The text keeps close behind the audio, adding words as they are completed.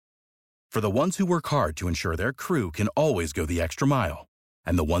For the ones who work hard to ensure their crew can always go the extra mile,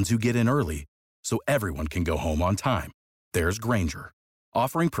 and the ones who get in early so everyone can go home on time, there's Grainger,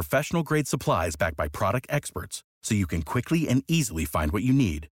 offering professional-grade supplies backed by product experts so you can quickly and easily find what you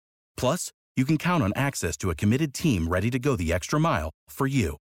need. Plus, you can count on access to a committed team ready to go the extra mile for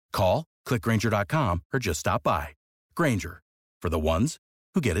you. Call, click Grainger.com, or just stop by. Grainger, for the ones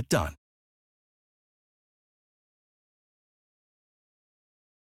who get it done.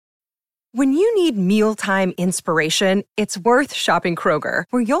 When you need mealtime inspiration, it's worth shopping Kroger,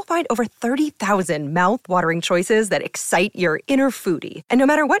 where you'll find over 30,000 mouth-watering choices that excite your inner foodie. And no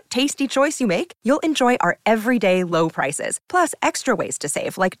matter what tasty choice you make, you'll enjoy our everyday low prices, plus extra ways to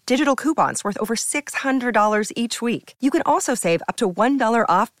save, like digital coupons worth over $600 each week. You can also save up to $1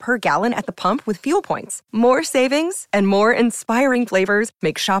 off per gallon at the pump with fuel points. More savings and more inspiring flavors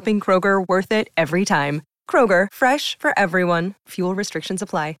make shopping Kroger worth it every time. Kroger, fresh for everyone. Fuel restrictions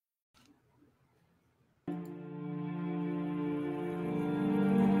apply.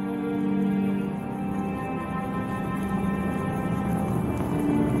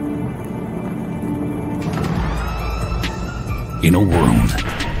 In a world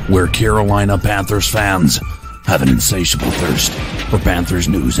where Carolina Panthers fans have an insatiable thirst for Panthers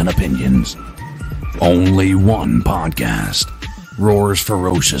news and opinions, only one podcast roars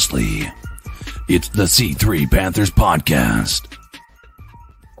ferociously. It's the C3 Panthers Podcast.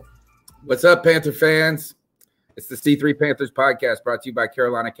 What's up, Panther fans? It's the C3 Panthers Podcast, brought to you by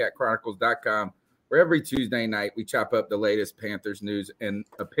CarolinaCatChronicles.com, where every Tuesday night we chop up the latest Panthers news and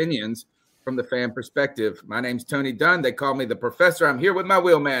opinions from the fan perspective. My name's Tony Dunn. They call me the Professor. I'm here with my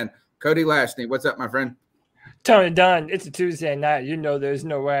wheelman, Cody Lashney. What's up, my friend? Tony Dunn, it's a Tuesday night. You know there's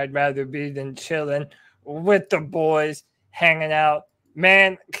nowhere I'd rather be than chilling with the boys, hanging out.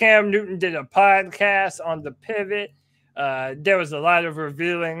 Man, Cam Newton did a podcast on the pivot. There was a lot of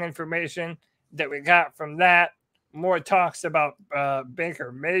revealing information that we got from that. More talks about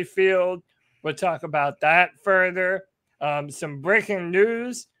Baker Mayfield. We'll talk about that further. Some breaking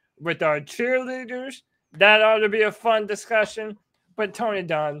news with our cheerleaders. That ought to be a fun discussion. But Tony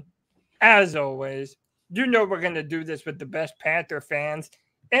Dunn, as always, you know we're going to do this with the best Panther fans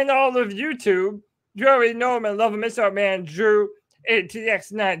in all of YouTube. You already know him and love him. It's our man Drew,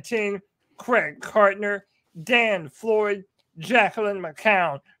 ATX19, Craig Cartner, Dan Floyd, Jacqueline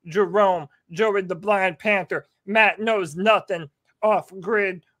McCown, Jerome, Joey the Blind Panther, Matt Knows Nothing, Off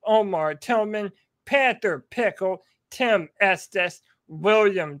Grid, Omar Tillman, Panther Pickle, Tim Estes,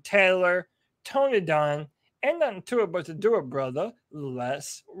 William Taylor, Tony Dunn, and nothing to it but to do it, brother.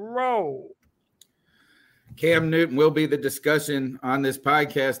 Let's roll. Cam Newton will be the discussion on this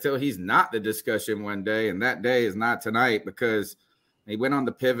podcast till he's not the discussion one day, and that day is not tonight because he went on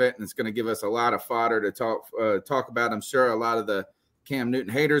the pivot, and it's going to give us a lot of fodder to talk about. I'm sure a lot of the Cam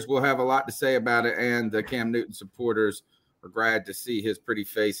Newton haters will have a lot to say about it, and the Cam Newton supporters are glad to see his pretty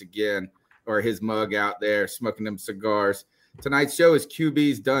face again, or his mug out there smoking them cigars. Tonight's show is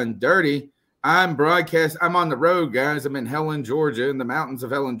QB's Done Dirty. I'm on the road, guys. I'm in Helen, Georgia, in the mountains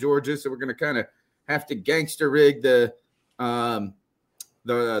of Helen, Georgia. So we're going to kind of have to gangster rig the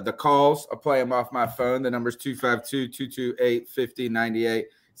calls. I'll play them off my phone. The number's 252-228-5098.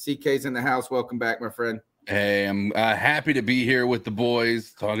 CK's in the house. Welcome back, my friend. Hey, I'm happy to be here with the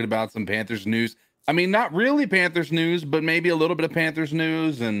boys talking about some Panthers news. I mean, not really Panthers news, but maybe a little bit of Panthers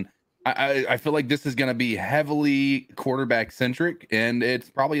news. And I feel like this is going to be heavily quarterback centric, and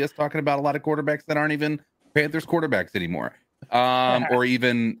it's probably us talking about a lot of quarterbacks that aren't even Panthers quarterbacks anymore, or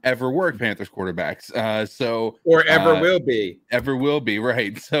even ever were Panthers quarterbacks. Or ever will be,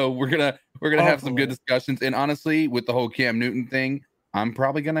 right? So we're gonna have some good discussions. And honestly, with the whole Cam Newton thing, I'm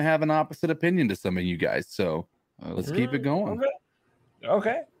probably gonna have an opposite opinion to some of you guys. So let's keep it going.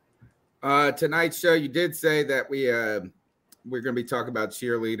 Okay. Tonight's show, you did say that we're going to be talking about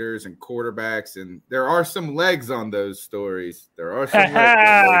cheerleaders and quarterbacks, and there are some legs on those stories.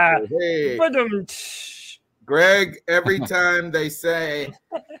 Hey, Greg, every time they say,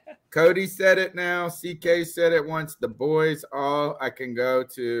 Cody said it now, CK said it once, The Boys, all I can go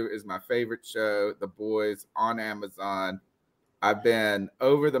to is my favorite show, The Boys, on Amazon. I've been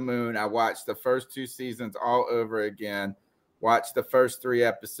over the moon. I watched the first 2 seasons all over again, watched the first 3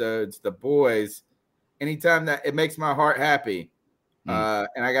 episodes, The Boys. Anytime that it makes my heart happy.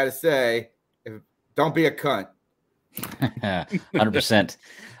 And I got to say, don't be a cunt. 100%.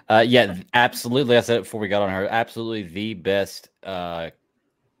 Yeah, absolutely. I said it before we got on her. Absolutely the best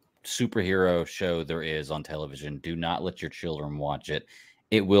superhero show there is on television. Do not let your children watch it.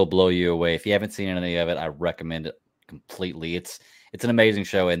 It will blow you away. If you haven't seen any of it, I recommend it completely. It's an amazing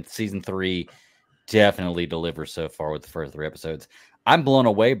show, and season 3 definitely delivers so far with the first 3 episodes. I'm blown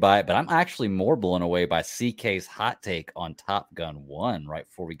away by it, but I'm actually more blown away by CK's hot take on Top Gun 1 right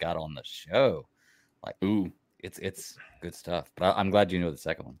before we got on the show. Like, Ooh, it's good stuff. But I'm glad you know the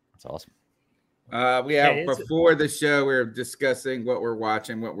second one. That's awesome. Before the show, we were discussing what we're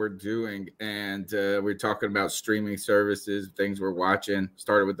watching, what we're doing, and we're talking about streaming services, things we're watching.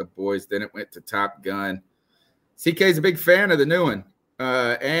 Started with The Boys, then it went to Top Gun. CK's a big fan of the new one,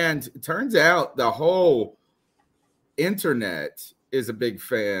 and it turns out the whole internet is a big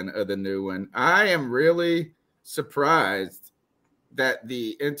fan of the new one. I am really surprised that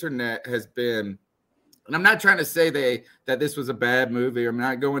the internet has been, and I'm not trying to say that this was a bad movie. I'm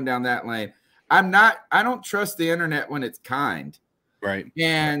not going down that lane. I don't trust the internet when it's kind. right.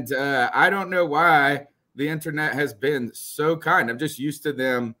 And I don't know why the internet has been so kind. I'm just used to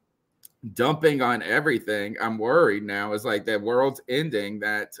them dumping on everything. I'm worried now. It's like the world's ending,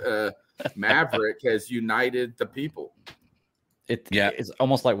 that Maverick has united the people. It's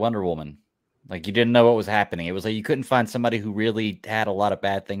almost like Wonder Woman. Like, you didn't know what was happening. It was like you couldn't find somebody who really had a lot of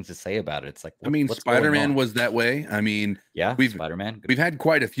bad things to say about it. It's like, what's Spider-Man was that way. I mean, Spider-Man. We've had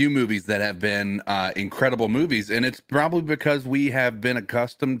quite a few movies that have been incredible movies, and it's probably because we have been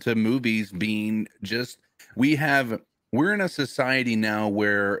accustomed to movies being just we're in a society now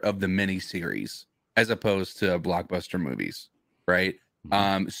where of the miniseries as opposed to blockbuster movies, right?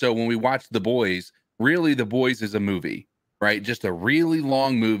 Mm-hmm. So when we watch The Boys, really The Boys is a movie, right? Just a really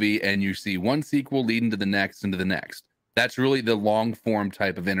long movie, and you see one sequel leading to the next and to the next. That's really the long form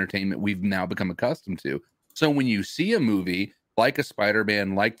type of entertainment we've now become accustomed to. So when you see a movie like a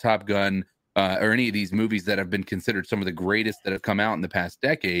Spider-Man, like Top Gun, or any of these movies that have been considered some of the greatest that have come out in the past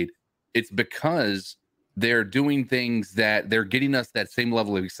decade, it's because they're doing things that they're getting us that same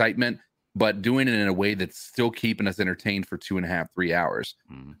level of excitement, but doing it in a way that's still keeping us entertained for 2.5, 3 hours.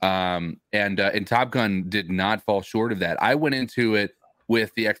 And Top Gun did not fall short of that. I went into it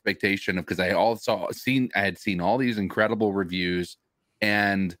with the expectation of, because I had seen all these incredible reviews,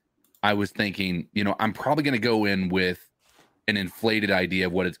 and I was thinking, I'm probably going to go in with an inflated idea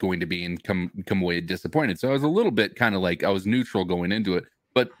of what it's going to be and come away disappointed. So I was a little bit kind of like, I was neutral going into it,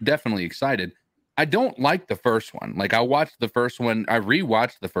 but definitely excited. I don't like the first one. Like, I watched the first one, I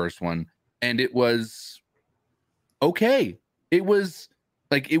rewatched the first one, and it was okay. It was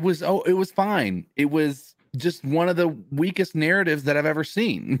fine. It was just one of the weakest narratives that I've ever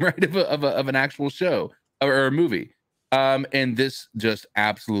seen, right? Of an actual show or a movie. And this just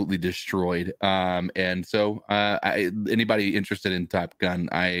absolutely destroyed. And so anybody interested in Top Gun,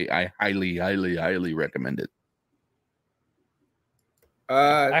 I highly, highly, highly recommend it.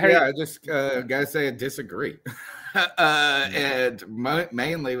 I just gotta say I disagree. And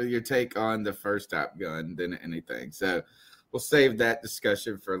mainly with your take on the first Top Gun than anything. So we'll save that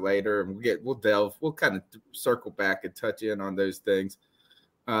discussion for later, and we'll kind of circle back and touch in on those things.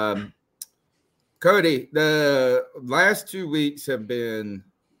 Cody, the last 2 weeks have been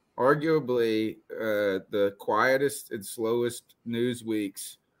arguably the quietest and slowest news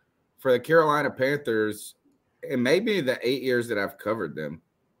weeks for the Carolina Panthers, and maybe the 8 years that I've covered them,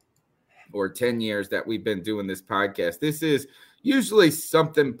 or 10 years that we've been doing this podcast. This is usually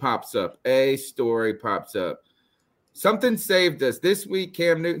something pops up. A story pops up. Something saved us. This week,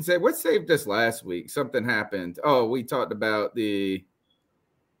 Cam Newton said, what saved us last week? Something happened. Oh, we talked about the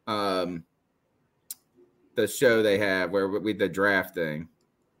show they have where we the draft thing.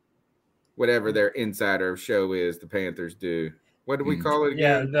 Whatever their insider show is, the Panthers do. What do we call it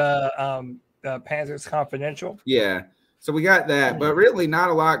again? Yeah, the Panthers Confidential. Yeah. So we got that, but really not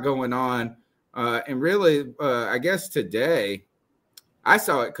a lot going on. And really, I guess today, I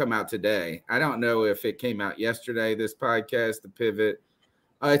saw it come out today. I don't know if it came out yesterday, this podcast, The Pivot.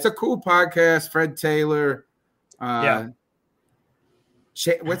 It's a cool podcast. Fred Taylor. Yeah.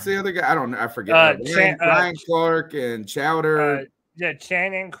 What's the other guy? I don't know. I forget. Brian Clark and Chowder.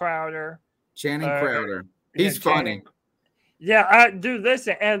 Channing Crowder. Channing Crowder. He's funny. Yeah, I do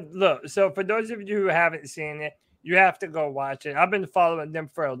listen. And look, so for those of you who haven't seen it, you have to go watch it. I've been following them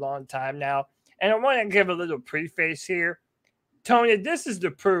for a long time now. And I want to give a little preface here. Tony, this is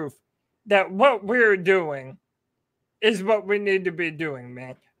the proof that what we're doing is what we need to be doing,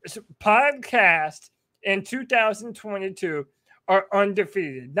 man. Podcasts in 2022 are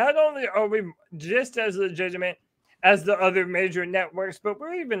undefeated. Not only are we just as legitimate as the other major networks, but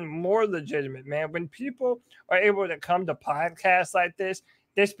we're even more legitimate, man. When people are able to come to podcasts like this,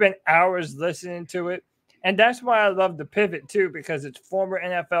 they spend hours listening to it. And that's why I love The Pivot, too, because it's former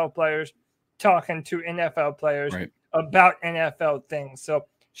NFL players talking to NFL players about NFL things. So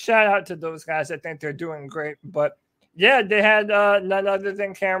shout out to those guys. I think they're doing great. But, yeah, they had none other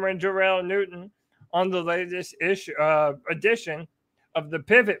than Cameron Jarrell Newton on the latest edition of the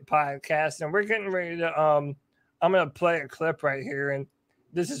Pivot podcast, and we're getting ready to I'm going to play a clip right here, and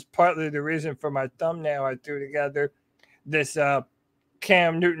this is partly the reason for my thumbnail I threw together, this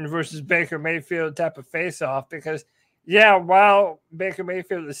Cam Newton versus Baker Mayfield type of face-off, because while Baker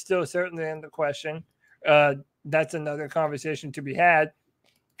Mayfield is still certainly in the question, that's another conversation to be had.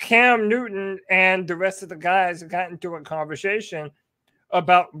 Cam Newton and the rest of the guys got into a conversation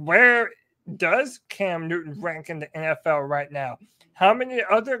about where does Cam Newton rank in the NFL right now? How many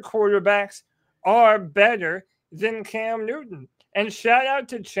other quarterbacks are better than Cam Newton? And shout out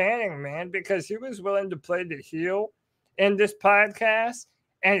to Channing, man, because he was willing to play the heel in this podcast,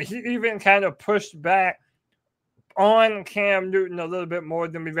 and he even kind of pushed back on Cam Newton a little bit more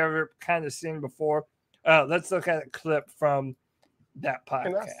than we've ever kind of seen before. Let's look at a clip from that podcast.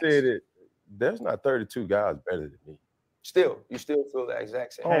 And I said it, there's not 32 guys better than me. You still feel the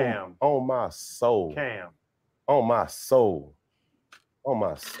exact same. Cam. On my soul. Cam. On my soul. On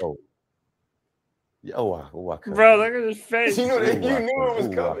my soul. I couldn't. Bro, look at his face. You knew it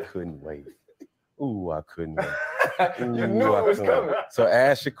was coming. I couldn't wait. I couldn't wait. You knew it was coming. So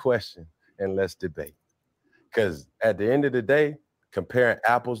ask your question and let's debate. Because at the end of the day, comparing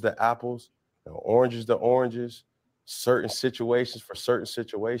apples to apples, oranges to oranges, certain situations for certain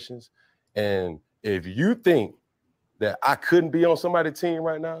situations. And if you think that I couldn't be on somebody's team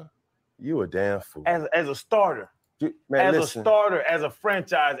right now, you a damn fool. As a starter, man, a starter, as a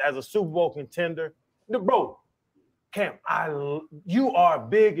franchise, as a Super Bowl contender, bro, Cam, you are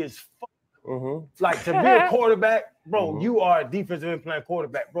big as fuck. Mm-hmm. Like, to be a quarterback, bro, you are a defensive implant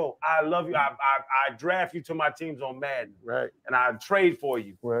quarterback, bro. I love you. I draft you to my teams on Madden, right? And I trade for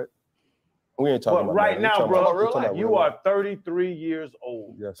you, right? We ain't talking but about right Madden. now, bro, you are 33 years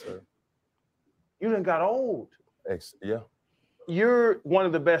old. Yes, sir. You done got old. Yeah. You're one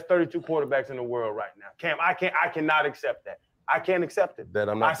of the best 32 quarterbacks in the world right now, Cam. I cannot accept that. I can't accept it. That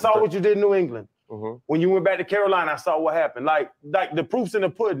I'm not. I saw what you did in New England. Mm-hmm. When you went back to Carolina, I saw what happened. Like the proof's in the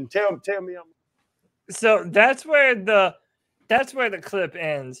pudding. Tell me. So that's where the clip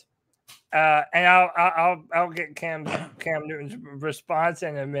ends, and I'll get Cam Newton's response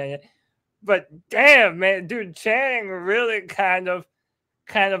in a minute. But damn, man, dude, Channing really kind of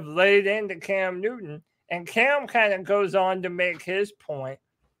laid into Cam Newton, and Cam kind of goes on to make his point.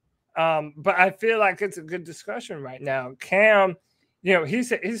 But I feel like it's a good discussion right now. Cam, he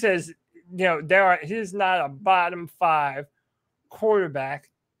says, he's not a bottom 5 quarterback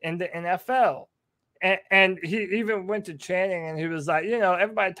in the NFL. And he even went to Channing and he was like,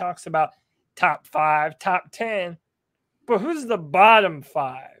 everybody talks about top 5, top 10, but who's the bottom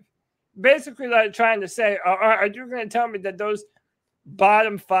 5? Basically, like trying to say, are you going to tell me that those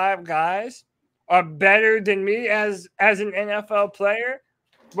bottom 5 guys are better than me as an NFL player?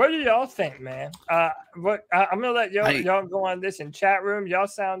 What do y'all think, man? I'm going to let y'all go on this in chat room. Y'all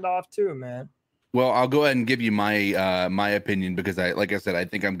sound off too, man. Well, I'll go ahead and give you my my opinion because like I said, I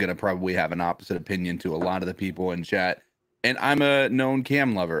think I'm going to probably have an opposite opinion to a lot of the people in chat. And I'm a known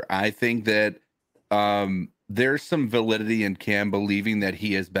Cam lover. I think that there's some validity in Cam believing that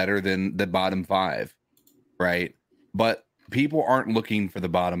he is better than the bottom 5, right? But people aren't looking for the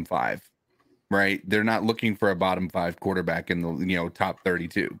bottom 5, right? They're not looking for a bottom 5 quarterback in the top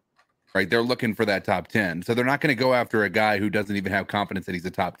 32, right? They're looking for that top 10. So they're not going to go after a guy who doesn't even have confidence that he's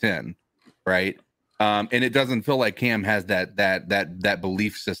a top 10. Right. And it doesn't feel like Cam has that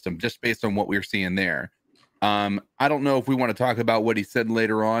belief system just based on what we're seeing there. I don't know if we want to talk about what he said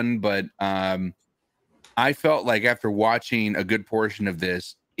later on, but I felt like after watching a good portion of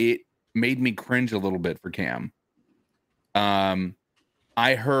this, it made me cringe a little bit for Cam.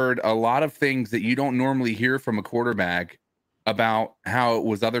 I heard a lot of things that you don't normally hear from a quarterback about how it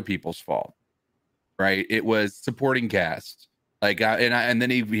was other people's fault. Right. It was supporting cast. And then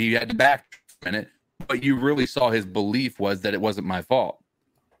he had to back a minute, but you really saw his belief was that it wasn't my fault.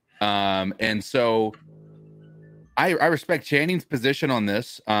 And so I respect Channing's position on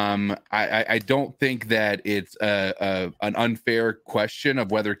this. I don't think that it's an unfair question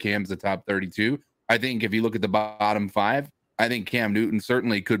of whether Cam's the top 32. I think if you look at the bottom 5, I think Cam Newton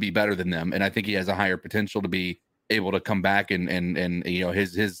certainly could be better than them, and I think he has a higher potential to be able to come back and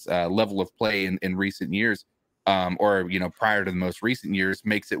his level of play in recent years. Or prior to the most recent years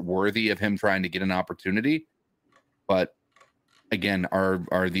makes it worthy of him trying to get an opportunity. But again,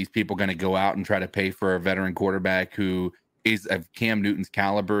 are these people going to go out and try to pay for a veteran quarterback who is of Cam Newton's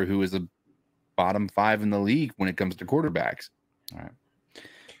caliber, who is a bottom 5 in the league when it comes to quarterbacks? All right.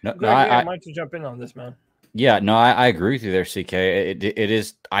 I might to jump in on this, man. Yeah, no, I agree with you there, CK. It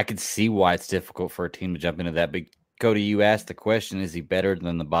is. I could see why it's difficult for a team to jump into that Cody, you asked the question, is he better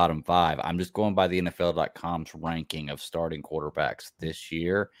than the bottom 5? I'm just going by the NFL.com's ranking of starting quarterbacks this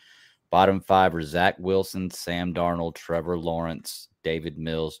year. Bottom 5 are Zach Wilson, Sam Darnold, Trevor Lawrence, David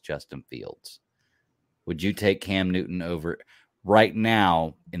Mills, Justin Fields. Would you take Cam Newton over right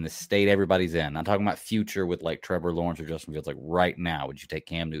now in the state everybody's in? I'm talking about future with like Trevor Lawrence or Justin Fields. Like right now, would you take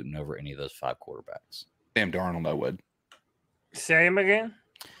Cam Newton over any of those 5 quarterbacks? Sam Darnold, I would. Say him again.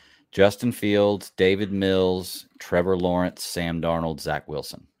 Justin Fields, David Mills, Trevor Lawrence, Sam Darnold, Zach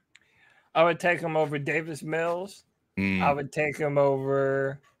Wilson. I would take him over Davis Mills. I would take him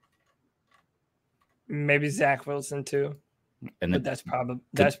over maybe Zach Wilson too. And but that's probably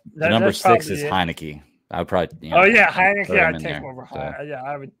the number 6 is Heineke. I would probably. Heineke. I'd take him over. So. Yeah,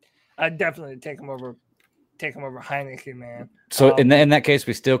 I would. I'd definitely take him over. Take him over Heineke, man. So in that case,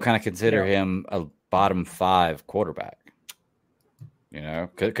 we still kind of consider him a bottom 5 quarterback. You know,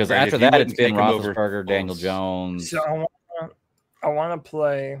 because after that, it's been Roethlisberger, Daniel Jones. So I want to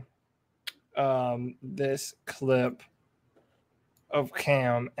play this clip of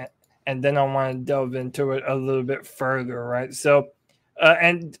Cam, and then I want to delve into it a little bit further, right? So,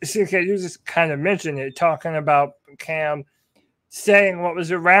 and CK, you just kind of mentioned it, talking about Cam saying what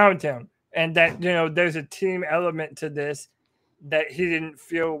was around him, and that, you know, there's a team element to this that he didn't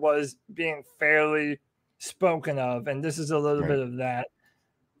feel was being fairly spoken of, and this is a little bit of that.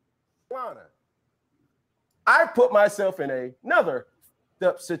 I put myself in another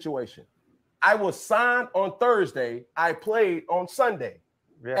situation. I was signed on Thursday. I played on Sunday.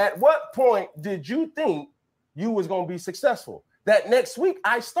 Yeah. At what point did you think you was going to be successful? That next week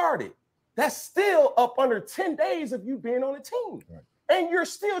I started. That's still up under 10 days of you being on a team. Right. And you're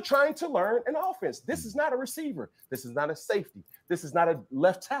still trying to learn an offense. This is not a receiver. This is not a safety. This is not a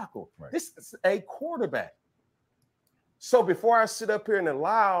left tackle. Right. This is a quarterback. So before I sit up here and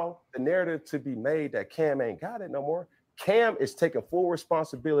allow the narrative to be made that Cam ain't got it no more, Cam is taking full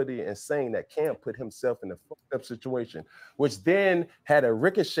responsibility and saying that Cam put himself in a fucked up situation, which then had a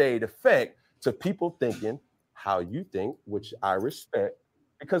ricocheted effect to people thinking how you think, which I respect,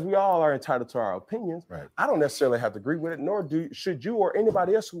 because we all are entitled to our opinions. Right. I don't necessarily have to agree with it, nor should you or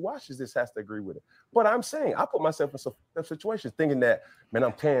anybody else who watches this has to agree with it. But I'm saying I put myself in some situations thinking that, man,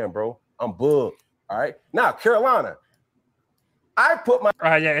 I'm Cam, bro. I'm bugged. All right. Now, Carolina. I put my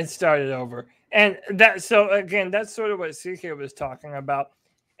yeah, it started over. And that, so again, that's sort of what CK was talking about.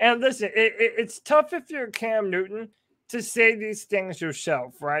 And listen, it's tough if you're Cam Newton to say these things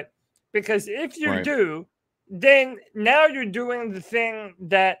yourself, right? Because if you do, then now you're doing the thing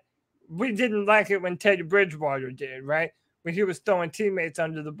that we didn't like it when Teddy Bridgewater did, right? When he was throwing teammates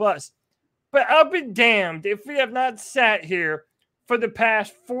under the bus. But I'll be damned if we have not sat here for the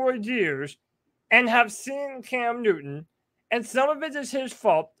past 4 years and have seen Cam Newton, and some of it is his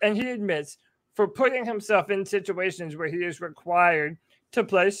fault, and he admits, for putting himself in situations where he is required to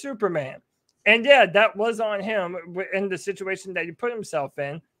play Superman. And yeah, that was on him in the situation that he put himself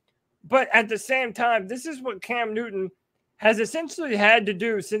in. But at the same time, this is what Cam Newton has essentially had to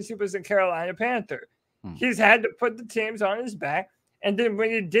do since he was a Carolina Panther. He's had to put the teams on his back. And then when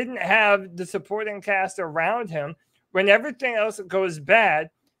he didn't have the supporting cast around him, when everything else goes bad,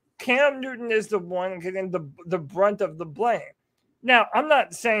 Cam Newton is the one getting the brunt of the blame. Now, I'm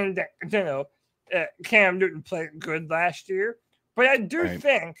not saying that, Cam Newton played good last year, but I do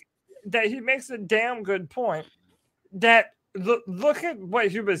think that he makes a damn good point that look at what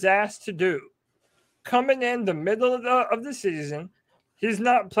he was asked to do. Coming in the middle of the season, he's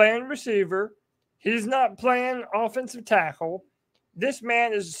not playing receiver. He's not playing offensive tackle. This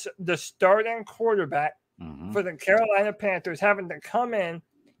man is the starting quarterback for the Carolina Panthers, having to come in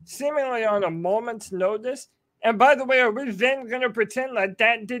seemingly on a moment's notice. And by the way, are we then going to pretend like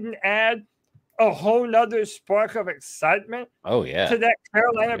that didn't add a whole nother spark of excitement to that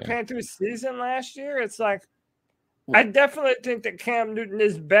Carolina Panthers season last year? It's like, I definitely think that Cam Newton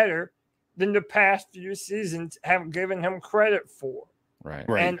is better than the past few seasons have given him credit for. Right.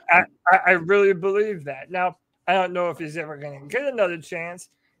 And I really believe that. Now, I don't know if he's ever going to get another chance.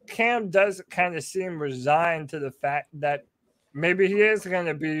 Cam does kind of seem resigned to the fact that maybe he is going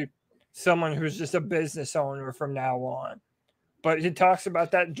to be someone who's just a business owner from now on. But he talks about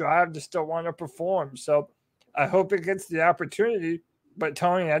that drive to still want to perform. So I hope he gets the opportunity. But,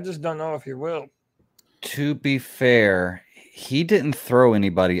 Tony, I just don't know if he will. To be fair, he didn't throw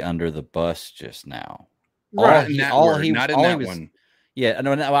anybody under the bus just now. Right. Not in that one. Yeah,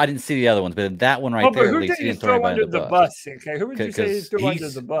 no, I didn't see the other ones, but in that one right there, who did he throw under the bus? Okay, who would you say he threw under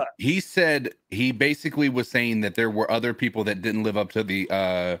the bus? He said he basically was saying that there were other people that didn't live up to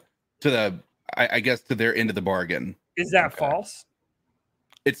the I guess to their end of the bargain. Is that false?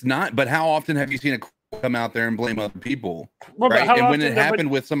 It's not. But how often have you seen a come out there and blame other people. Well, but right. how And when often it that happened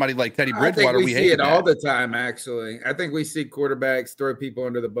with somebody like Teddy I Bridgewater, think we see hated it all that. the time, actually. I think we see quarterbacks throw people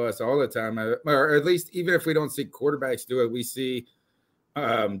under the bus all the time. Or at least, even if we don't see quarterbacks do it, we see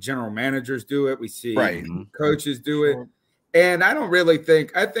general managers do it. We see coaches do it. And I don't really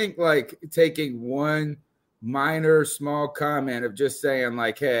think, I think like taking one minor small comment of just saying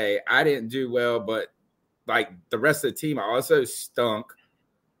like, hey, I didn't do well, but like the rest of the team also stunk,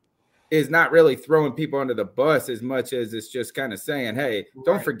 is not really throwing people under the bus as much as it's just kind of saying, hey,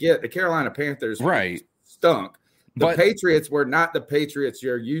 don't forget the Carolina Panthers stunk. The Patriots were not the Patriots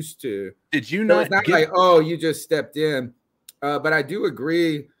you're used to. Did you So not it's not like, oh, you just stepped in. But I do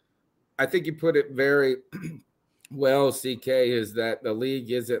agree. I think you put it very well, CK, is that the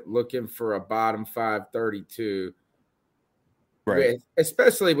league isn't looking for a bottom 532. Right.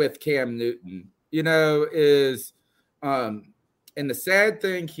 Especially with Cam Newton, is and the sad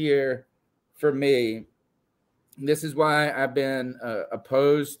thing here for me, this is why I've been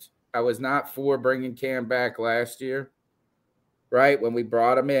opposed. I was not for bringing Cam back last year, right? When we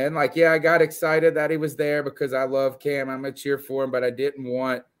brought him in, like, yeah, I got excited that he was there because I love Cam. I'm going to cheer for him, but I didn't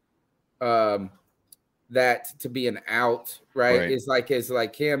want that to be an out, right? It's like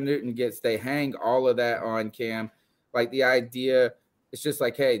Cam Newton they hang all of that on Cam. Like the idea, it's just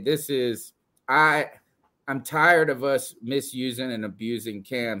like, hey, I'm tired of us misusing and abusing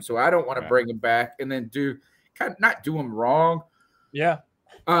Cam, so I don't want to bring him back and then not do him wrong. Yeah.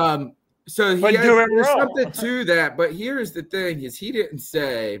 So there's something to that. But here's the thing: is he didn't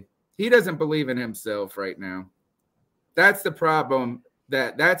say he doesn't believe in himself right now. That's the problem.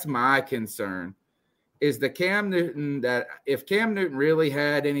 That's my concern. Is the Cam Newton that if Cam Newton really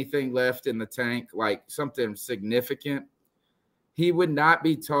had anything left in the tank, like something significant, he would not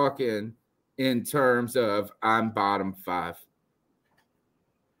be talking in terms of I'm bottom 5.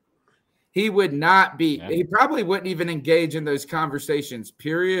 He would not be, he probably wouldn't even engage in those conversations,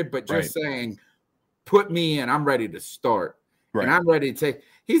 period, but just saying, put me in, I'm ready to start. And I'm ready to take,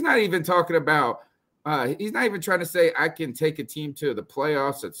 he's not even talking about, he's not even trying to say I can take a team to the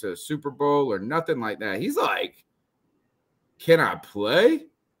playoffs, it's a Super Bowl or nothing like that. He's like, can I play?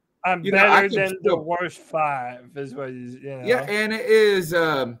 I'm better than the worst 5 is what he's, Yeah, and it is,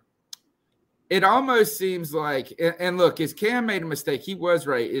 it almost seems like, and look, his Cam made a mistake. He was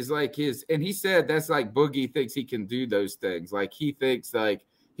right. Is like and he said that's like Boogie thinks he can do those things. Like he thinks like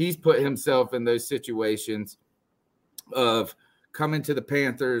he's put himself in those situations of coming to the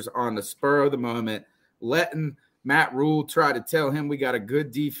Panthers on the spur of the moment, letting Matt Rule try to tell him we got a good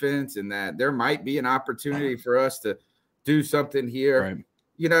defense and that there might be an opportunity for us to do something here.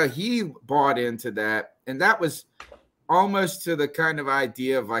 He bought into that, and that was almost to the kind of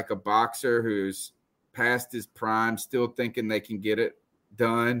idea of like a boxer who's past his prime, still thinking they can get it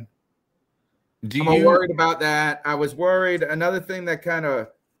done. I'm worried about that. I was worried. Another thing that kind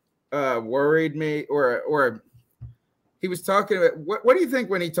of worried me, or he was talking about, what do you think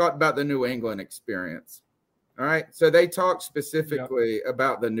when he talked about the New England experience? All right. So they talked specifically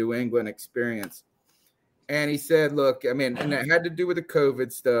about the New England experience. And he said, look, I mean, and it had to do with the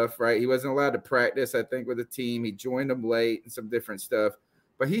COVID stuff, right? He wasn't allowed to practice, I think, with the team. He joined them late and some different stuff.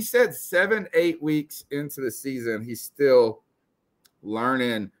 But he said 7-8 weeks into the season, he's still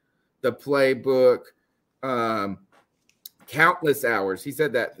learning the playbook, countless hours. He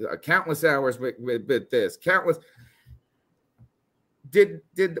said that countless hours with this, countless.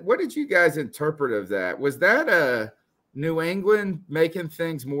 What did you guys interpret of that? Was that New England making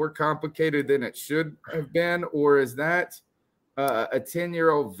things more complicated than it should have been, or is that a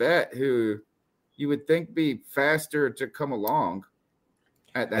 10-year-old vet who you would think be faster to come along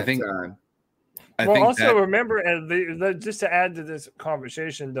at that time? Remember, and just to add to this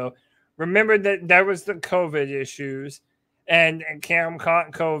conversation, though, remember that there was the COVID issues, and Cam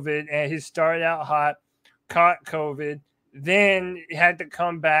caught COVID, and he started out hot, caught COVID, then he had to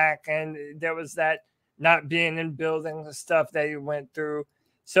come back, and there was that not being in buildings and stuff that he went through.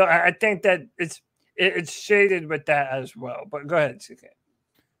 So I think that it's shaded with that as well. But go ahead, CK.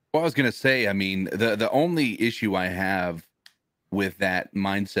 Well, I was going to say, I mean, the only issue I have with that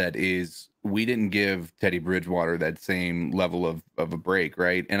mindset is we didn't give Teddy Bridgewater that same level of a break,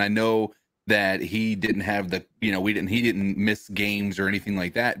 right? And I know that he didn't have he didn't miss games or anything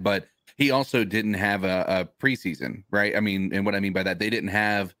like that, but he also didn't have a preseason, right? I mean, and what I mean by that, they didn't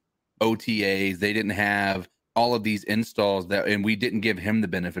have OTAs, they didn't have all of these installs and we didn't give him the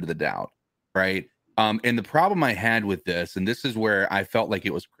benefit of the doubt, right? And the problem I had with this, and this is where I felt like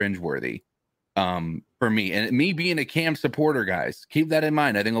it was cringeworthy for me, and me being a Cam supporter, guys, keep that in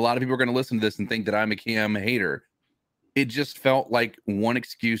mind. I think a lot of people are going to listen to this and think that I'm a Cam hater. It just felt like one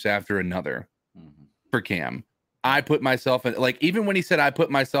excuse after another. for Cam. I put myself in, like, even when he said I put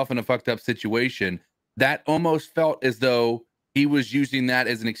myself in a fucked up situation, that almost felt as though he was using that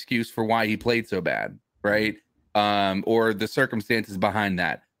as an excuse for why he played so bad, right? Or the circumstances behind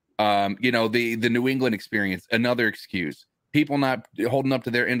that. The New England experience, another excuse. People not holding up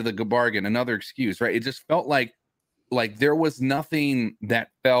to their end of the bargain, another excuse, right? It just felt like there was nothing that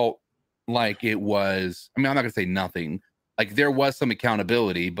felt like it was. I mean, I'm not gonna say nothing. Like, there was some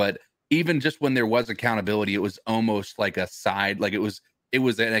accountability, but even just when there was accountability, it was almost like a side, like it was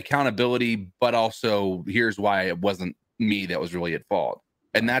an accountability, but also here's why it wasn't me that was really at fault.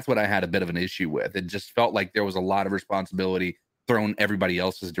 And that's what I had a bit of an issue with. It just felt like there was a lot of responsibility thrown everybody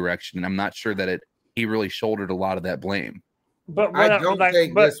else's direction. And I'm not sure that he really shouldered a lot of that blame. But I don't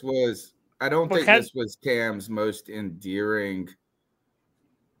think this was Cam's most endearing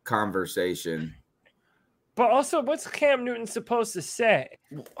conversation. But also, what's Cam Newton supposed to say?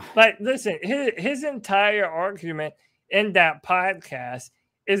 Like, listen, his entire argument in that podcast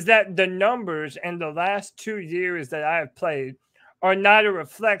is that the numbers in the last 2 years that I have played are not a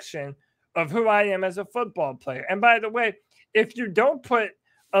reflection of who I am as a football player. And by the way, if you don't put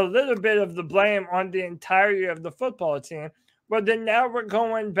a little bit of the blame on the entirety of the football team, well, then now we're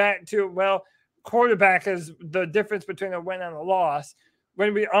going back to, well, quarterback is the difference between a win and a loss,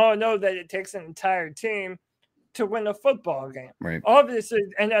 when we all know that it takes an entire team to win a football game. Right. Obviously,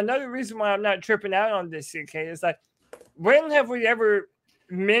 and another reason why I'm not tripping out on this, CK, is like, when have we ever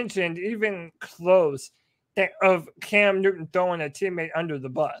mentioned, even close, of Cam Newton throwing a teammate under the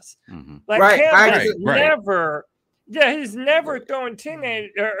bus? Mm-hmm. Like, right. Cam has never, he's never thrown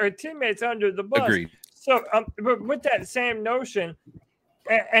teammates under the bus. Agreed. So, but with that same notion,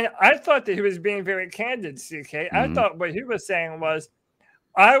 and I thought that he was being very candid, CK. I thought what he was saying was,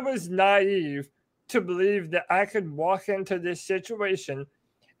 I was naive to believe that I could walk into this situation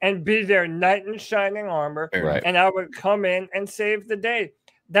and be their knight in shining armor, Right. and I would come in and save the day.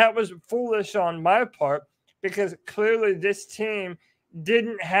 That was foolish on my part, because clearly this team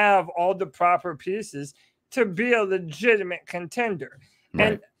didn't have all the proper pieces to be a legitimate contender. Right.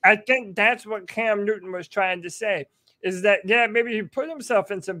 And I think that's what Cam Newton was trying to say, is that, yeah, maybe he put himself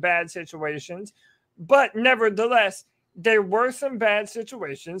in some bad situations, but nevertheless, there were some bad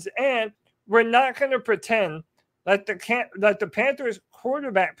situations, and we're not going to pretend like the Panthers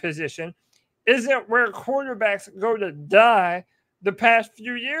quarterback position isn't where quarterbacks go to die the past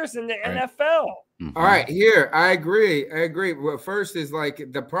few years in the NFL. Mm-hmm. All right, here I agree. Well, first is like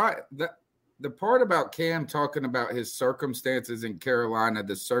the part about Cam talking about his circumstances in Carolina,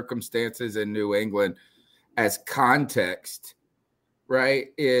 the circumstances in New England as context, right?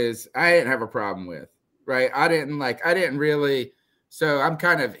 Is I didn't have a problem with, right? I didn't really. So I'm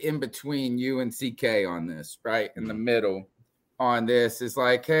kind of in between you and CK on this, right? In the middle on this is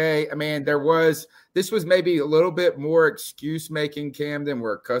like, hey, I mean, this was maybe a little bit more excuse making Cam than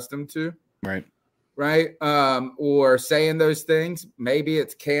we're accustomed to. Right. Or saying those things. Maybe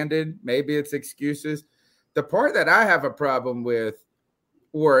it's candid, maybe it's excuses. The part that I have a problem with,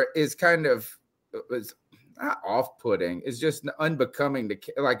 or is kind of is not off-putting, is just unbecoming to,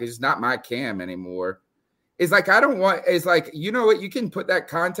 like, it's not my Cam anymore. It's like, it's like, you know what, you can put that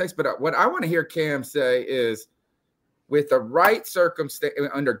context, but what I want to hear Cam say is, with the right circumstance,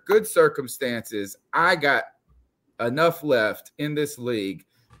 under good circumstances, I got enough left in this league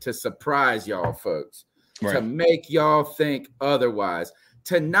to surprise y'all folks, to make y'all think otherwise,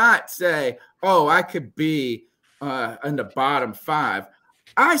 to not say, oh, I could be in the bottom 5.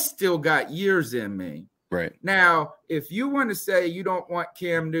 I still got years in me. Right. Now, if you want to say you don't want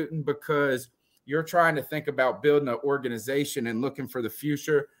Cam Newton because you're trying to think about building an organization and looking for the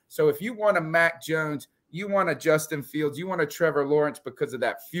future. So if you want a Mac Jones, you want a Justin Fields, you want a Trevor Lawrence because of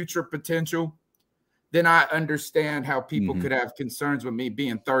that future potential, then I understand how people could have concerns with me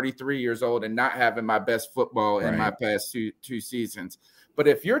being 33 years old and not having my best football in my past two seasons. But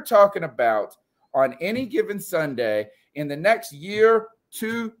if you're talking about on any given Sunday in the next year,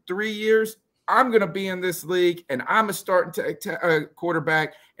 2, 3 years, I'm going to be in this league and I'm a starting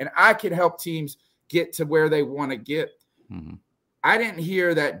quarterback and I can help teams get to where they want to get. Mm-hmm. I didn't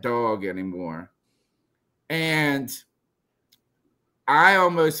hear that dog anymore. And I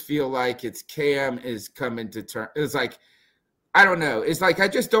almost feel like it's Cam is coming to term. It's like, I don't know. It's like, I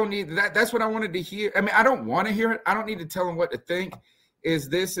just don't need that. That's what I wanted to hear. I mean, I don't want to hear it. I don't need to tell him what to think. Is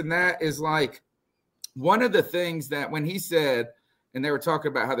this and that is like one of the things that when he said, and they were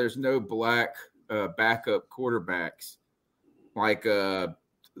talking about how there's no black backup quarterbacks like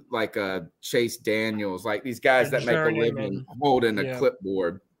Chase Daniels, like these guys that make a living holding a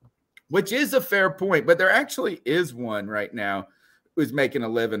clipboard, which is a fair point. But there actually is one right now who's making a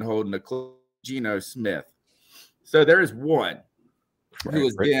living holding a Geno Smith. So there is one who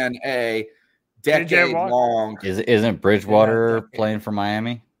has been a decade long. Isn't Bridgewater playing for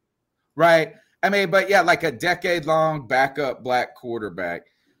Miami? Right. I mean, but yeah, like a decade long backup black quarterback.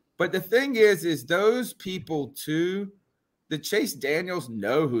 But the thing is those people too, the Chase Daniels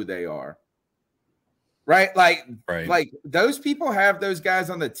know who they are. Right? Like those people have those guys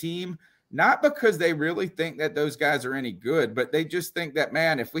on the team, not because they really think that those guys are any good, but they just think that,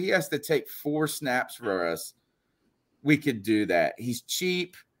 man, if he has to take 4 snaps for us, we could do that. He's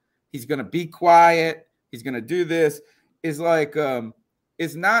cheap. He's going to be quiet. He's going to do this. It's like,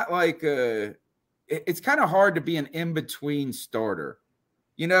 it's not like, it's kind of hard to be an in-between starter.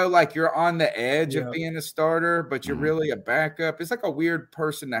 You know, like you're on the edge of being a starter, but you're really a backup. It's like a weird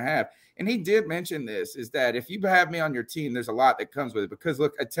person to have. And he did mention this, is that if you have me on your team, there's a lot that comes with it. Because,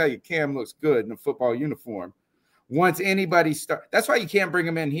 look, I tell you, Cam looks good in a football uniform. Once anybody starts, that's why you can't bring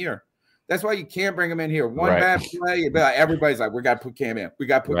him in here. That's why you can't bring him in here. One bad play, you'd be like, everybody's like, we got to put Cam in. We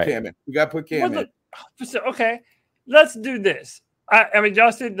got to put Cam in. We got to put Cam in. Okay, let's do this. I mean,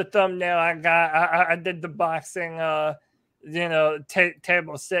 y'all see the thumbnail I got. I did the boxing,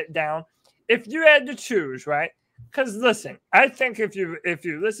 table sit down. If you had to choose, right? Because listen, I think if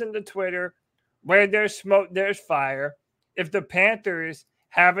you listen to Twitter, where there's smoke, there's fire. If the Panthers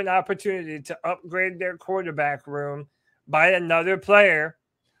have an opportunity to upgrade their quarterback room by another player,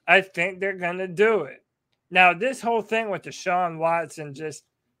 I think they're gonna do it. Now, this whole thing with Deshaun Watson just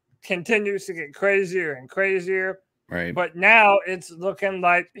continues to get crazier and crazier. Right. But now it's looking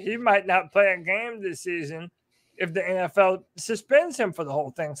like he might not play a game this season if the NFL suspends him for the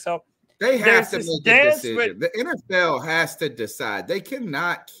whole thing. So they have to make a decision. The NFL has to decide. They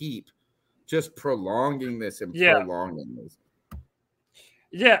cannot keep just prolonging this and prolonging this.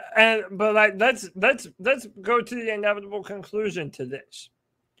 Yeah, but like let's go to the inevitable conclusion to this.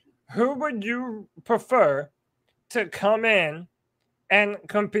 Who would you prefer to come in and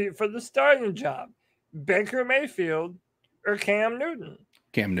compete for the starting job? Baker Mayfield or Cam Newton?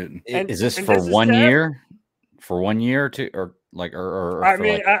 Cam Newton. Is this for 1 year? For 1 year or two, or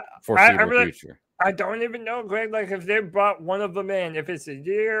foreseeable future? I don't even know, Greg. Like if they brought one of them in, if it's a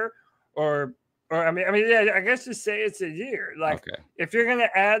year or I guess just say it's a year. Like if you're gonna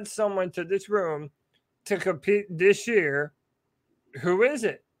add someone to this room to compete this year, who is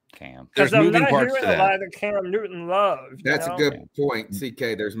it? Cam. Because I'm not hearing a lot of Cam Newton love. That's a good point,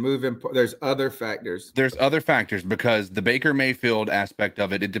 CK. There's other factors. There's other factors because the Baker Mayfield aspect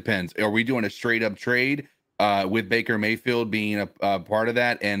of it depends. Are we doing a straight up trade with Baker Mayfield being a part of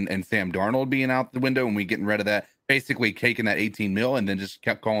that and Sam Darnold being out the window and we getting rid of that, basically taking that 18 mil and then just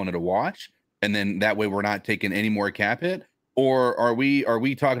kept calling it a watch? And then that way we're not taking any more cap hit? Or are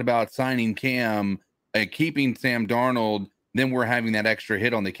we talking about signing Cam and keeping Sam Darnold? Then we're having that extra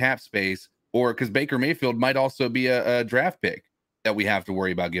hit on the cap space, or because Baker Mayfield might also be a draft pick that we have to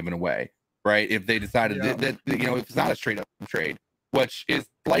worry about giving away, right? If they decided that if it's not a straight up trade, which is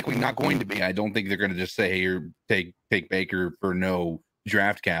likely not going to be, I don't think they're going to just say, "Hey, take Baker for no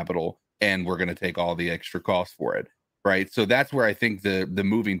draft capital, and we're going to take all the extra costs for it," right? So that's where I think the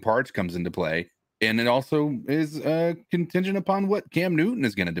moving parts comes into play, and it also is contingent upon what Cam Newton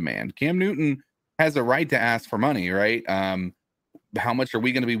is going to demand. Cam Newton has a right to ask for money, right? How much are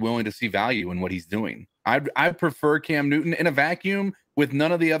we going to be willing to see value in what he's doing? I prefer Cam Newton in a vacuum with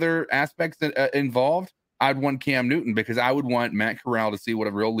none of the other aspects involved. I'd want Cam Newton because I would want Matt Corral to see what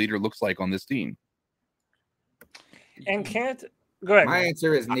a real leader looks like on this team. And go ahead. My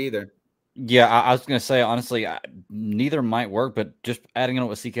answer is neither. Yeah, I was going to say, honestly, neither might work, but just adding on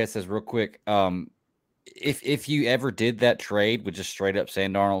what CK says real quick, if you ever did that trade with just straight up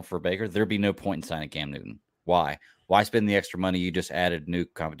Sam Darnold for Baker, there'd be no point in signing Cam Newton. Why spend the extra money? You just added new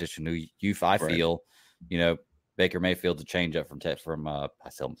competition, new youth. I feel, Baker Mayfield's a change up from I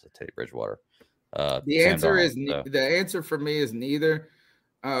still almost said Teddy Bridgewater. The answer for me is neither.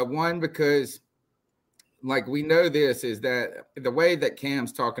 One, because like we know this is that the way that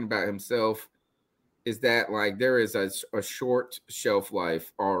Cam's talking about himself is that like there is a short shelf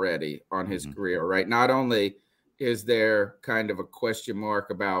life already on his career, right? Not only is there kind of a question mark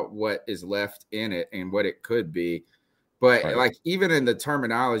about what is left in it and what it could be, but like even in the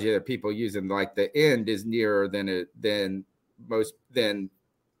terminology that people use, and like the end is nearer than it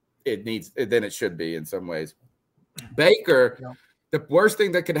should be in some ways. Baker, the worst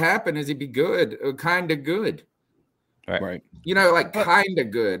thing that could happen is he'd be good, kind of good. Right. Kind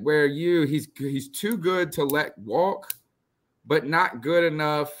of good, where he's too good to let walk, but not good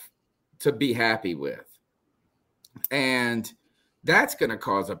enough to be happy with. And that's going to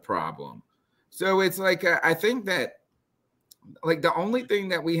cause a problem. So it's like, I think that like the only thing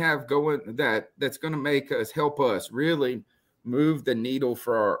that we have going that's going to help us really move the needle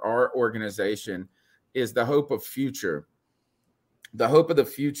for our organization is the hope of the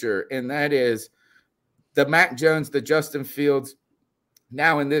future. And that is the Mac Jones, the Justin Fields,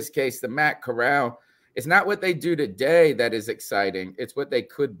 now in this case, the Matt Corral. It's not what they do today that is exciting. It's what they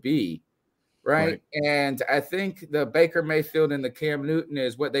could be. Right. And I think the Baker Mayfield and the Cam Newton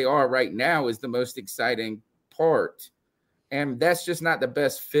is what they are right now is the most exciting part. And that's just not the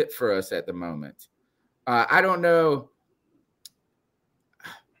best fit for us at the moment. I don't know.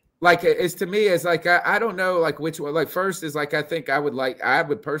 Like it's to me, it's like I don't know like which one. Like first is like I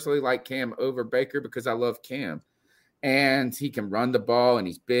would personally like Cam over Baker because I love Cam. And he can run the ball and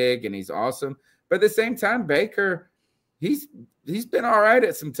he's big and he's awesome. But at the same time, Baker, he's been all right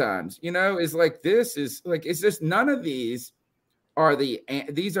at sometimes, it's like this is like, it's just none of these are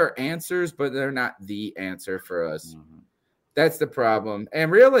these are answers, but they're not the answer for us. Mm-hmm. That's the problem.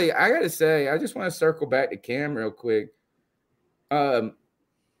 And really, I got to say, I just want to circle back to Cam real quick. I'm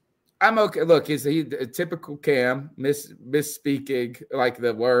okay. Look, is he a typical Cam misspeaking like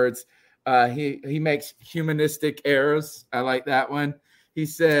the words? He makes humanistic errors. I like that one. He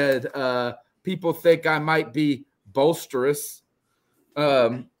said, people think I might be boisterous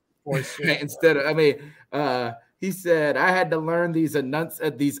instead of he said I had to learn these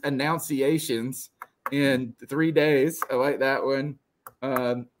enunciations in 3 days. I like that one.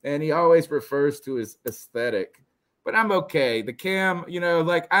 And he always refers to his aesthetic, but I'm okay. The Cam,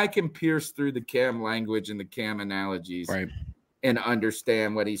 like I can pierce through the Cam language and the Cam analogies and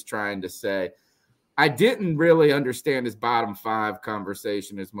understand what he's trying to say. I didn't really understand his bottom 5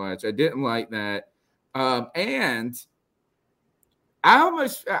 conversation as much. I didn't like that. And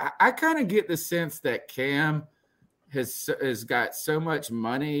I kind of get the sense that Cam has got so much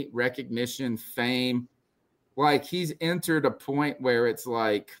money, recognition, fame. Like he's entered a point where it's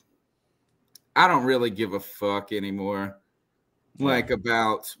like, I don't really give a fuck anymore. Like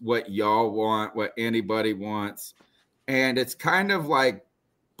about what y'all want, what anybody wants. And it's kind of like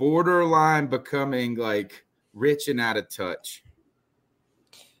borderline becoming like rich and out of touch.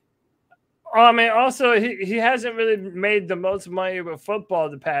 I mean, also he hasn't really made the most money with football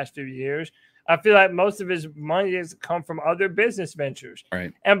the past few years. I feel like most of his money has come from other business ventures.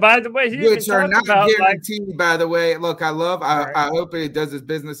 Right. And by the way, which are not guaranteed, by the way. Look, I hope he does his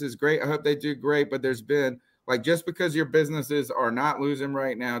business is great. I hope they do great. But there's been like, just because your businesses are not losing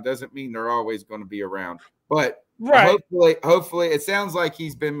right now doesn't mean they're always going to be around. But hopefully it sounds like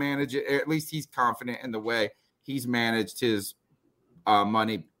he's been managing, at least he's confident in the way he's managed his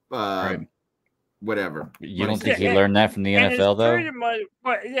money. Whatever. You don't think he learned that from the NFL, though?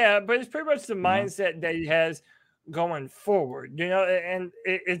 But it's pretty much the mindset that he has going forward, and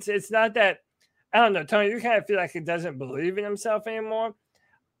it's not that, I don't know, Tony, you kind of feel like he doesn't believe in himself anymore.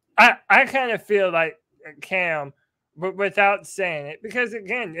 I kind of feel like Cam, but without saying it, because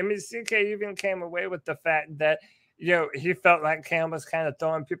again, I mean, CK even came away with the fact that, he felt like Cam was kind of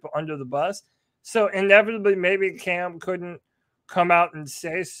throwing people under the bus. So inevitably, maybe Cam couldn't come out and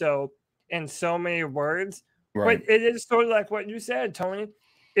say so in so many words, but it is sort of like what you said, Tony.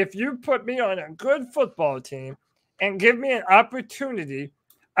 If you put me on a good football team and give me an opportunity,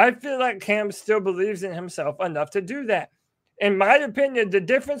 I feel like Cam still believes in himself enough to do that. In my opinion, the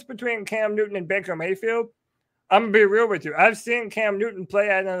difference between Cam Newton and Baker Mayfield, I'm going to be real with you. I've seen Cam Newton play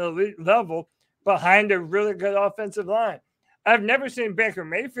at an elite level behind a really good offensive line. I've never seen Baker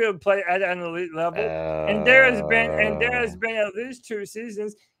Mayfield play at an elite level, and there has been at least 2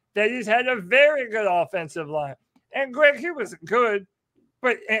 seasons that he's had a very good offensive line. And Greg, he was good,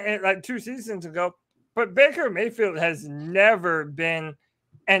 but like 2 seasons ago. But Baker Mayfield has never been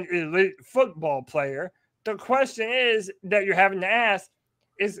an elite football player. The question is that you're having to ask,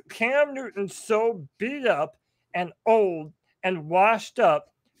 is Cam Newton so beat up and old and washed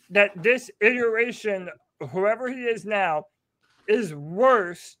up that this iteration, whoever he is now, is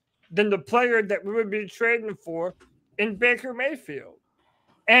worse than the player that we would be trading for in Baker Mayfield?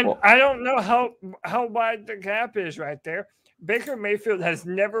 And I don't know how wide the gap is right there. Baker Mayfield has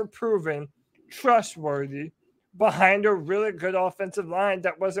never proven trustworthy behind a really good offensive line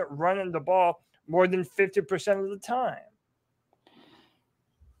that wasn't running the ball more than 50% of the time.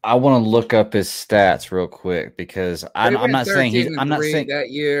 I want to look up his stats real quick because I'm not saying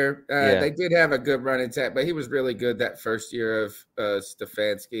that year they did have a good running attack, but he was really good that first year of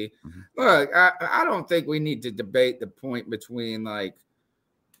Stefanski. Mm-hmm. Look, I don't think we need to debate the point between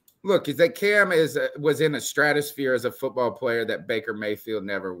look, is that Cam was in a stratosphere as a football player that Baker Mayfield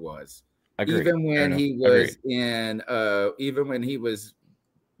never was. Agreed. Even when he was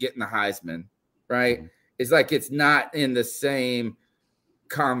getting the Heisman, right? Mm-hmm. It's like it's not in the same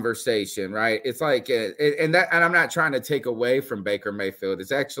conversation, right? It's like, and I'm not trying to take away from Baker Mayfield.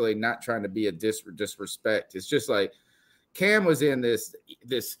 It's actually not trying to be a disrespect. It's just like Cam was in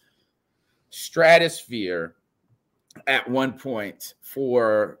this stratosphere at one point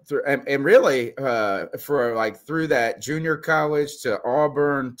and really for like through that junior college to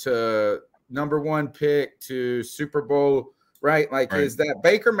Auburn to number 1 pick to Super Bowl, right? Like is that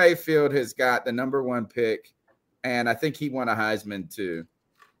Baker Mayfield has got the number 1 pick, and I think he won a Heisman too.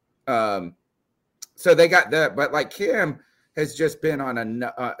 So they got that, but like Cam has just been on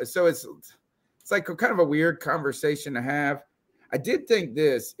so it's like kind of a weird conversation to have. I did think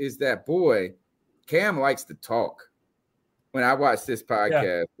this is that, boy, Cam likes to talk. When I watch this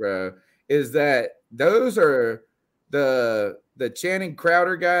podcast, bro, is that those are the Channing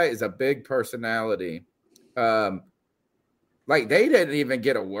Crowder guy is a big personality. Like they didn't even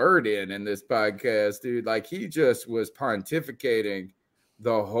get a word in this podcast, dude. Like he just was pontificating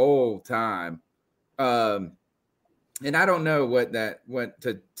the whole time. And I don't know what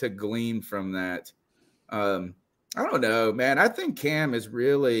to glean from that. I don't know, man. I think Cam is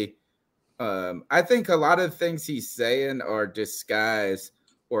really I think a lot of things he's saying are disguise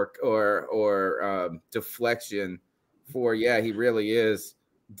or deflection for, he really is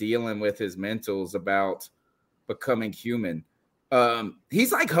dealing with his mentals about becoming human.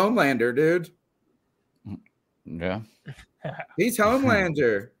 He's like Homelander, dude. Yeah. He's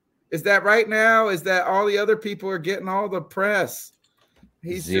Homelander. Is that right now? Is that all the other people are getting all the press?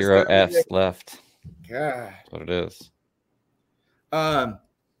 He's 0 F's left. God. That's what it is.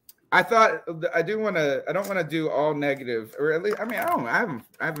 I thought I don't want to do all negative, or at least, I mean, I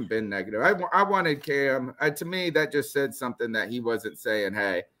haven't been negative. I wanted Cam. To me, that just said something that he wasn't saying.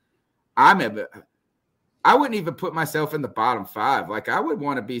 Hey, I wouldn't even put myself in the bottom 5. Like I would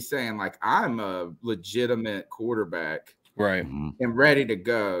want to be saying like I'm a legitimate quarterback, right, and ready to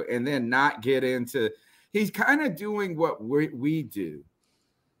go, and then not get into. He's kind of doing what we do.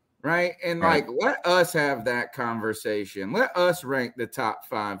 Right. And like, let us have that conversation. Let us rank the top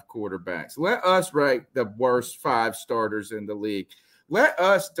 5 quarterbacks. Let us rank the worst 5 starters in the league. Let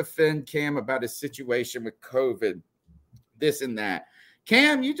us defend Cam about his situation with COVID, this and that.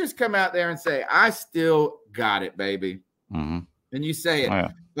 Cam, you just come out there and say, I still got it, baby. Mm-hmm. And you say it. Oh,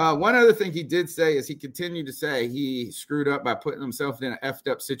 yeah. One other thing he did say is he continued to say he screwed up by putting himself in an effed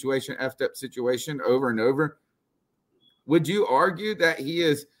up situation over and over. Would you argue that he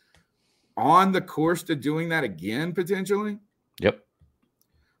is on the course to doing that again, potentially? Yep.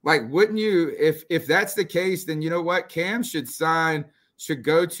 Like, wouldn't you, if that's the case, then you know what? Cam should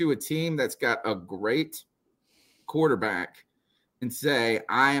go to a team that's got a great quarterback and say,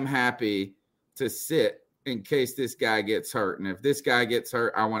 I am happy to sit in case this guy gets hurt. And if this guy gets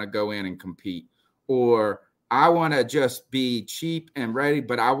hurt, I want to go in and compete. Or I want to just be cheap and ready,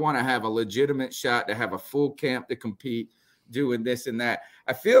 but I want to have a legitimate shot to have a full camp to compete, doing this and that.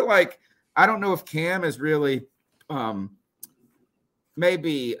 I feel like, I don't know if Cam is really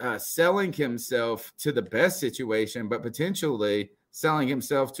maybe selling himself to the best situation, but potentially selling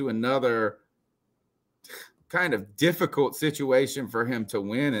himself to another kind of difficult situation for him to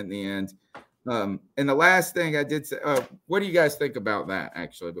win in the end. And the last thing I did say, what do you guys think about that,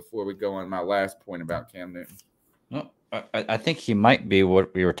 actually, before we go on my last point about Cam Newton? No, I think he might be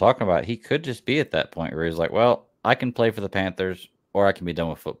what we were talking about. He could just be at that point where he's like, well, I can play for the Panthers or I can be done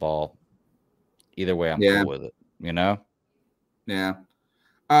with football. Either way, I'm cool with it, you know? Yeah.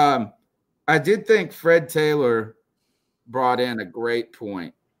 I did think Fred Taylor brought in a great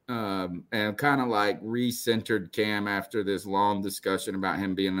point, and kind of like re-centered Cam after this long discussion about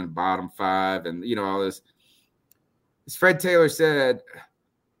him being in the bottom 5 and, you know, all this. As Fred Taylor said,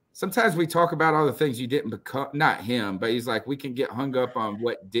 sometimes we talk about all the things you didn't become, not him, but he's like, we can get hung up on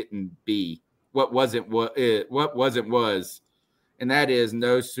what didn't be, what wasn't, was. And that is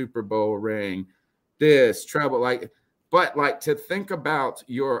no Super Bowl ring, this trouble, but to think about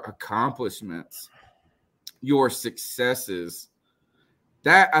your accomplishments, your successes,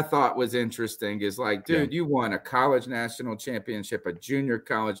 that I thought was interesting. Is like, dude, you won a college national championship, a junior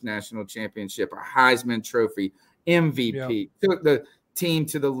college national championship, a Heisman Trophy, MVP, took the team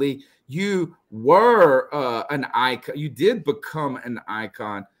to the league. You were an icon. You did become an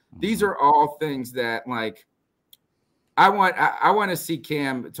icon. These are all things that, like, I want to see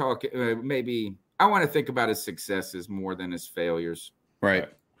Cam talk. Maybe I want to think about his successes more than his failures. Right.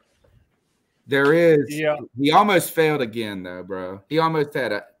 There is. Yeah. He almost failed again, though, bro. He almost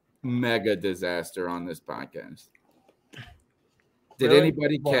had a mega disaster on this podcast. Did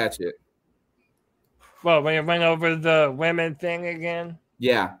anybody catch it? Well, when you went over the women thing again?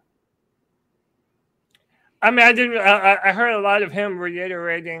 Yeah. I mean, I heard a lot of him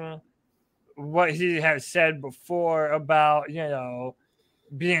reiterating what he has said before about,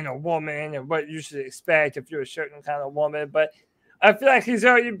 being a woman and what you should expect if you're a certain kind of woman. But I feel like he's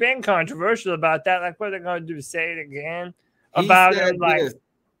already been controversial about that. Like, what are they going to do? Say it again about him? Like,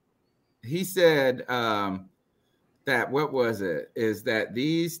 he said that what was it? Is that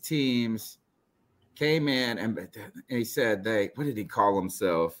these teams came in and he said what did he call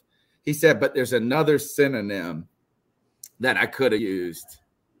himself? He said, but there's another synonym that I could have used.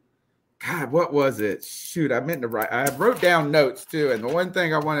 God, what was it? Shoot, I meant to write. I wrote down notes too. And the one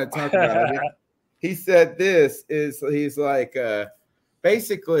thing I want to talk about, he said he's like,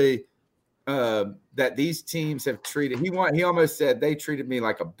 basically that these teams have treated, he almost said they treated me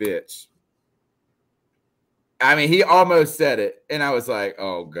like a bitch. I mean, he almost said it. And I was like,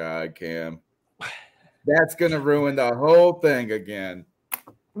 oh God, Cam, that's going to ruin the whole thing again.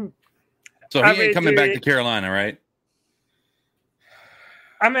 So he ain't coming back to Carolina, right?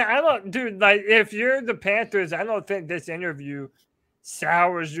 I mean, I don't, dude, like, if you're the Panthers, I don't think this interview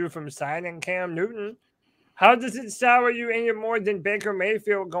sours you from signing Cam Newton. How does it sour you any more than Baker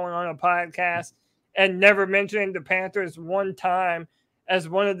Mayfield going on a podcast and never mentioning the Panthers one time as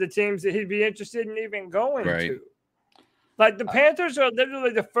one of the teams that he'd be interested in even going to? Like, the Panthers are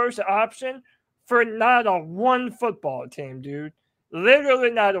literally the first option for not a one football team, dude. Literally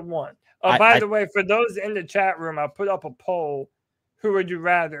not a one. By the way, for those in the chat room, I put up a poll. Who would you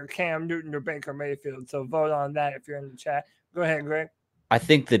rather, Cam Newton or Baker Mayfield? So vote on that if you're in the chat. Go ahead, Greg. I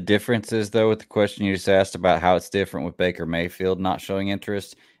think the difference is, though, with the question you just asked about how it's different with Baker Mayfield not showing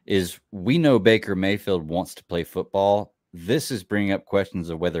interest, is we know Baker Mayfield wants to play football. This is bringing up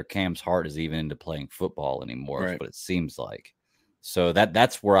questions of whether Cam's heart is even into playing football anymore, is what it seems like. So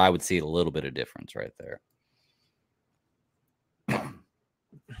that's where I would see a little bit of difference right there.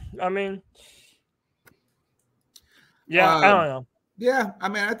 I mean, yeah, I don't know. Yeah, I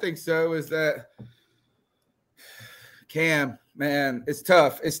mean, I think so. Is that Cam, man, it's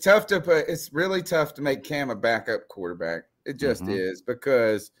tough. It's tough it's really tough to make Cam a backup quarterback. It just is,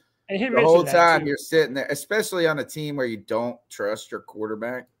 because the whole time you're sitting there, especially on a team where you don't trust your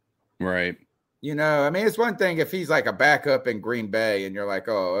quarterback. Right. I mean, it's one thing if he's like a backup in Green Bay and you're like,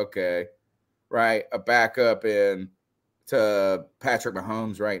 oh, okay, right, a backup to Patrick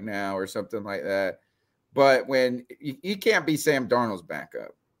Mahomes right now or something like that. But when you can't be Sam Darnold's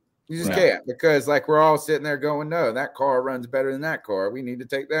backup, you just can't, because like we're all sitting there going, no, that car runs better than that car. We need to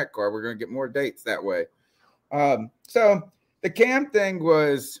take that car. We're going to get more dates that way. So the Cam thing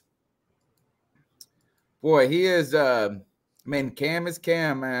was, boy, he is, Cam is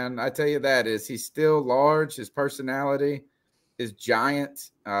Cam, man. I tell you that he's still large. His personality is giant.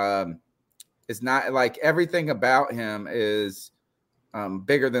 It's not like everything about him is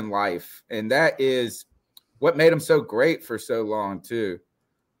bigger than life. And that is what made him so great for so long too.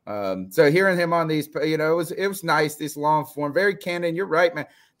 So hearing him on these, it was nice, this long form, very candid. You're right, man.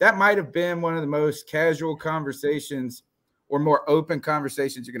 That might have been one of the most casual conversations or more open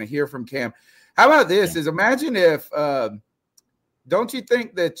conversations you're going to hear from Cam. How about this? Is imagine if, don't you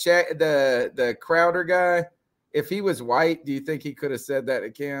think the Crowder guy, if he was white, do you think he could have said that to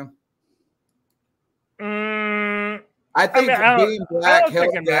Cam? I think being black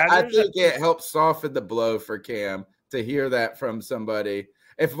helped. I think it helped soften the blow for Cam to hear that from somebody.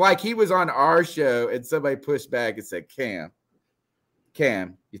 If like he was on our show and somebody pushed back and said, Cam,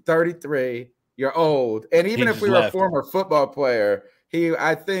 you're 33, you're old. And even if we were a former football player,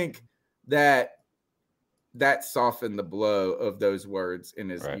 I think that softened the blow of those words in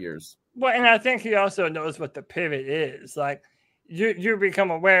his ears. Well, and I think he also knows what the pivot is. Like you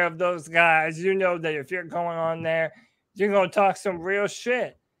become aware of those guys. You know that if you're going on there, you're going to talk some real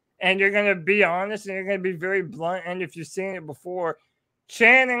shit. And you're going to be honest and you're going to be very blunt. And if you've seen it before,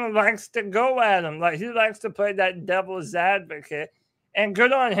 Channing likes to go at him. Like he likes to play that devil's advocate. And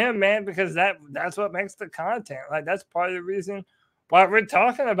good on him, man, because that's what makes the content. Like that's part of the reason why we're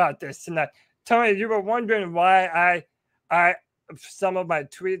talking about this tonight. Tony, you were wondering why I some of my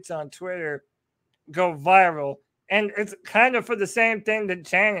tweets on Twitter go viral. And it's kind of for the same thing that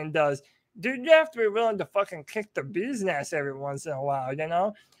Channing does. Dude, you have to be willing to fucking kick the bee's nest every once in a while,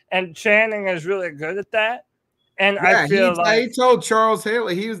 And Channing is really good at that. And I feel he told Charles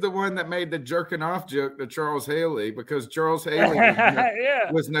Haley, he was the one that made the jerking off joke to Charles Haley, because Charles Haley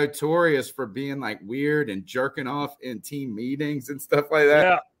was notorious for being like weird and jerking off in team meetings and stuff like that.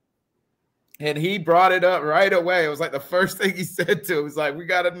 Yeah. And he brought it up right away. It was like the first thing he said to him was like, we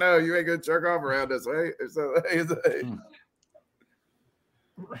got to know you ain't going to jerk off around us, right? So,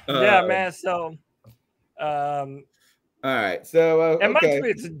 yeah, man. So, All right. So, And my okay.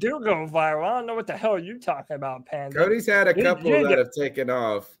 tweets do go viral. I don't know what the hell you talking about, Panda. Cody's had a couple that have taken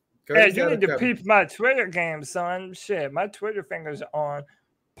off. Hey, you need to peep my Twitter game, son. Shit, my Twitter fingers are on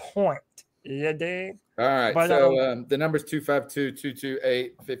point. You dig? All right. But, so the number's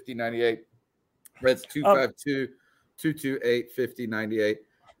 252-228-5098. That's 252-228-5098.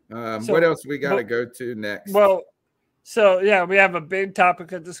 What else we got to go to next? Well, so yeah, we have a big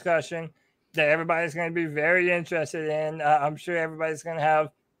topic of discussion that everybody's going to be very interested in. I'm sure everybody's going to have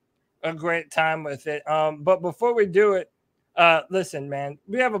a great time with it. But before we do it, listen, man,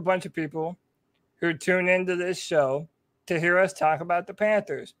 we have a bunch of people who tune into this show to hear us talk about the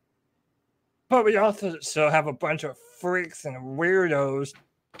Panthers. But we also have a bunch of freaks and weirdos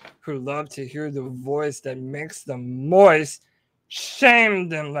who love to hear the voice that makes them moist. Shame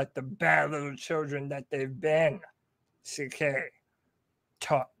them like the bad little children that they've been. CK,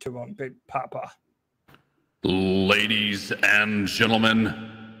 talk to them, Big Papa. Ladies and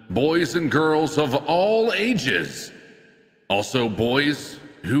gentlemen, boys and girls of all ages, also boys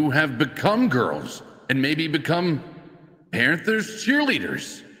who have become girls and maybe become Panthers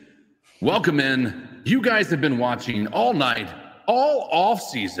cheerleaders. Welcome in. You guys have been watching all night, all off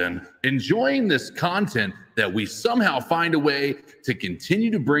season, enjoying this content that we somehow find a way to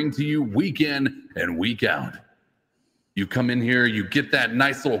continue to bring to you week in and week out. You come in here, you get that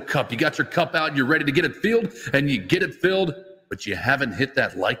nice little cup. You got your cup out, you're ready to get it filled, and you get it filled, but you haven't hit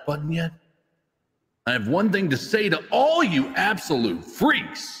that like button yet? I have one thing to say to all you absolute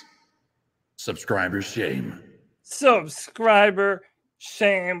freaks. Subscriber shame. Subscriber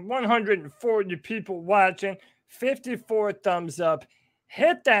shame. 140 people watching, 54 thumbs up.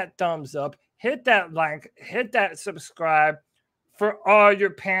 Hit that thumbs up, hit that like, hit that subscribe for all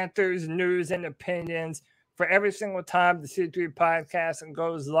your Panthers news and opinions. For every single time the C3 podcast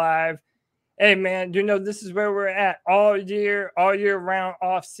goes live. Hey, man, you know, this is where we're at all year round,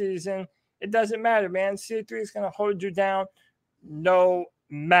 off season. It doesn't matter, man. C3 is going to hold you down no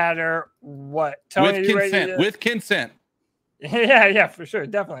matter what. Tony, with consent. Yeah, for sure.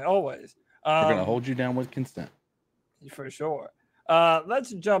 Definitely, always. We're going to hold you down with consent. For sure.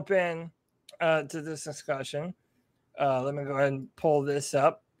 Let's jump in to this discussion. Let me go ahead and pull this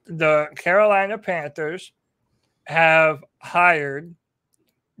up. The Carolina Panthers have hired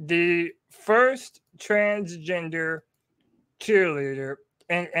the first transgender cheerleader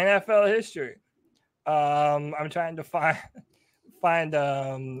in NFL history. I'm trying to find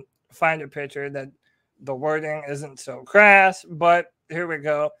a picture that the wording isn't so crass, but here we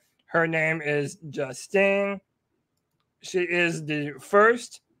go. Her name is Justine. She is the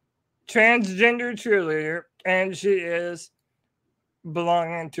first transgender cheerleader, and she is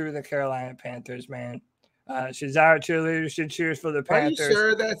belonging to the Carolina Panthers, man. She's our cheerleader. She cheers for the Panthers. Are you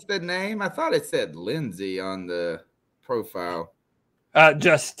sure that's the name? I thought it said Lindsay on the profile.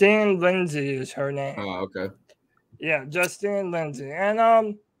 Justine Lindsay is her name. Oh, okay. Yeah, Justine Lindsay.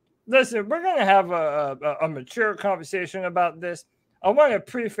 And listen, we're gonna have a mature conversation about this. I want to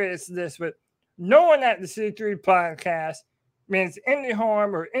preface this with no one at the C3 podcast means any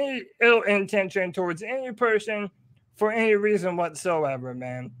harm or any ill intention towards any person for any reason whatsoever,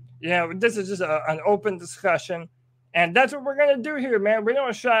 man. You know, this is just an open discussion, and that's what we're gonna do here, man. We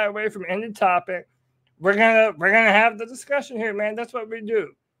don't shy away from any topic. We're gonna have the discussion here, man. That's what we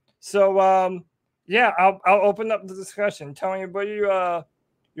do. So, yeah, I'll open up the discussion. Tony, what do you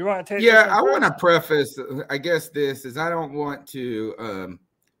want to take? Yeah, I want to preface. I guess this is I don't want to.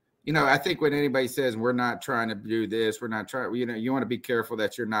 You know, I think when anybody says we're not trying to do this, we're not trying. You know, you want to be careful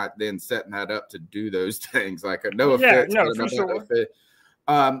that you're not then setting that up to do those things. Like no offense, yeah, no, for sure.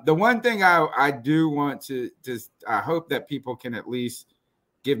 The one thing I do want to just I hope that people can at least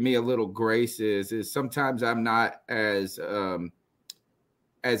give me a little grace is sometimes I'm not as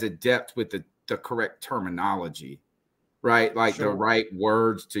adept with the correct terminology, right? Like the right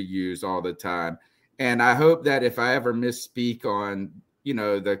words to use all the time. And I hope that if I ever misspeak on, you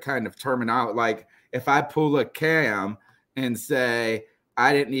know, the kind of terminology, like if I pull a Cam and say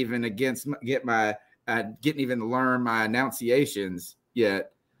I didn't even didn't even learn my enunciations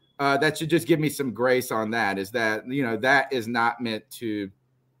yet, that should just give me some grace on that. Is that, you know, that is not meant to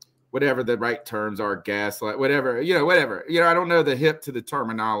whatever the right terms are, gaslight, whatever. I don't know the hip to the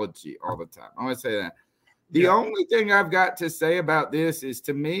terminology all the time. I want to say that. The only thing I've got to say about this is,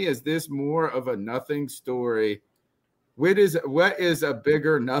 to me, is this more of a nothing story? What is a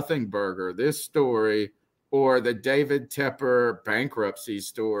bigger nothing burger, this story or the David Tepper bankruptcy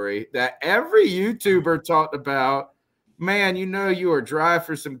story that every YouTuber talked about? Man, you know you are dry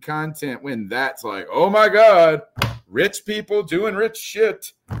for some content when that's like, oh my God, rich people doing rich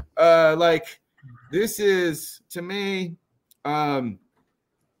shit. Like, this is to me, it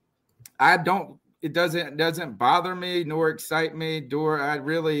doesn't bother me nor excite me,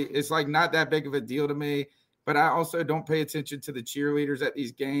 it's like not that big of a deal to me, but I also don't pay attention to the cheerleaders at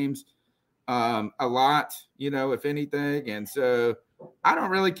these games a lot, if anything. And so I don't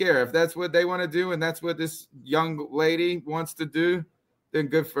really care if that's what they want to do and that's what this young lady wants to do, then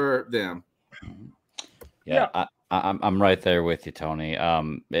good for them. Yeah. I'm right there with you, Tony.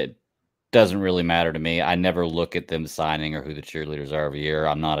 It doesn't really matter to me. I never look at them signing or who the cheerleaders are every year.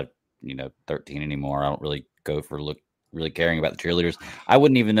 I'm not 13 anymore. I don't really go for really caring about the cheerleaders. I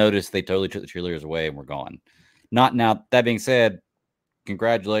wouldn't even notice they totally took the cheerleaders away and were gone. Not now. That being said,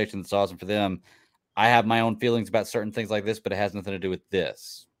 congratulations. It's awesome for them. I have my own feelings about certain things like this, but it has nothing to do with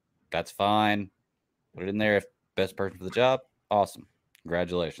this. That's fine. Put it in there. If best person for the job, awesome.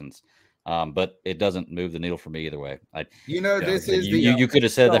 Congratulations. But it doesn't move the needle for me either way. You could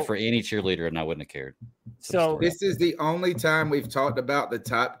have said that for any cheerleader and I wouldn't have cared. So this is the only time we've talked about the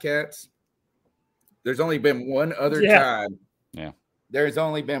Top Cats. There's only been one other time. Yeah. There's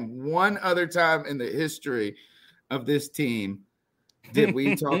only been one other time in the history of this team did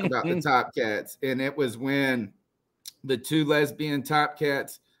we talk about the Top Cats, and it was when the two lesbian Top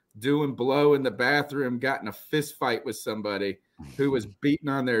Cats doing blow in the bathroom got in a fist fight with somebody who was beating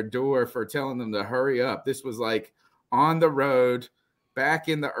on their door for telling them to hurry up. This was like on the road back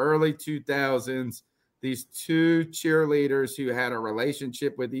in the early 2000s. These two cheerleaders who had a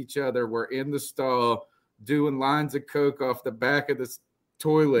relationship with each other were in the stall doing lines of coke off the back of the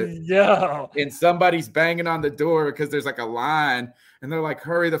toilet. Yeah. And somebody's banging on the door because there's like a line and they're like,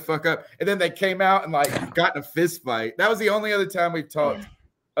 hurry the fuck up. And then they came out and like got in a fist fight. That was the only other time we've talked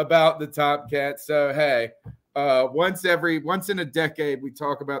about the Top Cats. So, hey, once in a decade, we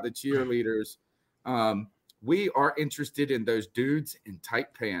talk about the cheerleaders. We are interested in those dudes in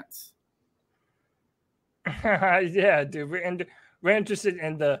tight pants. Yeah, dude. We're interested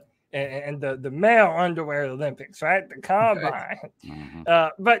in the male underwear Olympics, right? The combine.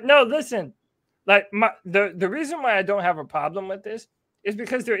 But no, listen, like the reason why I don't have a problem with this is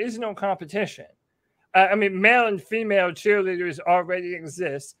because there is no competition. I mean, male and female cheerleaders already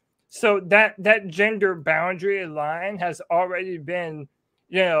exist. So that gender boundary line has already been,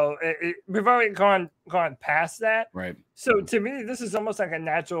 we've already gone past that. Right. So to me, this is almost like a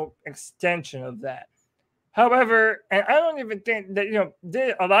natural extension of that. However, and I don't even think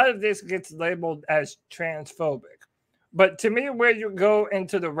that, a lot of this gets labeled as transphobic. But to me, where you go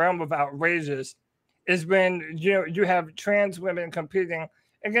into the realm of outrageous is when, you have trans women competing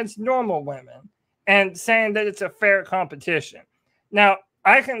against normal women and saying that it's a fair competition. Now,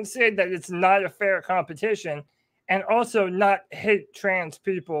 I can say that it's not a fair competition and also not hate trans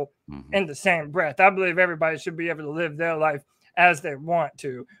people in the same breath. I believe everybody should be able to live their life as they want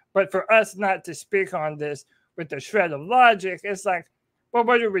to. But for us not to speak on this with a shred of logic, it's like, well,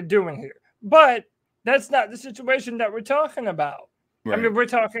 what are we doing here? But that's not the situation that we're talking about. Right. I mean, we're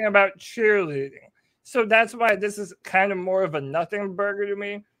talking about cheerleading. So that's why this is kind of more of a nothing burger to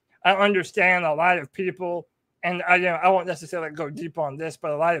me. I understand a lot of people, and I won't necessarily go deep on this,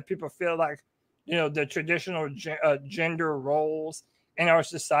 but a lot of people feel like, the traditional gender roles in our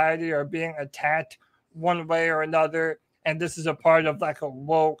society are being attacked one way or another. And this is a part of like a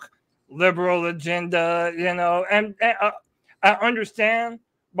woke liberal agenda, and I understand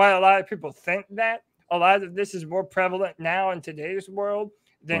why a lot of people think that. A lot of this is more prevalent now in today's world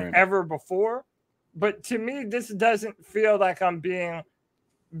than ever before. But to me, this doesn't feel like I'm being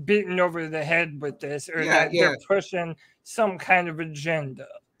beaten over the head with this or that they're pushing some kind of agenda.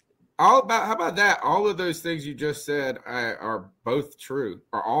 How about that? All of those things you just said are both true,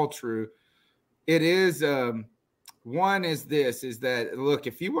 are all true. It is, one is that, look,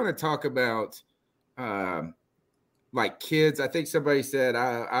 if you want to talk about like kids, I think somebody said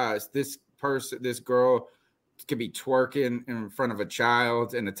this girl could be twerking in front of a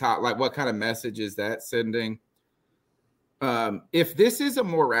child in the top. Like, what kind of message is that sending? If this is a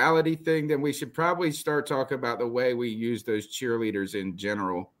morality thing, then we should probably start talking about the way we use those cheerleaders in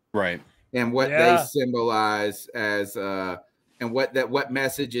general. Right. And what they symbolize as and what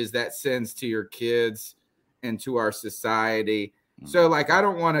messages that sends to your kids and to our society. So like, I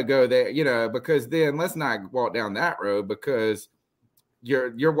don't want to go there, because then let's not walk down that road, because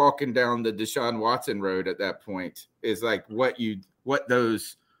you're walking down the Deshaun Watson road at that point. Is like what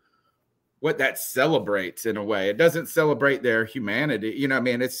that celebrates in a way. It doesn't celebrate their humanity.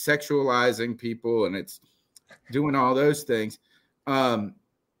 It's sexualizing people and it's doing all those things.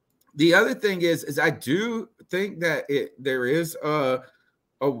 The other thing is I do think that there is a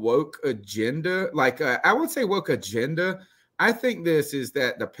woke agenda. Like I would say woke agenda. I think this is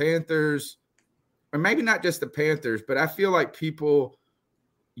that the Panthers or maybe not just the Panthers, but I feel like people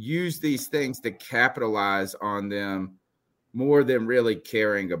use these things to capitalize on them more than really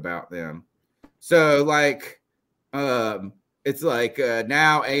caring about them. So like, it's like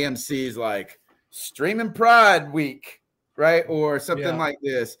now AMC is like streaming Pride Week, right? Or something like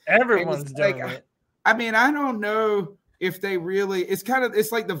this. Everyone's doing it. I mean, I don't know if they really,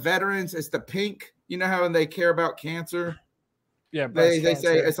 it's like the veterans, it's the pink, you know how they care about cancer? Yeah, they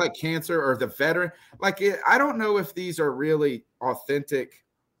say it's like cancer or the veteran. Like, I don't know if these are really authentic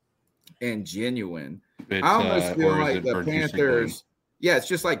and genuine. I almost feel like the Panthers, it's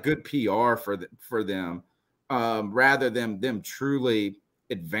just like good PR for them, rather than them truly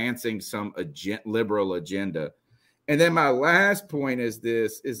advancing some liberal agenda. And then my last point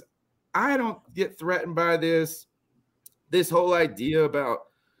is I don't get threatened by this whole idea about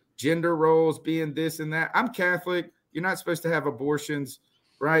gender roles being this and that. I'm Catholic. You're not supposed to have abortions,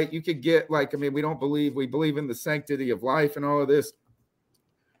 right? You could get we believe in the sanctity of life and all of this.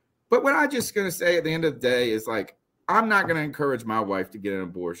 But what I'm just going to say at the end of the day is like, I'm not going to encourage my wife to get an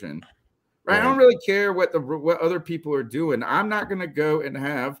abortion, right? I don't really care what other people are doing. I'm not going to go and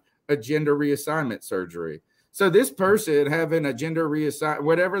have a gender reassignment surgery. So this person having a gender reassignment,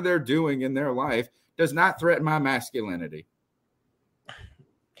 whatever they're doing in their life, does not threaten my masculinity.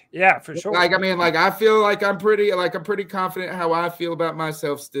 Yeah, for sure. I feel like I'm pretty confident how I feel about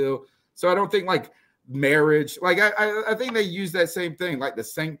myself still. So I don't think like marriage, I think they use that same thing. Like the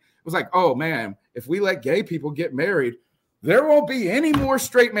same, it was like, oh man, if we let gay people get married, there won't be any more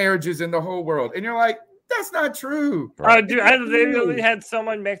straight marriages in the whole world. And you're like, that's not true. Dude, I literally had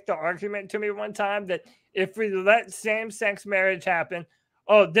someone make the argument to me one time that if we let same-sex marriage happen,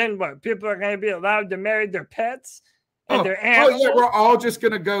 then what? People are going to be allowed to marry their pets and their animals? We're all just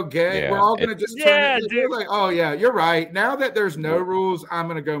going to go gay. Yeah. We're all going to just turn it. Dude. Like, oh, yeah, you're right. Now that there's no rules, I'm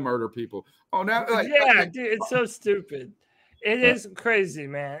going to go murder people. Oh, now, dude, it's so stupid. It is crazy,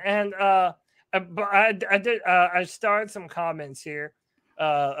 man. And I started some comments here.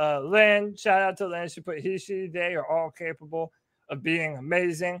 Lynn, shout out to Lynn. She put they are all capable of being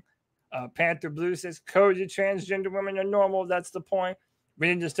amazing. Panther Blue says Cody, transgender women are normal. That's the point. We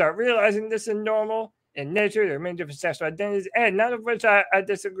need to start realizing this is normal in nature. There are many different sexual identities, and none of which I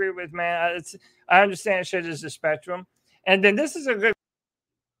disagree with, man. I understand shit is a spectrum. And then this is a good.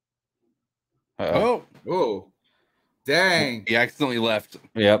 Oh, dang! He accidentally left.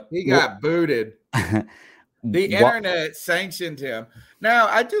 Yep, he got booted. The internet sanctioned him. Now,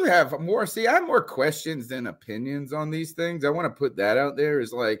 I do have more. See, I have more questions than opinions on these things. I want to put that out there.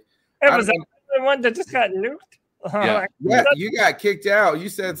 Is like, it was the one that just got nuked. Yeah, you got kicked out. You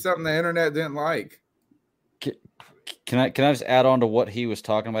said something the internet didn't like. Can I just add on to what he was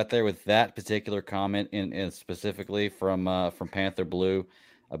talking about there with that particular comment, in specifically from Panther Blue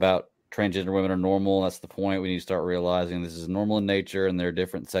about transgender women are normal. That's the point. We need to start realizing this is normal in nature and there are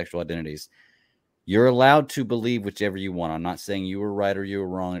different sexual identities. You're allowed to believe whichever you want. I'm not saying you were right or you were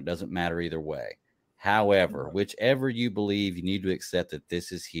wrong. It doesn't matter either way. However, whichever you believe, you need to accept that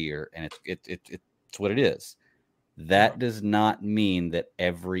this is here and it's what it is. That does not mean that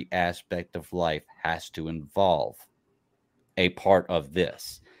every aspect of life has to involve a part of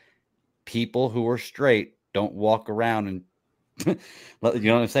this. People who are straight don't walk around and you know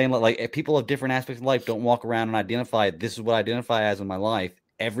what I'm saying? Like people of different aspects of life don't walk around and identify, this is what I identify as in my life.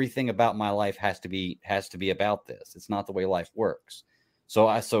 Everything about my life has to be about this. It's not the way life works. So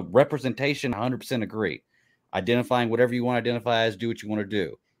representation, 100% agree. Identifying whatever you want to identify as, do what you want to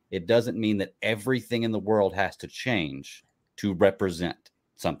do. It doesn't mean that everything in the world has to change to represent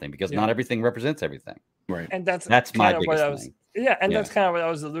something, because not everything represents everything. Right. And that's my biggest thing. Yeah, and that's kind of what I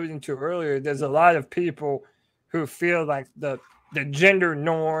was alluding to earlier. There's a lot of people who feel like the gender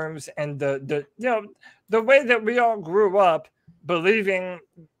norms and the way that we all grew up believing,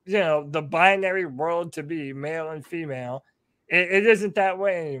 the binary world to be male and female, it isn't that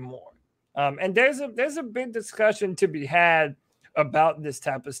way anymore. And there's a big discussion to be had about this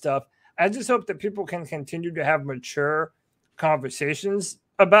type of stuff. I just hope that people can continue to have mature conversations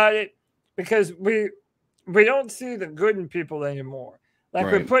about it, because we don't see the good in people anymore.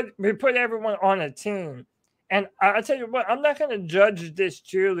 Like we put everyone on a team. And I tell you what, I'm not going to judge this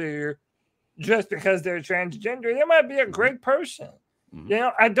cheerleader just because they're transgender. They might be a great person. Mm-hmm.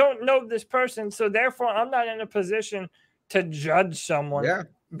 I don't know this person, so therefore I'm not in a position to judge someone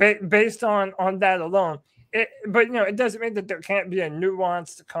based on that alone. But it doesn't mean that there can't be a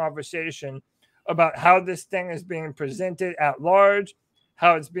nuanced conversation about how this thing is being presented at large,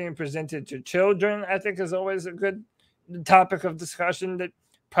 how it's being presented to children. I think is always a good topic of discussion that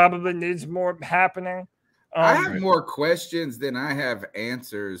probably needs more happening. I have more questions than I have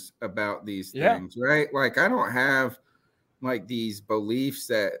answers about these things, right? Like, I don't have like these beliefs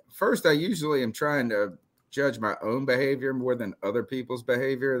that first I usually am trying to judge my own behavior more than other people's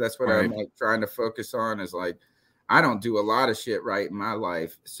behavior. That's what I'm like trying to focus on, is like, I don't do a lot of shit right in my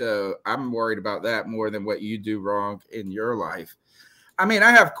life. So I'm worried about that more than what you do wrong in your life. I mean,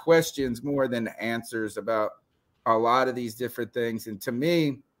 I have questions more than answers about a lot of these different things. And to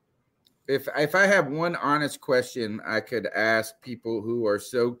me, if I have one honest question I could ask people who are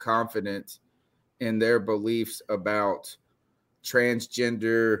so confident in their beliefs about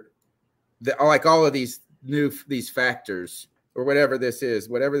transgender, like all of these factors or whatever this is,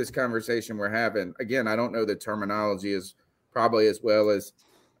 whatever this conversation we're having. Again, I don't know the terminology as probably as well as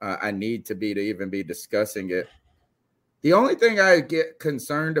I need to even be discussing it. The only thing I get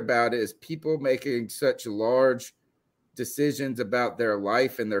concerned about is people making such large decisions about their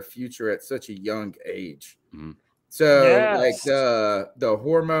life and their future at such a young age. Mm-hmm. So like the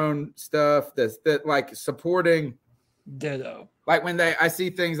hormone stuff, that like supporting ditto. Like when I see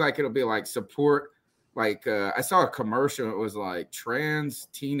things like it'll be like support, like I saw a commercial, it was like trans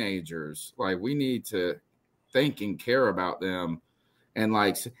teenagers, like we need to think and care about them. And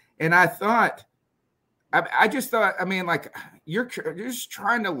I thought, I just thought, I mean, like you're just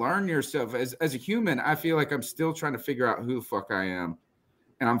trying to learn yourself as a human. I feel like I'm still trying to figure out who the fuck I am,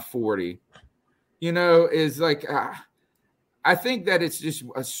 and I'm 40. You know, is like I think that it's just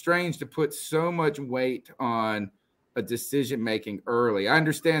strange to put so much weight on a decision making early. I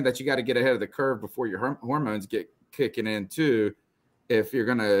understand that you got to get ahead of the curve before your hormones get kicking in too, if you're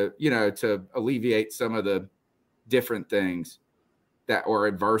gonna, to alleviate some of the different things that or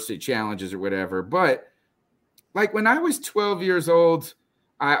adversity challenges or whatever. But like when I was 12 years old,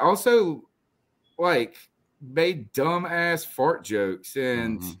 I also like made dumbass fart jokes.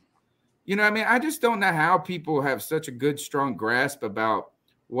 And, I mean, I just don't know how people have such a good, strong grasp about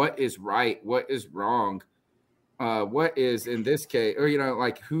what is right, what is wrong, what is in this case, or,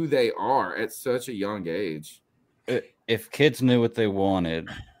 like who they are at such a young age. If kids knew what they wanted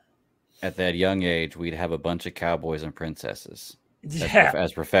at that young age, we'd have a bunch of cowboys and princesses.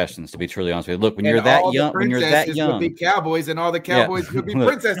 As professions, to be truly honest with you. Look, when you're that young, would be cowboys, and all the cowboys would be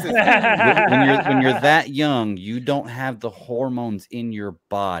princesses. when you're that young, you don't have the hormones in your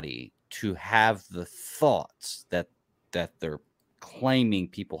body to have the thoughts that they're claiming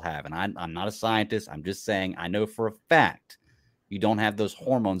people have. And I'm not a scientist. I'm just saying I know for a fact you don't have those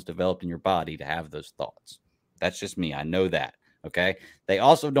hormones developed in your body to have those thoughts. That's just me. I know that. Okay. They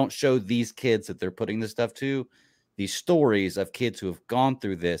also don't show these kids that they're putting this stuff to. These stories of kids who have gone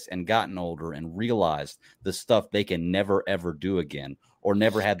through this and gotten older and realized the stuff they can never, ever do again, or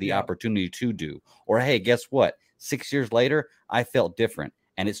never had the opportunity to do. Or, hey, guess what? 6 years later, I felt different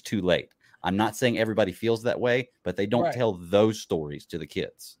and it's too late. I'm not saying everybody feels that way, but they don't tell those stories to the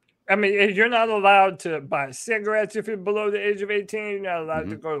kids. I mean, you're not allowed to buy cigarettes if you're below the age of 18. You're not allowed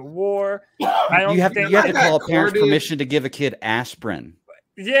to go to war. You have to call a parent's permission to give a kid aspirin.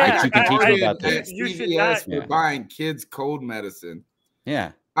 Yeah, you can teach them about that. You should not for buying kids cold medicine.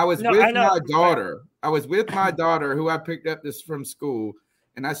 Yeah, I was with my daughter. I was with my daughter, who I picked up this from school,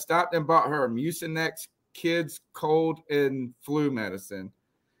 and I stopped and bought her Mucinex kids cold and flu medicine.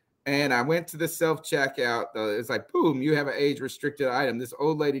 And I went to the self checkout. It's like, boom, you have an age restricted item. This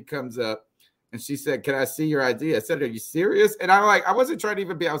old lady comes up and she said, "Can I see your ID?" I said, "Are you serious?" And I wasn't trying to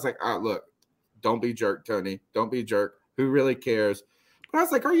even be. I was like, "Oh, look, don't be jerk, Tony. Don't be jerk. Who really cares?" But I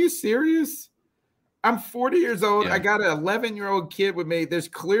was like, are you serious? I'm 40 years old. I got an 11-year-old kid with me. There's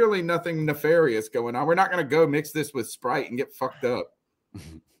clearly nothing nefarious going on. We're not going to go mix this with Sprite and get fucked up.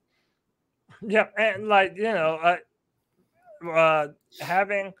 Yeah. And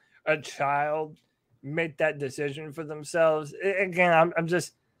having a child make that decision for themselves. Again,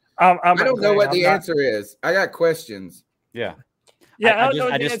 I don't know what the answer is. I got questions. Yeah. Yeah,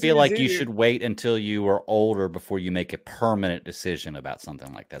 I just feel like you should wait until you are older before you make a permanent decision about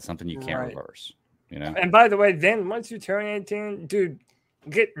something like that, something you can't reverse, And by the way, then once you turn 18, dude,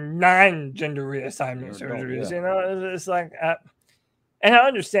 get 9 gender reassignment surgeries. It's like, and I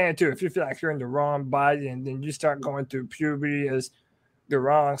understand too, if you feel like you're in the wrong body and then you start going through puberty as the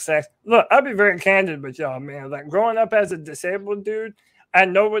wrong sex. Look, I'll be very candid with y'all, man. Like growing up as a disabled dude, I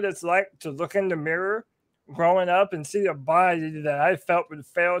know what it's like to look in the mirror growing up and see a body that I felt would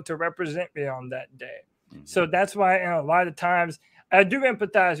fail to represent me on that day. Mm-hmm. So that's why a lot of times I do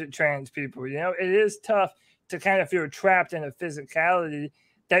empathize with trans people. It is tough to kind of feel trapped in a physicality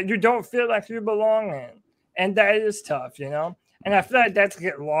that you don't feel like you belong in. And that is tough, And I feel like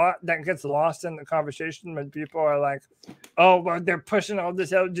that gets lost in the conversation when people are like, oh, well, they're pushing all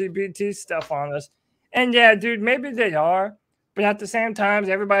this LGBT stuff on us. And yeah, dude, maybe they are, but at the same time,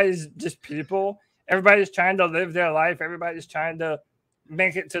 everybody's just people. Everybody's trying to live their life. Everybody's trying to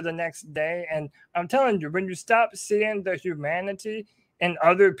make it to the next day. And I'm telling you, when you stop seeing the humanity in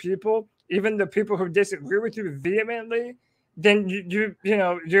other people, even the people who disagree with you vehemently, then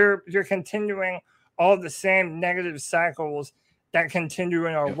you're continuing all the same negative cycles that continue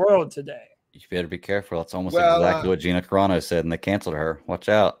in our world today. You better be careful. That's almost exactly what Gina Carano said, and they canceled her. Watch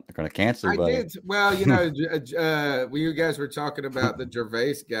out. They're going to cancel you. I did. Well, when you guys were talking about the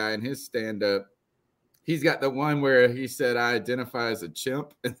Gervais guy and his stand-up, he's got the one where he said, I identify as a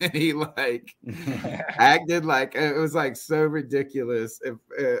chimp. And then he acted like it was like so ridiculous.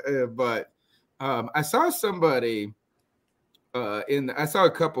 But I saw somebody I saw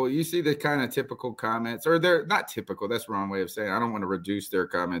a couple. You see the kind of typical comments, or they're not typical. That's the wrong way of saying it. I don't want to reduce their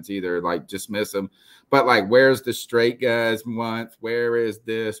comments either, like dismiss them. But like, where's the straight guys month? Where is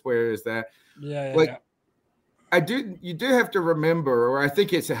this? Where is that? Yeah. You do have to remember, or I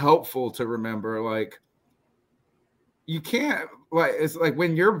think it's helpful to remember, like, you can't, like, it's like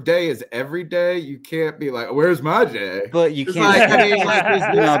when your day is every day, you can't be like, where's my day? But you can't.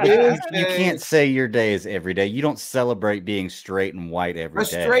 You can't say your day is every day. You don't celebrate being straight and white every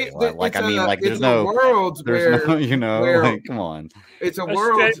day. There's no world where, come on. It's a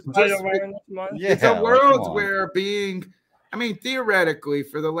world. It's a world where theoretically,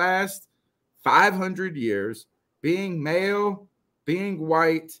 for the last 500 years, being male, being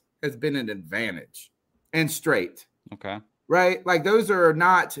white has been an advantage, and straight. Okay. Right? Like, those are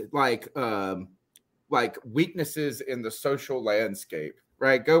not like weaknesses in the social landscape,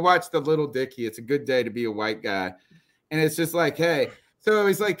 right? Go watch The Little Dicky. It's a good day to be a white guy. And it's just like, hey, so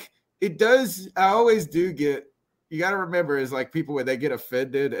it's like, it does. I always do get, you got to remember, is like people when they get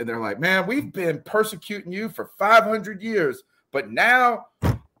offended and they're like, man, we've been persecuting you for 500 years, but now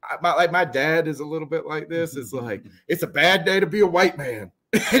my dad is a little bit like this. It's like, it's a bad day to be a white man.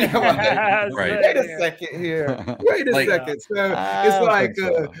 Wait a second here. Wait a second. So it's like,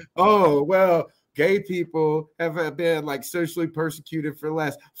 gay people have been like socially persecuted for the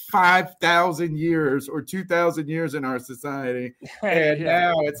last 5,000 years or 2,000 years in our society. And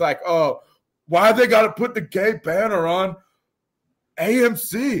now it's like, oh, why they got to put the gay banner on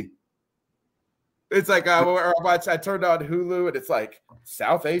AMC? It's like I turned on Hulu and it's like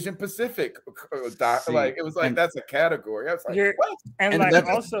South Asian Pacific. Like, it was like, that's a category. I was like, what? And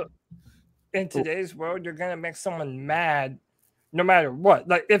also in today's world, you're gonna make someone mad no matter what.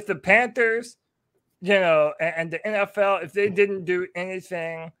 Like, if the Panthers, and the NFL, if they didn't do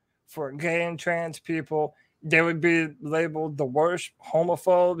anything for gay and trans people, they would be labeled the worst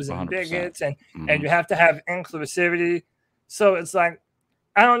homophobes and 100%. Bigots, and you have to have inclusivity. So it's like,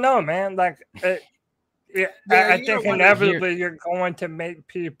 I don't know, man. Like, I think inevitably you're going to make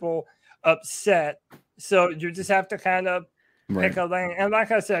people upset. So you just have to kind of pick a lane. And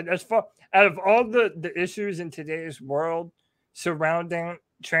like I said, out of all the issues in today's world surrounding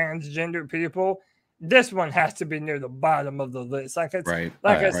transgender people, this one has to be near the bottom of the list. Like I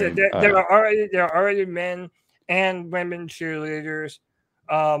said, there are already men and women cheerleaders.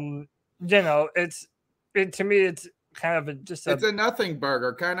 To me, it's kind of it's a nothing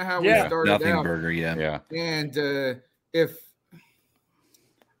burger, kind of how we started out. Nothing burger, yeah. And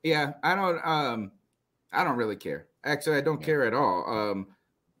I don't really care. Actually, I don't care at all.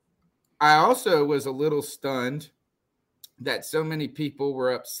 I also was a little stunned that so many people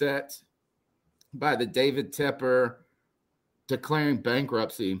were upset by the David Tepper declaring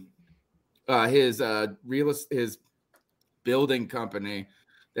bankruptcy. His building company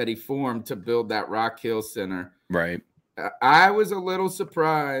that he formed to build that Rock Hill Center. Right. I was a little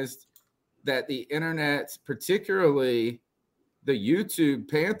surprised that the internet, particularly the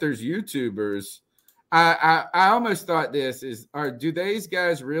Panthers YouTubers, I almost thought do these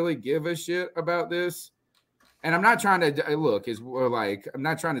guys really give a shit about this? And I'm not trying to I'm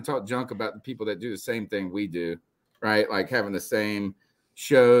not trying to talk junk about the people that do the same thing we do, right? Like having the same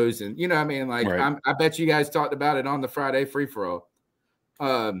shows and I bet you guys talked about it on the Friday free for all.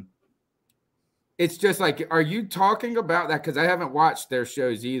 It's just like, are you talking about that? Because I haven't watched their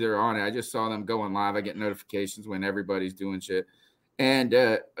shows either on it. I just saw them going live. I get notifications when everybody's doing shit. And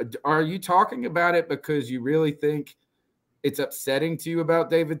are you talking about it because you really think it's upsetting to you about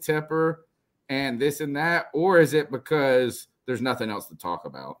David Tepper and this and that? Or is it because there's nothing else to talk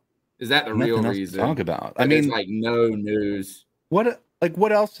about? Is that the real reason? To talk about? I mean, like no news. What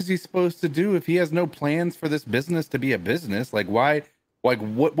else is he supposed to do if he has no plans for this business to be a business? Like, why? Like,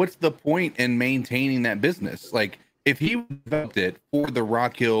 what's the point in maintaining that business? Like, if he developed it for the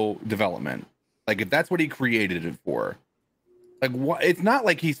Rock Hill development, like if that's what he created it for, Like what? It's not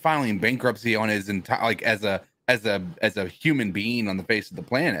like he's filing bankruptcy on his entire like as a human being on the face of the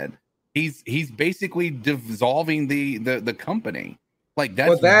planet. He's basically dissolving the company. Like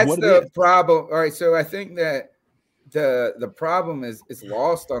that's the problem. All right, so I think that the problem is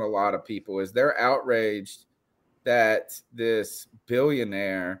lost on a lot of people is they're outraged that this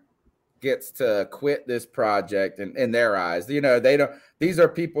billionaire gets to quit this project in their eyes. You know, they don't. These are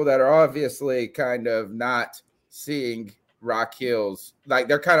people that are obviously kind of not seeing Rock Hill's, like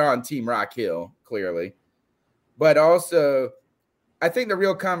they're kind of on Team Rock Hill, clearly. But also, I think the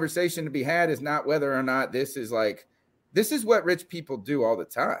real conversation to be had is not whether or not this is what rich people do all the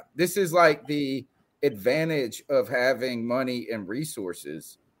time. This is like the advantage of having money and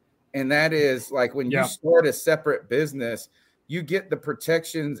resources. And that is like when you start a separate business, you get the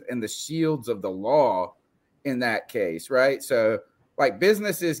protections and the shields of the law in that case, right? So like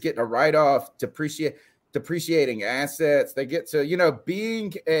businesses get to write off depreciating assets. They get to, you know,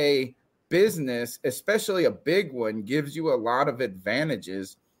 being a business, especially a big one, gives you a lot of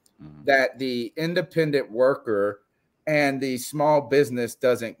advantages that the independent worker and the small business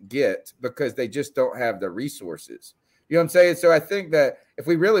doesn't get because they just don't have the resources. You know what I'm saying? So I think that if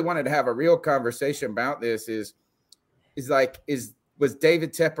we really wanted to have a real conversation about this was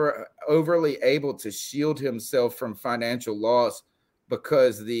David Tepper overly able to shield himself from financial loss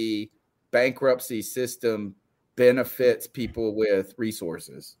because the bankruptcy system benefits people with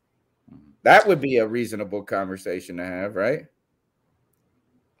resources? That would be a reasonable conversation to have, right?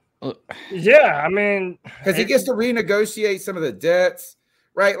 Yeah, I mean, because he gets to renegotiate some of the debts,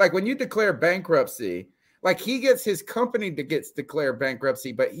 right? Like when you declare bankruptcy, like he gets his company that gets declared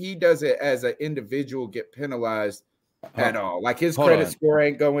bankruptcy, but he does it as an individual get penalized at all. Like his credit score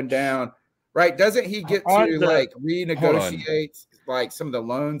ain't going down, right? Doesn't he get to like renegotiate like some of the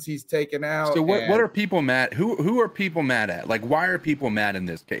loans he's taken out? So what are people mad? Who are people mad at? Like why are people mad in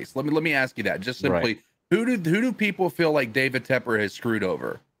this case? Let me ask you that. Just simply, who do people feel like David Tepper has screwed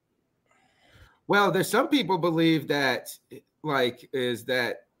over? Well, there's some people believe that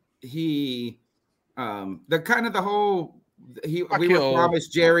he we were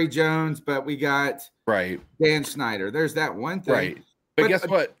promised Jerry Jones, but we got Dan Snyder. There's that one thing. Right. But guess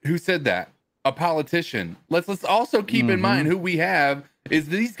what? Who said that? A politician. Let's also keep in mind who we have is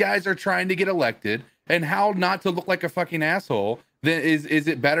these guys are trying to get elected, and how not to look like a fucking asshole. Then is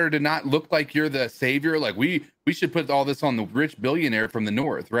it better to not look like you're the savior? Like we should put all this on the rich billionaire from the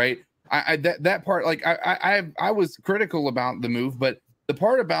north, right? That part, like I was critical about the move, but the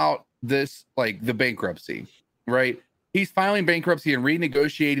part about this, like the bankruptcy, right? He's filing bankruptcy and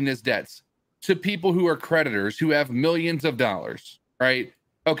renegotiating his debts to people who are creditors who have millions of dollars, right?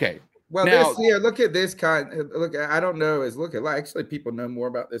 Okay. Well, now, look at this kind. Look, I don't know. Actually, people know more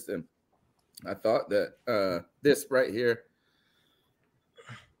about this than I thought. That this right here,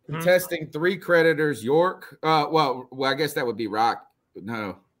 contesting 3 creditors. York. Well, I guess that would be Rock.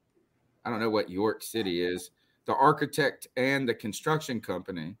 No, I don't know what York City is. The architect and the construction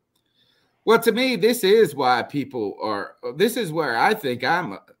company. Well, to me, this is why people are. This is where I think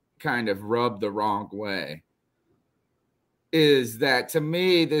I'm kind of rubbed the wrong way. Is that to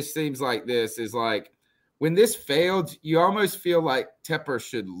me, this seems like this is like when this failed, you almost feel like Tepper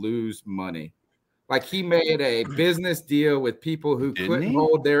should lose money. Like he made a business deal with people who couldn't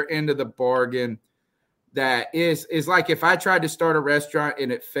hold their end of the bargain. That is like if I tried to start a restaurant and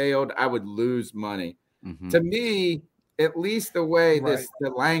it failed, I would lose money. To me, at least the way the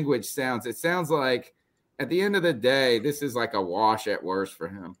language sounds, it sounds like at the end of the day, this is like a wash at worst for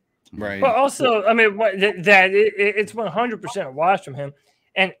him. Right. But also, I mean, it's 100% a wash from him.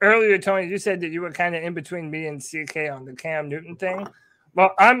 And earlier, Tony, you said that you were kind of in between me and CK on the Cam Newton thing.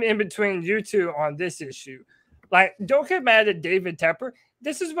 Well, I'm in between you two on this issue. Like, don't get mad at David Tepper.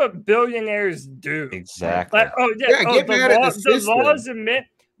 This is what billionaires do. Exactly. Like, get mad at the system.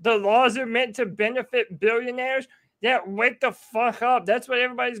 The laws are meant to benefit billionaires. Yeah, wake the fuck up. That's what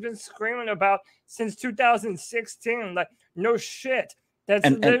everybody's been screaming about since 2016. Like, no shit. That's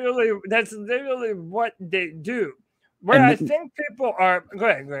literally what they do. Where I think people are. Go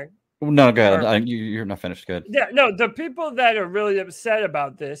ahead, Greg. No, go ahead. You're not finished. Good. Yeah, no, the people that are really upset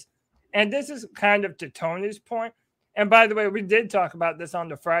about this, and this is kind of to Tony's point. And by the way, we did talk about this on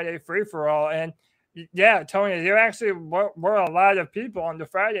the Friday free for all. And yeah, Tony, there actually were a lot of people on the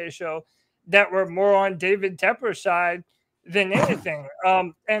Friday show that were more on David Tepper's side than anything.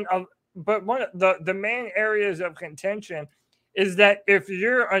 But one of the main areas of contention is that if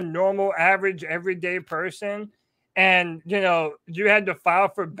you're a normal, average, everyday person and, you had to file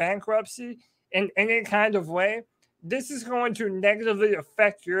for bankruptcy in any kind of way, this is going to negatively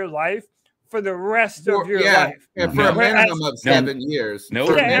affect your life for the rest of your yeah, life. and for a minimum of 7 years. Nope.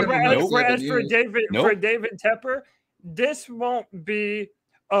 For a Yeah, minimum of 7 whereas for years. David Tepper, this won't be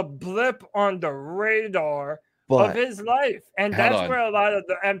a blip on the radar of his life, and that's where a lot of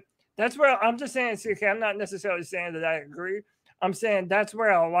that's where I'm just saying, CK, I'm not necessarily saying that I agree. I'm saying that's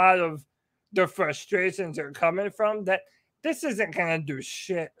where a lot of the frustrations are coming from, that this isn't going to do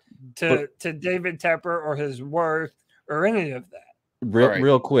shit to David Tepper or his worth or any of that.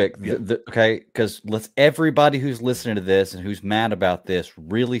 Real quick, okay, because everybody who's listening to this and who's mad about this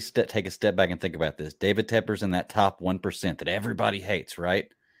really take a step back and think about this. David Tepper's in that top 1% that everybody hates, right?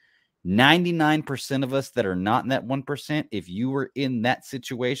 99% of us that are not in that 1%, if you were in that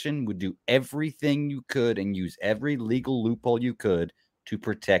situation, would do everything you could and use every legal loophole you could to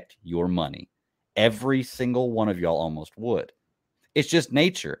protect your money. Every single one of y'all almost would. It's just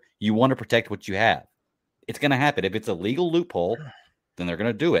nature. You want to protect what you have. It's going to happen. If it's a legal loophole, then they're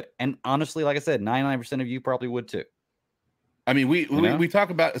going to do it. And honestly, like I said, 99% of you probably would too. I mean, we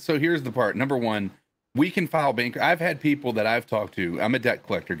talk about, so here's the part. Number one, we can file bankruptcy. I've had people that I've talked to. I'm a debt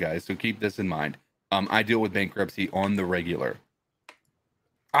collector, guys, so keep this in mind. I deal with bankruptcy on the regular.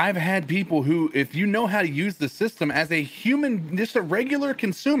 I've had people who, if you know how to use the system as a human, just a regular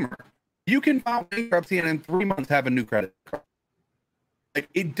consumer, you can file bankruptcy and in 3 months have a new credit card. Like,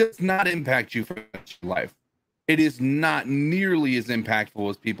 it does not impact you for your life. It is not nearly as impactful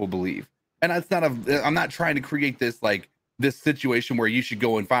as people believe. And that's not I'm not trying to create this this situation where you should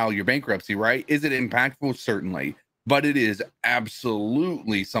go and file your bankruptcy, right? Is it impactful? Certainly, but it is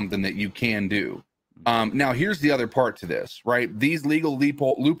absolutely something that you can do. Now, here's the other part to this, right? These legal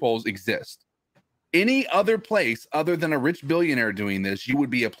loopholes exist. Any other place other than a rich billionaire doing this, you would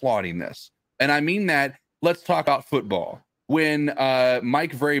be applauding this. And I mean that. Let's talk about football. When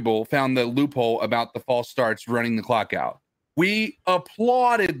Mike Vrabel found the loophole about the false starts running the clock out, we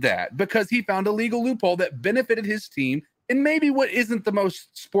applauded that because he found a legal loophole that benefited his team in maybe what isn't the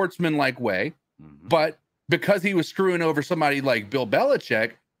most sportsmanlike way, but because he was screwing over somebody like Bill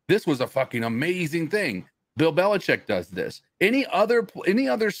Belichick, this was a fucking amazing thing. Bill Belichick does this. Any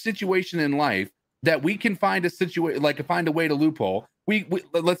other situation in life that we can find find a way to loophole, we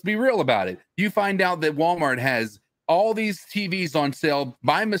let's be real about it. You find out that Walmart has all these TVs on sale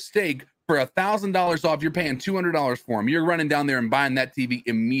by mistake for $1,000 off. You're paying $200 for them. You're running down there and buying that TV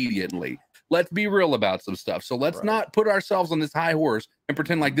immediately. Let's be real about some stuff. So let's not put ourselves on this high horse and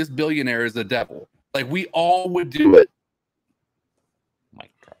pretend like this billionaire is the devil. Like, we all would do it.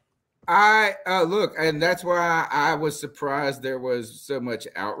 I look, and that's why I was surprised there was so much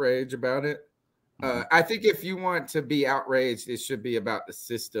outrage about it. I think if you want to be outraged, it should be about the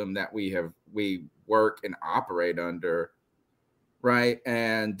system that we work and operate under, right?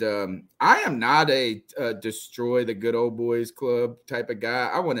 And I am not a destroy the good old boys club type of guy.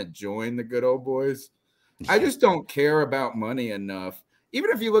 I want to join the good old boys. I just don't care about money enough.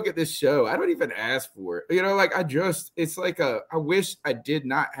 Even if you look at this show, I don't even ask for it. You know, like it's like I wish I did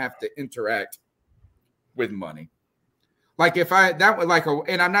not have to interact with money. Like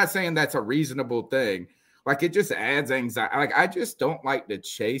and I'm not saying that's a reasonable thing. Like, it just adds anxiety. Like, I just don't like to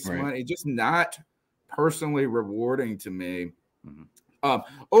chase money. It's just not personally rewarding to me.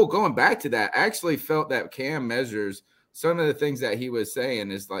 Going back to that, I actually felt that Cam measures some of the things that he was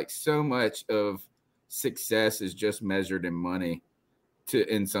saying is like so much of success is just measured in money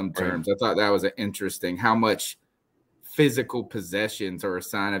in some terms. I thought that was interesting how much physical possessions are a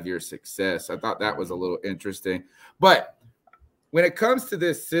sign of your success. I thought that was a little interesting. But when it comes to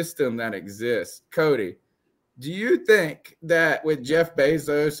this system that exists, Cody, do you think that when Jeff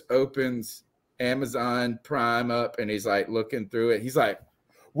Bezos opens Amazon Prime up and he's like looking through it, he's like,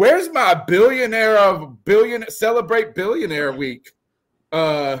 where's my celebrate billionaire week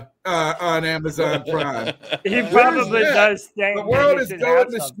on Amazon Prime? He probably does think the world is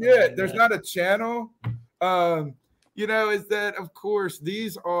going to shit. There's not a channel. Is that, of course,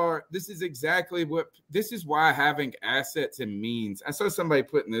 this is why having assets and means. I saw somebody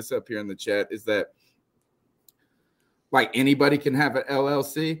putting this up here in the chat, is that like anybody can have an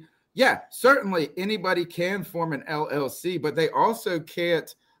LLC. Yeah, certainly anybody can form an LLC, but they also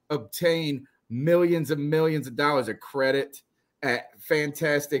can't obtain millions and millions of dollars of credit at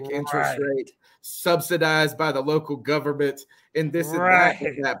fantastic interest rate, subsidized by the local government. And this and that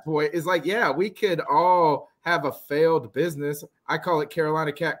at that point is like, yeah, we could all have a failed business. I call it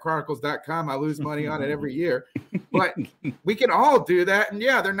CarolinaCatChronicles.com. I lose money on it every year, but we can all do that. And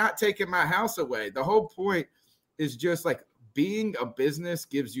yeah, they're not taking my house away. The whole point is just like being a business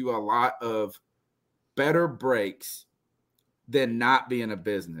gives you a lot of better breaks than not being a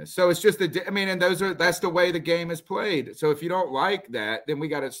business. So it's just and that's the way the game is played. So if you don't like that, then we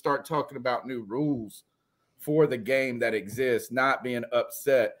got to start talking about new rules for the game that exists, not being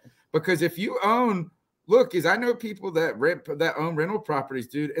upset. Because if you own, I know people that own rental properties,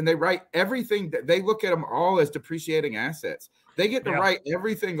 dude, and they write everything that they look at them all as depreciating assets. They get to write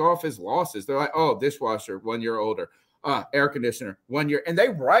everything off as losses. They're like, oh, dishwasher, 1 year older, air conditioner, 1 year. And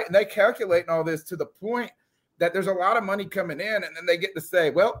they calculate all this to the point that there's a lot of money coming in, and then they get to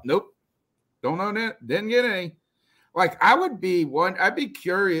say, well, nope, don't own it, didn't get any. Like I'd be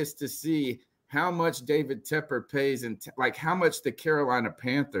curious to see how much David Tepper pays and like how much the Carolina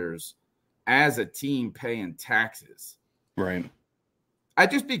Panthers as a team pay in taxes. Right.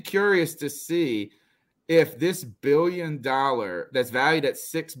 I'd just be curious to see if this $1 billion that's valued at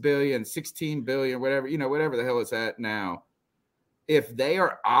 $6 billion, $16 billion, whatever the hell it's at now, if they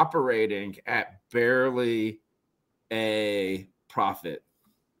are operating at barely a profit.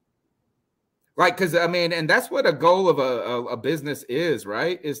 Like, because and that's what a goal of a business is,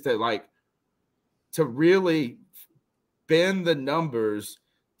 right? Is to really bend the numbers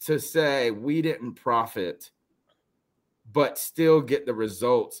to say we didn't profit, but still get the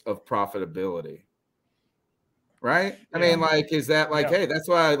results of profitability. Right? Yeah. Is that hey, that's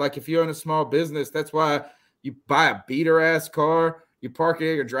why, if you own a small business, that's why you buy a beater ass car, you park it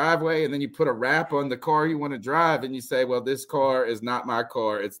in your driveway, and then you put a wrap on the car you want to drive, and you say, well, this car is not my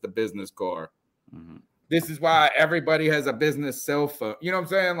car, it's the business car. Mm-hmm. This is why everybody has a business cell phone. You know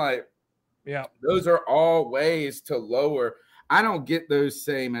what I'm saying? Yeah, those are all ways to lower. I don't get those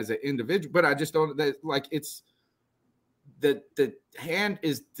same as an individual, but I just don't it's the hand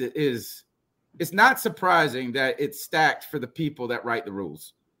is it's not surprising that it's stacked for the people that write the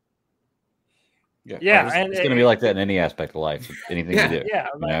rules. Yeah, it's going to be like that in any aspect of life, anything you do.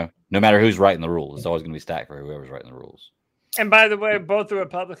 Yeah, no matter who's writing the rules, it's always going to be stacked for whoever's writing the rules. And by the way, both the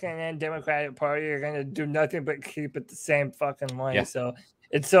Republican and Democratic Party are going to do nothing but keep it the same fucking way. Yeah. So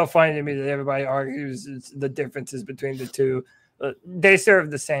it's so funny to me that everybody argues the differences between the two. They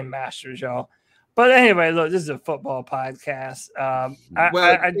serve the same masters, y'all. But anyway, look, this is a football podcast. It's a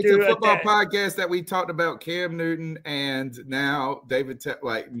football podcast that we talked about Cam Newton and now David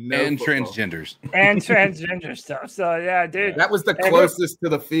and transgenders and transgender stuff. So yeah, dude, that was the closest to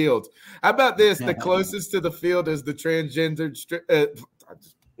the field. How about this? The closest to the field is the transgender. The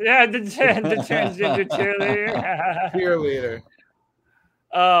transgender cheerleader. Cheerleader.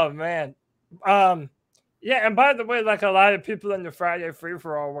 Oh man, yeah. And by the way, a lot of people in the Friday free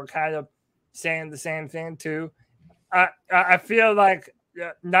for all were kind of saying the same thing too. I feel like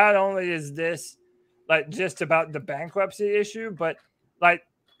not only is this just about the bankruptcy issue, but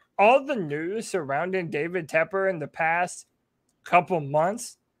all the news surrounding David Tepper in the past couple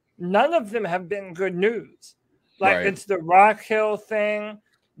months, none of them have been good news. Right. It's the Rock Hill thing,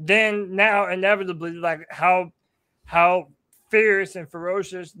 then now inevitably how fierce and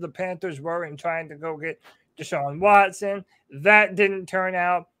ferocious the Panthers were in trying to go get Deshaun Watson. That didn't turn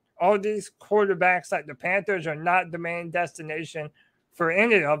out. All these quarterbacks like the Panthers are not the main destination for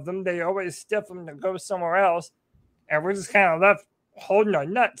any of them. They always stiff them to go somewhere else. And we're just kind of left holding our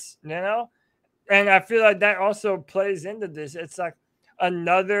nuts, And I feel like that also plays into this. It's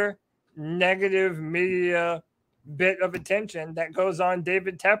another negative media bit of attention that goes on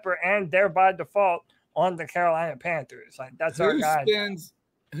David Tepper and thereby default on the Carolina Panthers. That's our guy.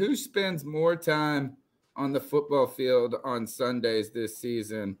 Who spends more time on the football field on Sundays this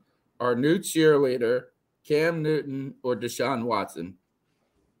season? Our new cheerleader, Cam Newton, or Deshaun Watson?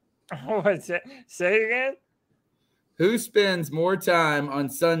 What's it? Say it again? Who spends more time on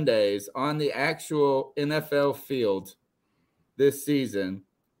Sundays on the actual NFL field this season?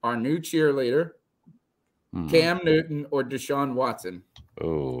 Our new cheerleader, Cam Newton, or Deshaun Watson?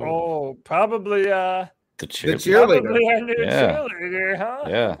 Oh, probably the cheerleader. Probably our new cheerleader, huh?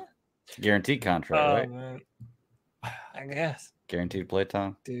 Yeah. Guaranteed contract, right? Man. I guess. Guaranteed play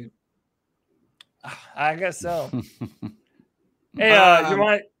time. Dude. I guess so. Hey,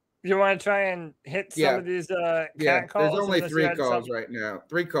 you want to try and hit some of these cat calls? There's only 3 calls right now.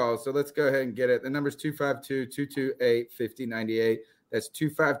 3 calls. So let's go ahead and get it. The number's 252-228-5098. That's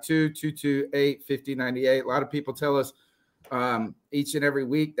 252-228-5098. A lot of people tell us each and every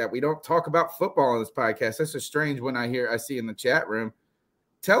week that we don't talk about football on this podcast. That's a strange one I see in the chat room.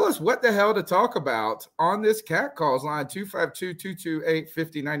 Tell us what the hell to talk about on this cat calls line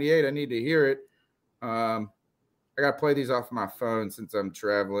 252-228-5098. I need to hear it. I got to play these off my phone since I'm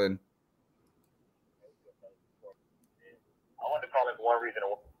traveling. I wanted to call it one reason.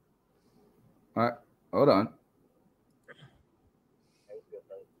 All right, hold on.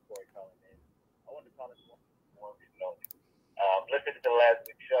 listened to the last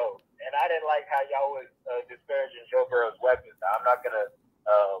week's show, and I didn't like how y'all was disparaging Joe Burrow's weapons. I'm not gonna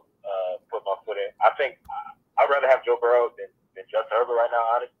put my foot in. I think I'd rather have Joe Burrow than Justin Herbert right now,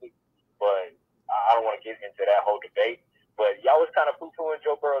 honestly. But I don't want to get into that whole debate. But y'all was kind of poo-pooing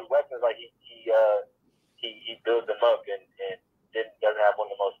Joe Burrow's weapons, like he builds them up and doesn't have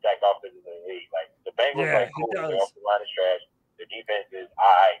one of the most stacked offenses in the league. Like the Bengals, cool. Their offensive line is trash. The defense is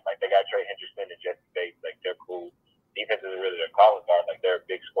alright. Like they got Trey Hendrickson and Jesse Bates. Like they're cool. Defense isn't really their calling card. Like they're a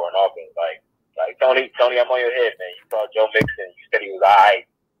big scoring offense. Like Tony, I'm on your head, man. You saw Joe Mixon. You said he was alright.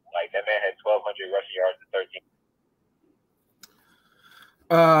 Like that man had 1,200 rushing yards and 13.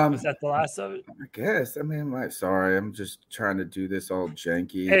 Was that the last of it? I guess. I mean, sorry, I'm just trying to do this all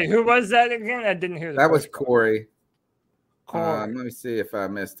janky. Hey, who was that again? I didn't hear that. Was Corey. Corey. Let me see if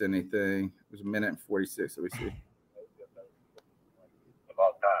I missed anything. It was a minute and 46. Let me see. Of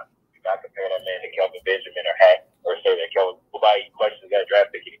all time, you got to compare that man to Kelvin Benjamin or Hack, or say that Kelvin. Nobody questions that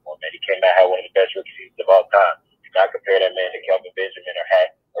draft pick anymore, man. He came out had one of the best rookie seasons of all time. You got to compare that man to Kelvin Benjamin or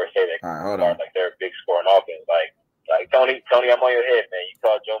Hack, or say that like they're a big scoring offense. Like Tony, I'm on your head, man. You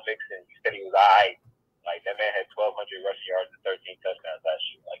called Joe Mixon. You said he was alright. Like that man had 1,200 rushing yards and 13 touchdowns last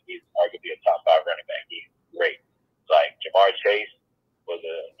year. Like he's arguably a top 5 running back. He's great. Like Jamar Chase was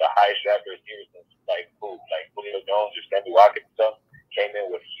the highest drafted receiver since Julio Jones or Sammy Watkins and stuff. Came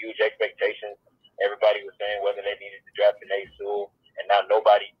in with huge expectations. Everybody was saying whether they needed to draft Penei Sewell, and now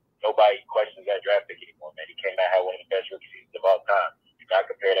nobody questions that draft pick anymore, man. He came out had one of the best rookie seasons of all time. You got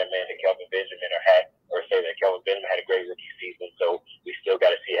to compare that man to Kelvin Benjamin or Hack, or say that Kelvin Benjamin had a great rookie season, so we still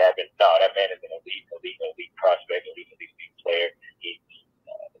got to see it happen. No, that man is an elite prospect, elite player. He's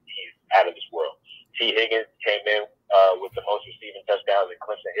out of this world. T. Higgins came in with the most receiving touchdowns in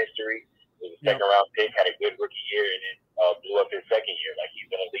Clemson history. He was a second-round pick, had a good rookie year, and then blew up his second year. Like he's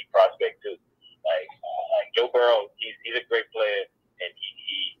an elite prospect too. Like Joe Burrow, he's a great player, and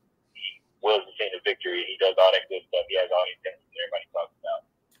he wills the team to victory. He does all that good stuff. He has all the intentions that everybody talks about.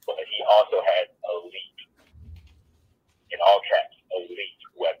 But he also has elite, in all caps, elite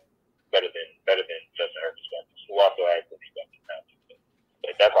weapons, better than Justin Herbert's weapons, who also has elite weapons now too.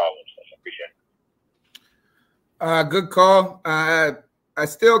 But that's all I'm saying. I appreciate it. Good call. I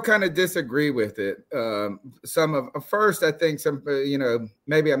still kind of disagree with it. First, I think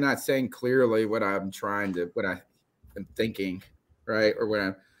maybe I'm not saying clearly what I'm thinking, right?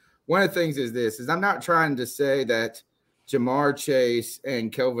 Or one of the things is I'm not trying to say that Jamar Chase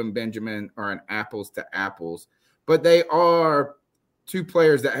and Kelvin Benjamin are an apples to apples, but they are two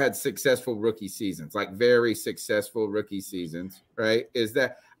players that had successful rookie seasons, like very successful rookie seasons, right? Is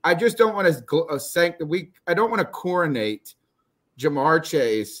that I just don't want to I don't want to coronate Jamar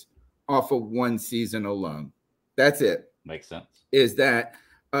Chase off of one season alone. That's it. Makes sense. Is that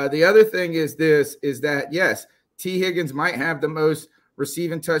the other thing is that yes, T. Higgins might have the most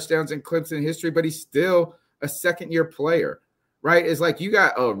receiving touchdowns in Clemson history, but he's still a second-year player, right? It's like you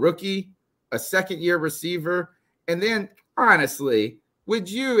got a rookie, a second-year receiver, and then honestly, would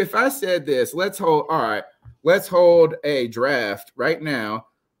you, if I said this, let's hold a draft right now.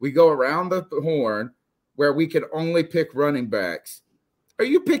 We go around the horn where we could only pick running backs. Are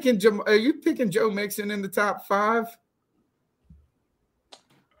you picking Joe Mixon in the top 5?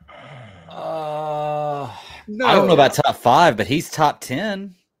 No. I don't know about top 5, but he's top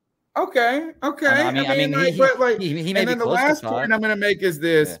 10. Okay. I mean, he may and then be the close last to 5. point I'm going to make is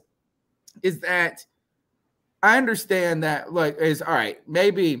this: is that I understand that is all right.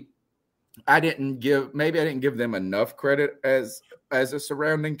 Maybe I didn't give them enough credit as a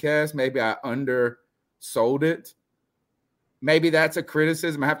surrounding cast. Maybe I undersold it. Maybe that's a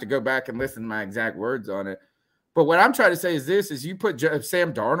criticism. I have to go back and listen to my exact words on it. But what I'm trying to say is this: is you put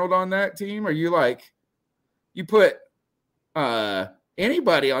Sam Darnold on that team, or you put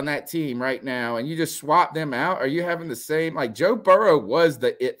anybody on that team right now, and you just swap them out? Are you having the same? Like Joe Burrow was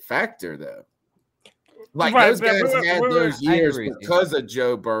the it factor, though. Like those guys had those years because of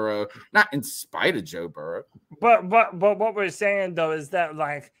Joe Burrow, not in spite of Joe Burrow. But what we're saying though is that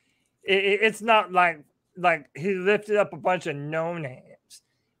it's not like he lifted up a bunch of no names.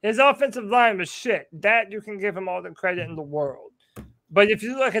 His offensive line was shit. That you can give him all the credit in the world. But if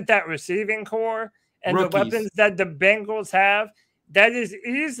you look at that receiving core and the weapons that the Bengals have, that is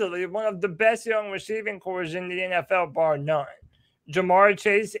easily one of the best young receiving cores in the NFL, bar none. Jamar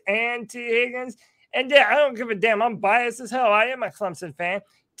Chase and T. Higgins. And yeah, I don't give a damn. I'm biased as hell. I am a Clemson fan.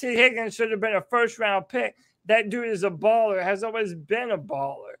 T. Higgins should have been a first-round pick. That dude is a baller, has always been a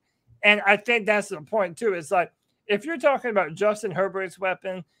baller. And I think that's the point, too. It's like, if you're talking about Justin Herbert's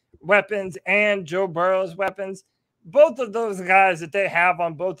weapons and Joe Burrow's weapons, both of those guys that they have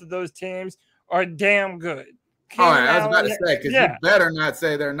on both of those teams are damn good. All right, I was about to say, because you better not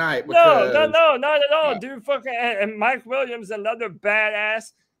say their night. Because... No, not at all, dude. Fucking and Mike Williams, another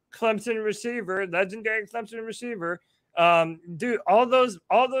badass Clemson receiver, legendary Clemson receiver. Dude, all those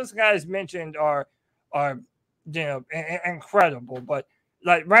guys mentioned are incredible. But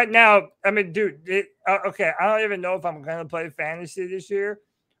like right now, I mean, dude, okay, I don't even know if I'm gonna play fantasy this year,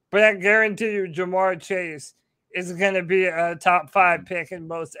 but I guarantee you, Jamar Chase is gonna be a top 5 pick in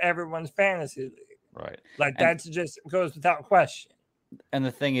most everyone's fantasy league. Right. Like that's just goes without question. And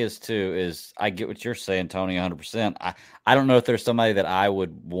the thing is, too, is I get what you're saying, Tony, 100%. I don't know if there's somebody that I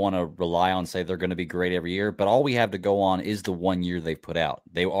would want to rely on, say they're going to be great every year, but all we have to go on is the 1 year they've put out.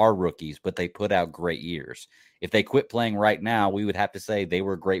 They are rookies, but they put out great years. If they quit playing right now, we would have to say they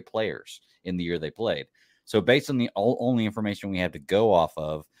were great players in the year they played. So based on the only information we have to go off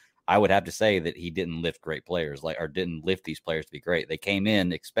of, I would have to say that he didn't lift great players, or didn't lift these players to be great. They came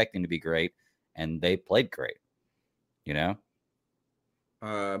in expecting to be great, and they played great, you know?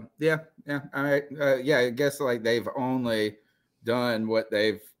 Yeah. I guess like they've only done what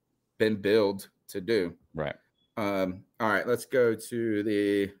they've been billed to do. Right. All right, let's go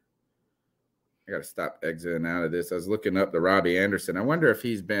to I got to stop exiting out of this. I was looking up the Robbie Anderson. I wonder if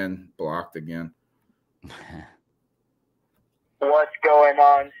he's been blocked again. What's going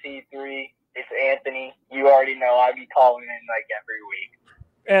on, C3? It's Anthony. You already know I be calling in like every week.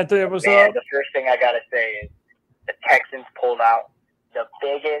 Anthony, what's up? The first thing I got to say is the Texans pulled out the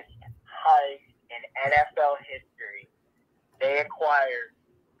biggest heist in NFL history. They acquired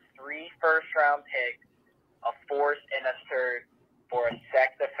 3 first-round picks, a fourth and a third for a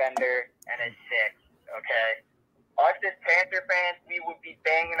sex offender and a sixth, okay? Us as Panther fans, we would be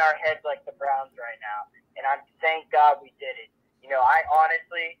banging our heads like the Browns right now, and I'm thank God we did it. You know, I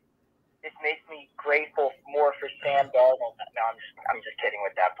honestly, this makes me grateful more for Sam Darnold. No, I'm just kidding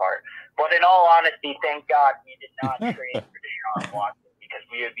with that part. But in all honesty, thank God we did not trade for Deshaun Watson, because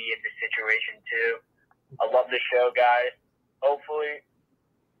we would be in this situation too. I love the show, guys. Hopefully,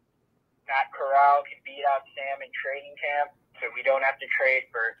 Matt Corral can beat out Sam in training camp, so we don't have to trade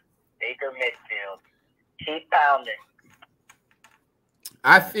for Baker Mayfield. Keep pounding.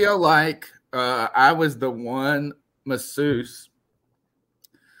 I feel like I was the one masseuse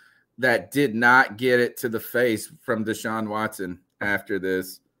that did not get it to the face from Deshaun Watson after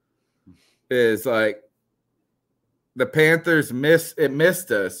this. Is like the Panthers missed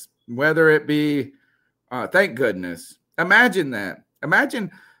us, whether it be thank goodness. Imagine that.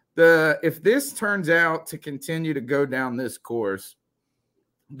 Imagine if this turns out to continue to go down this course,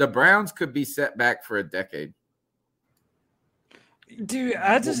 the Browns could be set back for a decade. Dude,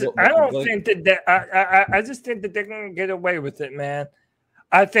 I don't think that I just think that they're going to get away with it, man.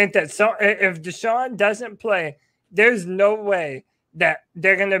 I think that if Deshaun doesn't play, there's no way that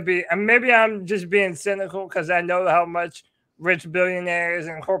they're going to be, and maybe I'm just being cynical because I know how much rich billionaires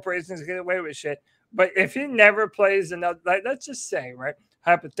and corporations get away with shit. But if he never plays another, like, let's just say, right,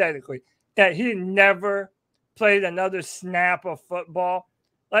 hypothetically, that he never played another snap of football,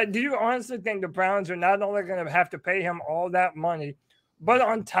 like, do you honestly think the Browns are not only going to have to pay him all that money, but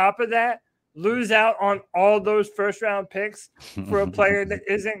on top of that, lose out on all those first-round picks for a player that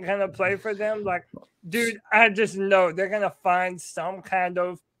isn't going to play for them? Like, dude, I just know they're going to find some kind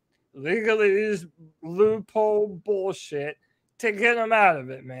of legalese loophole bullshit to get them out of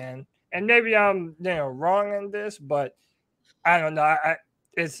it, man. And maybe I'm, wrong in this, but I don't know.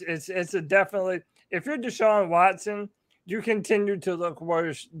 It's a definitely, if you're Deshaun Watson, you continue to look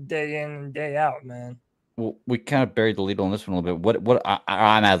worse day in and day out, man. Well, we kind of buried the lead on this one a little bit. What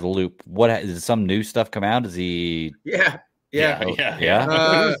I'm out of the loop. What is some new stuff come out? Is he? Yeah.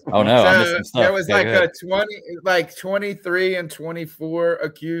 Oh no, I'm missing stuff. There was a 23 and 24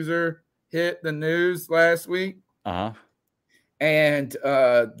 accuser hit the news last week. And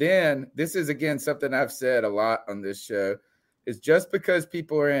then this is, again, something I've said a lot on this show, is just because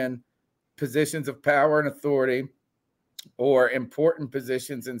people are in positions of power and authority or important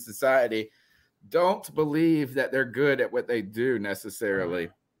positions in society, don't believe that they're good at what they do necessarily.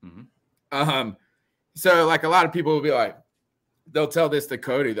 So like a lot of people will be like, they'll tell this to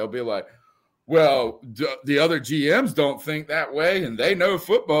Cody. They'll be like, well, the other GMs don't think that way, and they know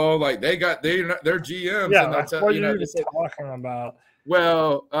football. Like they're GMs. Yeah, and they'll tell, what are you talking about?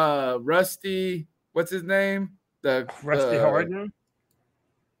 Well, Rusty, what's his name? Rusty Harden.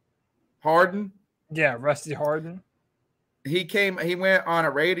 Harden? Yeah, Rusty Harden. He went on a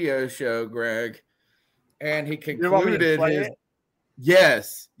radio show, Greg, and he concluded his.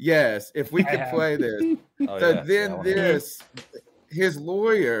 Yes. If we could play this. His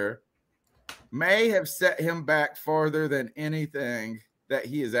lawyer may have set him back farther than anything that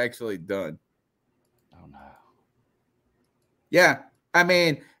he has actually done. Oh no. Yeah. I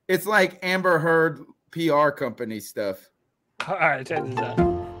mean, it's like Amber Heard PR company stuff. All right, check this out.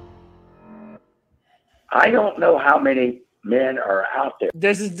 I don't know how many men are out there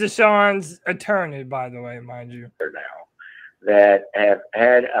This is Deshaun's attorney, by the way, mind you. now that have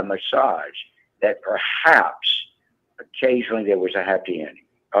had a massage that perhaps occasionally there was a happy ending.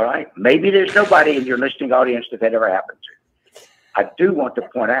 All right. Maybe there's nobody in your listening audience that ever happened to. I do want to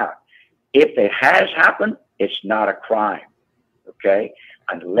point out, if it has happened, it's not a crime. Okay.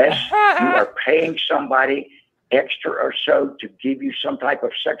 Unless you are paying somebody extra or so to give you some type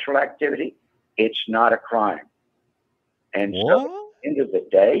of sexual activity, it's not a crime. And so at the end of the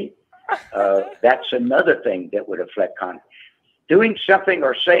day, that's another thing that would affect conduct. Doing something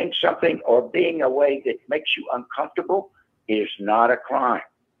or saying something or being a way that makes you uncomfortable is not a crime.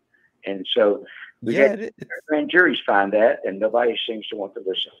 And so we had grand juries find that, and nobody seems to want to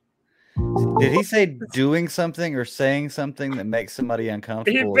listen. Did he say doing something or saying something that makes somebody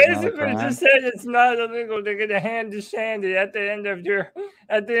uncomfortable? He basically just said it's not illegal to get a hand to Shandy at the end of your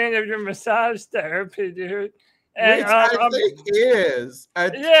massage therapy, dude. And, Which I think is. I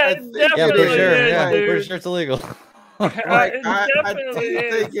think pretty sure. is, Yeah, dude. pretty sure it's illegal. Like, It I definitely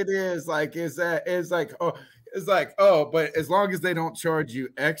think it is. Like, but as long as they don't charge you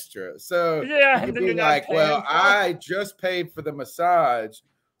extra. So Yeah, you could then be you're not like, paying well, for it. I just paid for the massage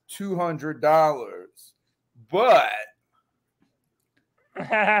 $200, but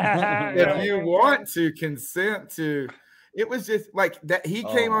if you want to consent to, it was just like that. He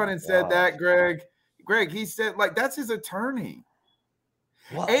came on and said that, Greg, he said, like, that's his attorney.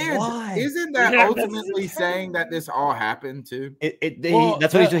 And why? isn't that Yeah, ultimately saying that this all happened too?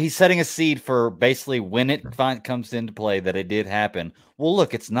 That's what he's setting a seed for, basically when it comes into play that it did happen. Well,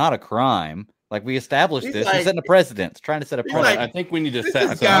 look, it's not a crime. Like, we established He's this. like- he's setting a precedent. He's trying to set a He's precedent. like, I think we need to This set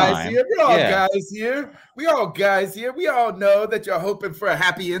is some guys time. here. We're all Yeah. guys here. We all guys here. We all know that you're hoping for a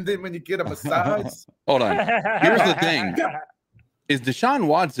happy ending when you get a massage. Hold on. Here's the thing: is Deshaun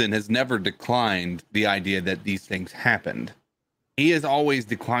Watson has never declined the idea that these things happened. He has always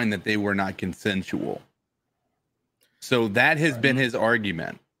declined that they were not consensual. So that has been his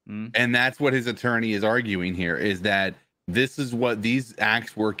argument. And that's what his attorney is arguing here, is that this is what these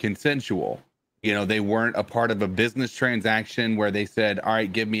acts were consensual. You know, they weren't a part of a business transaction where they said, all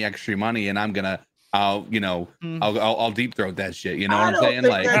right, give me extra money and I'll deep throat that shit. You know what I'm saying?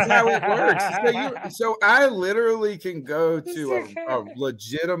 Like, that's how it works. So I literally can go to a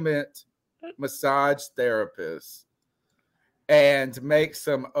legitimate massage therapist and make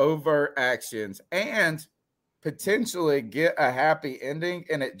some overt actions and potentially get a happy ending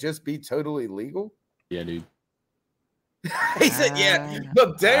and it just be totally legal. Yeah, dude. He said, yeah,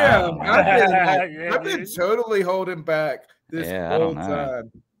 but damn, I've been totally holding back this whole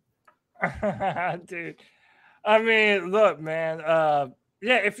time. Dude, I mean, look, man.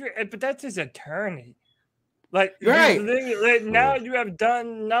 But that's his attorney. Like, right now, you have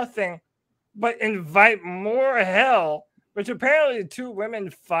done nothing but invite more hell. Which apparently 2 women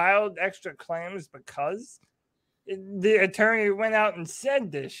filed extra claims because the attorney went out and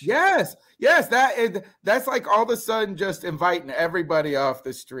said this shit. Yes, that's like all of a sudden just inviting everybody off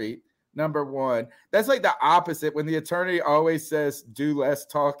the street. Number one, that's like the opposite. When the attorney always says, "Do less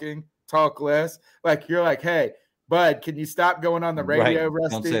talking, talk less." Like, you're like, "Hey, bud, can you stop going on the radio,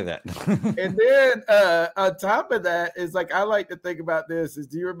 Rusty?" Don't say that. And then on top of that is, like, I like to think about this.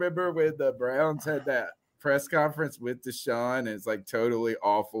 Do you remember when the Browns had that press conference with Deshaun, and it's like totally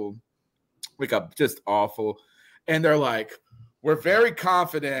awful, just awful, and they're like, we're very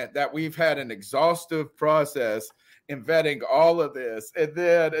confident that we've had an exhaustive process in vetting all of this, and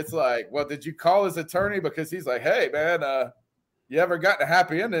then it's like, well, did you call his attorney? Because he's like, hey man, you ever gotten a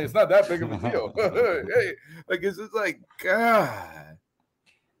happy ending? It's not that big of a deal. Hey, like, it's just like, God.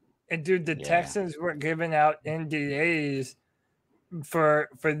 And dude, the Texans were giving out NDAs for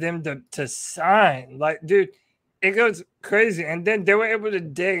them to sign. Like, dude, it goes crazy. And then they were able to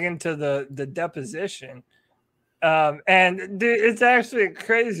dig into the deposition. And dude, it's actually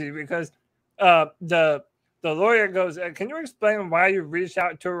crazy because the lawyer goes, can you explain why you reached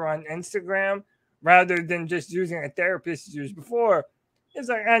out to her on Instagram rather than just using a therapist you used before? It's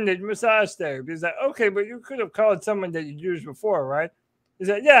like, I need massage therapy. He's like, okay, but you could have called someone that you used before, right? He's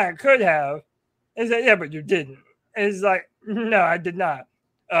like, yeah, I could have. He's like, yeah, but you didn't. And he's like, no, I did not.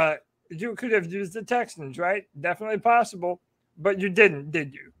 You could have used the Texans, right? Definitely possible, but you didn't,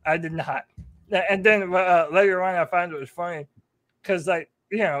 did you? I did not. And then later on, I found it was funny because, like,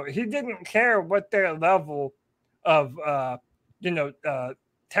 you know, he didn't care what their level of,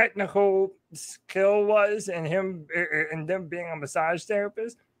 technical skill was in them being a massage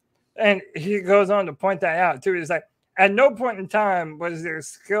therapist. And he goes on to point that out too. He's like, at no point in time was their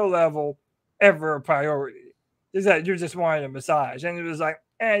skill level ever a priority. Is that you just wanted a massage, and it was like,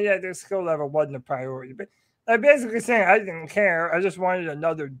 yeah, their skill level wasn't a priority. But like basically saying, I didn't care. I just wanted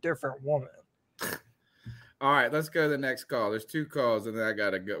another different woman. All right, let's go to the next call. There's 2 calls, and then I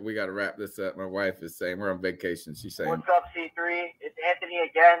gotta go. We gotta wrap this up. My wife is saying we're on vacation. She's saying, "What's up, C3? It's Anthony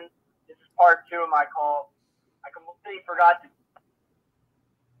again. This is part 2 of my call. I completely forgot to.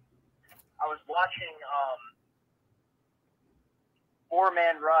 I was watching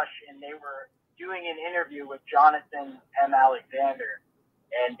 4-Man Rush, and they were doing an interview with Jonathan M. Alexander,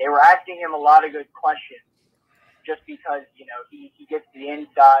 and they were asking him a lot of good questions, just because he gets the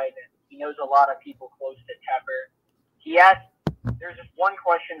inside and he knows a lot of people close to Tepper. There's just one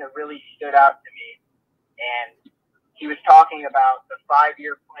question that really stood out to me, and he was talking about the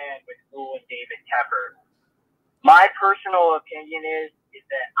 5-year plan with Rule and David Tepper. My personal opinion is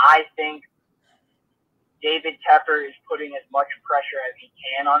that I think David Tepper is putting as much pressure as he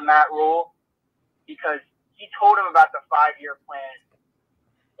can on Matt Rule, because he told him about the 5-year plan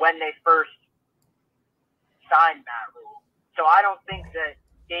when they first signed Matt Rule. So I don't think that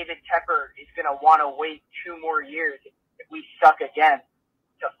David Tepper is going to want to wait 2 more years if we suck again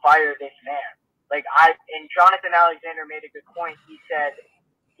to fire this man. And Jonathan Alexander made a good point. He said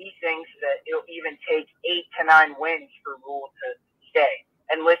he thinks that it'll even take 8 to 9 wins for Rule to stay.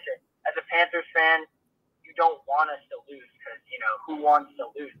 And listen, as a Panthers fan, you don't want us to lose because, who wants to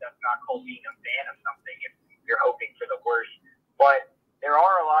lose? That's not called being a fan of something if you're hoping for the worst. But there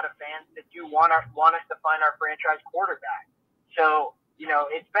are a lot of fans that do want us to find our franchise quarterback. So,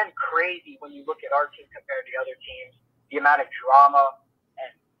 it's been crazy when you look at our team compared to other teams, the amount of drama and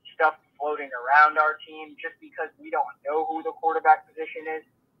stuff floating around our team just because we don't know who the quarterback position is.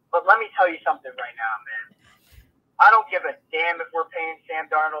 But let me tell you something right now, man. I don't give a damn if we're paying Sam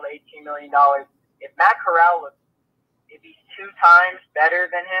Darnold $18 million. If Matt Corral, if he's 2 times better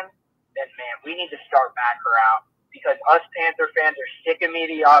than him, then, man, we need to start Matt Corral because us Panther fans are sick of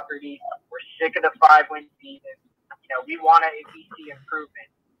mediocrity. We're sick of the 5-win season. We want to see improvement.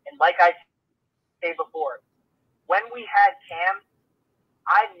 And like I said before, when we had Cam,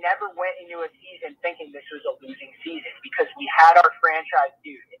 I never went into a season thinking this was a losing season because we had our franchise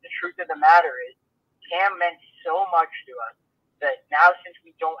dude. And the truth of the matter is, Cam meant so much to us that now since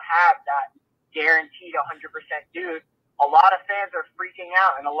we don't have that guaranteed 100% dude, a lot of fans are freaking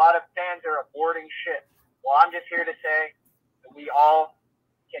out and a lot of fans are aborting ship. Well, I'm just here to say that we all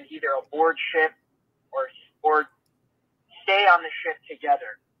can either abort ship or stay on the ship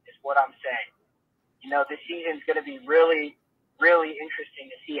together is what I'm saying. This season's going to be really, really interesting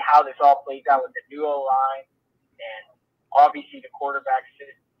to see how this all plays out with the new O-line and obviously the quarterback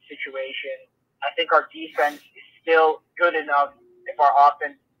situation. I think our defense is still good enough if our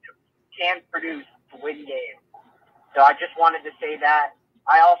offense can produce to win games. So I just wanted to say that.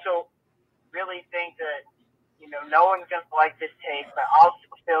 I also really think that, no one's going to like this take, but I'll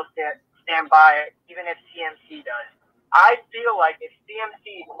still stand by it, even if CMC does. I feel like if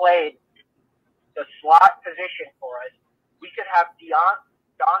CMC played the slot position for us, we could have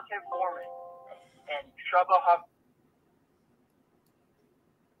Dante Foreman and Trevor Huff.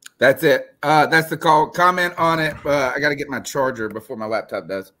 That's it. That's the call. Comment on it. I got to get my charger before my laptop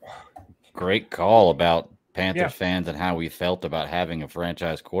does. Great call about Panthers fans and how we felt about having a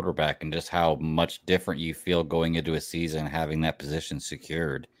franchise quarterback and just how much different you feel going into a season having that position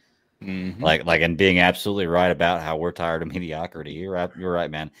secured. Mm-hmm. And being absolutely right about how we're tired of mediocrity. You're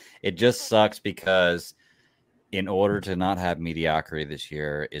right, man. It just sucks because in order to not have mediocrity this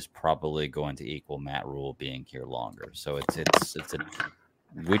year is probably going to equal Matt Rule being here longer. So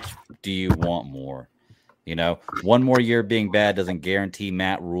which do you want more? One more year being bad doesn't guarantee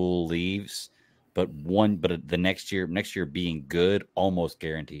Matt Rule leaves, but the next year being good almost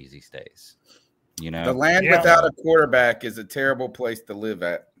guarantees he stays. The land without a quarterback is a terrible place to live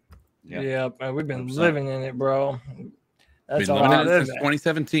at. Yeah, we've been living in it, bro. That's been all living I in it live since at.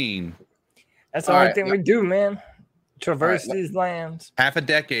 2017. That's the only thing we do, man. Traverse these lands. Half a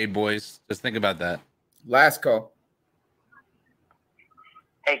decade, boys. Just think about that. Last call.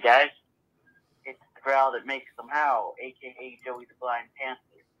 Hey, guys. It's the growl that makes them howl, a.k.a. Joey the Blind Panther.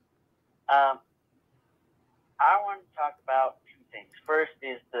 I want to talk about 2 things. First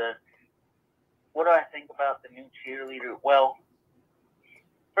is what do I think about the new cheerleader? Well,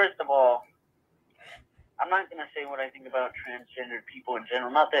 first of all, I'm not going to say what I think about transgendered people in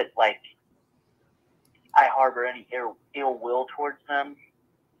general. Not that, I harbor any ill will towards them.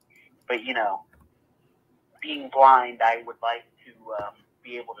 But, being blind, I would like to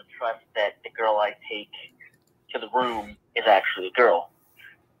be able to trust that the girl I take to the room is actually a girl.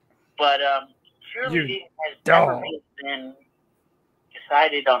 But cheerleading has never been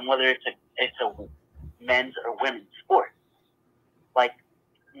decided on whether it's a men's or women's sport. Like,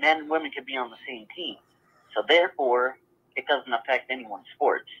 men and women could be on the same team. So therefore, it doesn't affect anyone's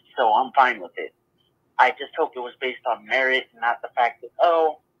sports. So I'm fine with it. I just hope it was based on merit, not the fact that,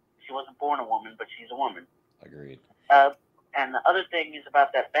 she wasn't born a woman, but she's a woman. Agreed. And the other thing is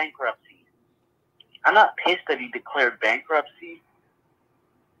about that bankruptcy. I'm not pissed that he declared bankruptcy,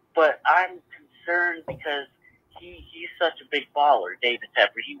 but I'm concerned because he's such a big baller, David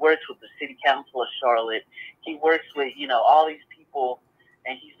Tepper. He works with the city council of Charlotte. He works with, all these people,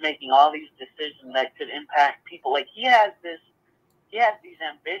 and he's making all these decisions that could impact people. Like, he has these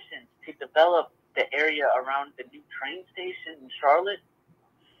ambitions to develop the area around the new train station in Charlotte.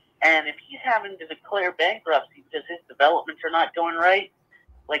 And if he's having to declare bankruptcy because his developments are not going right,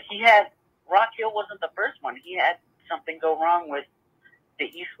 like Rock Hill wasn't the first one. He had something go wrong with the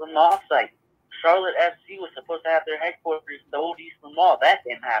Eastland Mall site. Charlotte FC was supposed to have their headquarters in the old Eastland Mall. That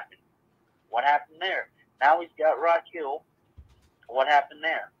didn't happen. What happened there? Now he's got Rock Hill. What happened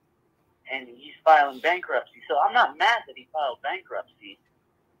there? And he's filing bankruptcy. So I'm not mad that he filed bankruptcy.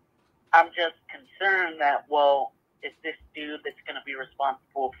 I'm just concerned that, it's this dude that's going to be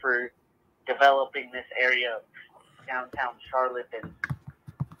responsible for developing this area of downtown Charlotte and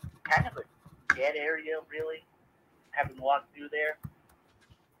kind of a dead area, really, having walked through there.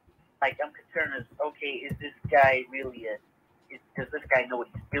 Like, I'm concerned is this guy really does this guy know what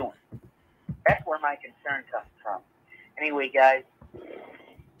he's doing? That's where my concern comes from. Anyway, guys.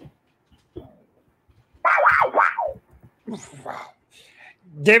 Wow.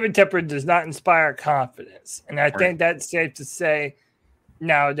 David Tepper does not inspire confidence. And I think that's safe to say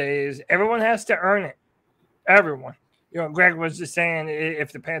nowadays. Everyone has to earn it. Everyone. Greg was just saying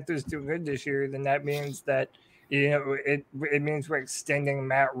if the Panthers do good this year, then that means that, it means we're extending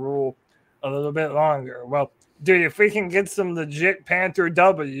Matt Rule a little bit longer. Well, dude, if we can get some legit Panther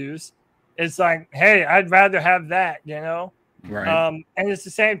W's, it's like, hey, I'd rather have that, Right. And it's the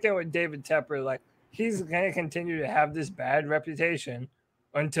same thing with David Tepper. Like, he's going to continue to have this bad reputation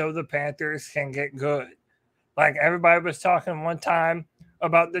until the Panthers can get good. Like, everybody was talking one time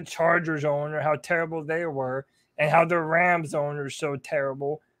about the Chargers owner, how terrible they were, and how the Rams owner is so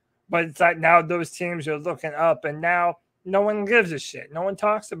terrible. But it's like now those teams are looking up, and now no one gives a shit. No one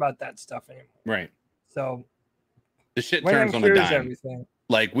talks about that stuff anymore. Right. So the shit turns on a dime. Everything.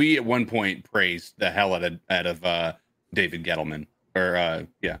 Like, we at one point praised the hell out of David Gettleman,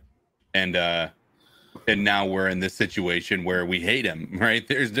 and now we're in this situation where we hate him. Right?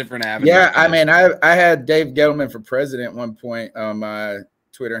 There's different avenues. Yeah, I mean, I had Dave Gettleman for president at one point on my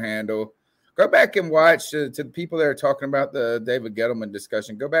Twitter handle. Go back and watch to the people that are talking about the David Gettleman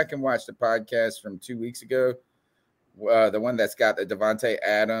discussion. Go back and watch the podcast from 2 weeks ago, the one that's got the Devontae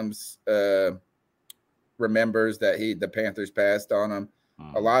Adams remembers that the Panthers passed on him.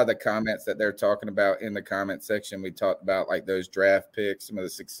 A lot of the comments that they're talking about in the comment section, we talked about like those draft picks, some of the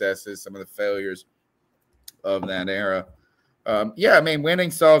successes, some of the failures of that era. I mean, winning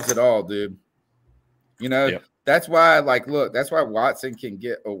solves it all, dude. That's why, that's why Watson can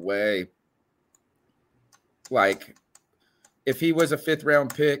get away. Like, if he was a 5th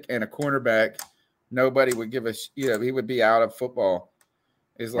round pick and a cornerback, nobody would give he would be out of football.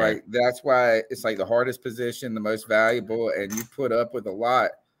 It's like, that's why it's like the hardest position, the most valuable, and you put up with a lot.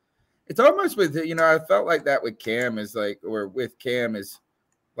 It's almost with, I felt like that with Cam is like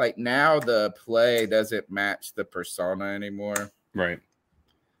now the play doesn't match the persona anymore. Right.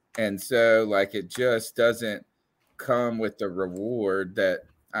 And so like, it just doesn't come with the reward that,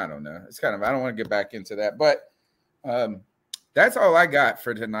 I don't know. It's kind of, I don't want to get back into that, but that's all I got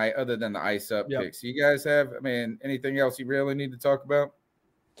for tonight other than the ice up picks. You guys have, anything else you really need to talk about?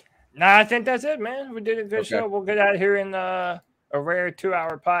 No, I think that's it, man. We did a good show. We'll get out here in a rare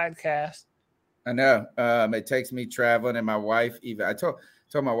 2-hour podcast. I know. It takes me traveling, and my wife even. I told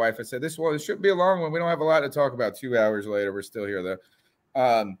my wife, I said, this shouldn't be a long one. We don't have a lot to talk about. 2 hours later, we're still here though.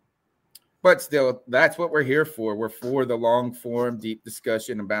 But still, that's what we're here for. We're for the long form, deep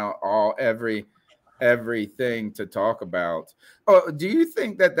discussion about everything to talk about. Oh, do you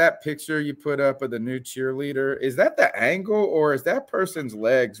think that picture you put up of the new cheerleader, is that the angle, or is that person's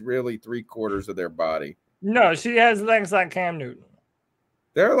legs really 3/4 of their body? No, she has legs like Cam Newton.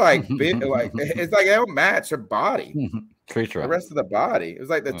 They're like big, like it's like they don't match her body. The rest of the body. It was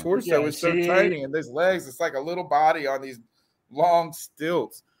like the torso is so tiny, and there's legs. It's like a little body on these long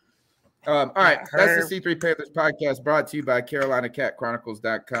stilts. All right, that's the C3 Panthers podcast, brought to you by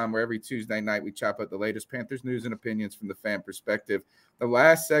CarolinaCatChronicles.com, where every Tuesday night we chop up the latest Panthers news and opinions from the fan perspective. The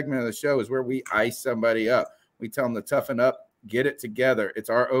last segment of the show is where we ice somebody up. We tell them to toughen up get it together. It's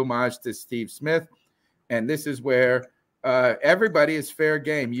our homage to Steve Smith. And this is where everybody is fair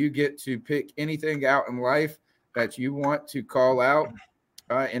game. You get to pick anything out in life that you want to call out.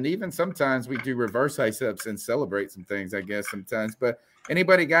 And even sometimes we do reverse ice-ups and celebrate some things, I guess, sometimes. But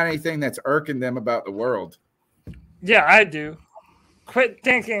anybody got anything that's irking them about the world? Yeah, I do. Quit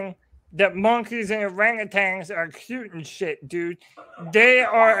thinking that monkeys and orangutans are cute and shit, dude. They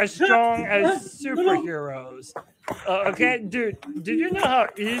are as strong as superheroes. Okay, dude, do you know how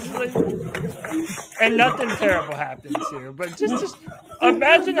easily, and nothing terrible happens here, but just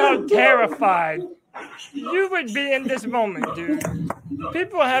imagine how terrified you would be in this moment, dude.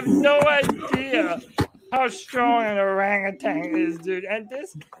 People have no idea how strong an orangutan is, dude. And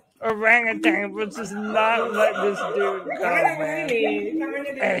this orangutan will just not let this dude go,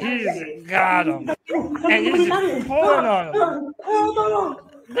 man. And he's got him. And he's just pulling on him.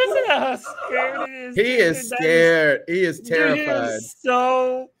 Listen to how scared he is. He is scared. He is terrified.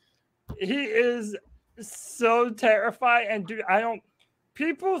 He is so terrified. And dude,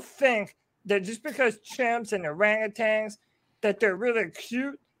 people think that just because chimps and orangutans, that they're really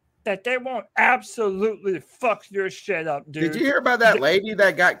cute, that they won't absolutely fuck your shit up, dude. Did you hear about that lady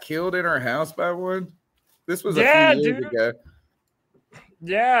that got killed in her house by one? This was a few years ago.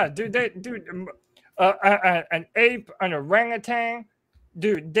 Yeah, dude. An ape, an orangutan,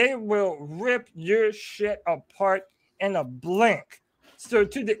 dude, they will rip your shit apart in a blink. So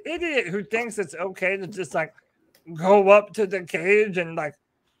to the idiot who thinks it's okay to just like go up to the cage and like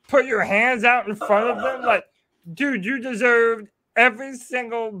put your hands out in front of them, like, dude, you deserved every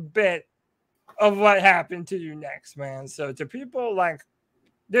single bit of what happened to you next, man. So to people like,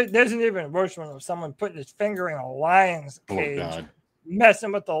 there's an even worse one of someone putting his finger in a lion's cage,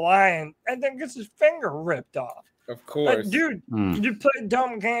 messing with the lion, and then gets his finger ripped off. Of course. Like, dude, you play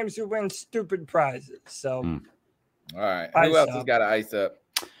dumb games, you win stupid prizes. So, all right. Who else has got an ice up?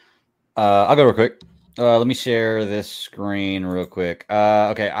 I'll go real quick. Let me share this screen real quick.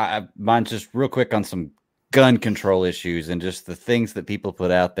 Okay, mine's just real quick on some gun control issues and just the things that people put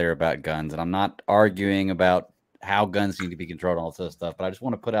out there about guns. And I'm not arguing about how guns need to be controlled and all this stuff, but I just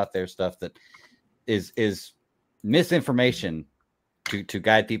want to put out there stuff that is misinformation to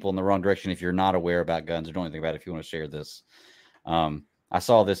guide people in the wrong direction if you're not aware about guns or don't anything about it. If you want to share this, I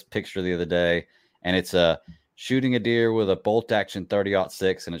saw this picture the other day, and it's shooting a deer with a bolt action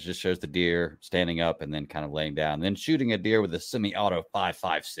 30-06, and it just shows the deer standing up and then kind of laying down. And then shooting a deer with a semi-auto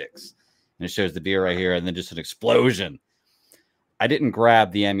 5.56, and it shows the deer right here, and then just an explosion. I didn't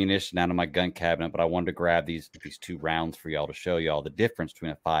grab the ammunition out of my gun cabinet, but I wanted to grab these two rounds for y'all to show y'all the difference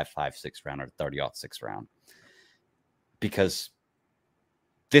between a 5.56 round and a 30-06 round, because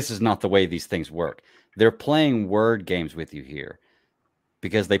this is not the way these things work. They're playing word games with you here,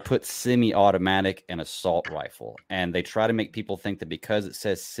 because they put semi-automatic and assault rifle, and they try to make people think that because it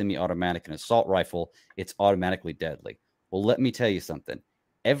says semi-automatic and assault rifle, it's automatically deadly. Well, let me tell you something.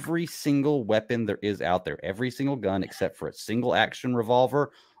 Every single weapon there is out there, every single gun except for a single action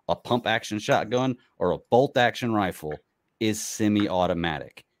revolver, a pump action shotgun, or a bolt action rifle is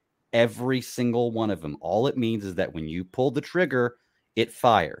semi-automatic. Every single one of them. All it means is that when you pull the trigger, it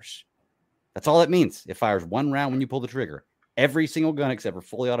fires. That's all it means. It fires one round when you pull the trigger. Every single gun except for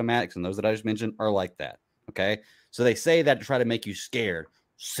fully automatics and those that I just mentioned are like that. Okay. So they say that to try to make you scared.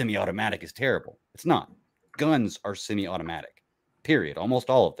 Semi-automatic is terrible. It's not. Guns are semi-automatic. Period. Almost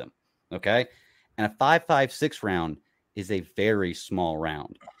all of them. Okay. And a 5.56 round is a very small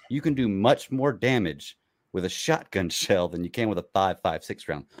round. You can do much more damage with a shotgun shell than you can with a 5.56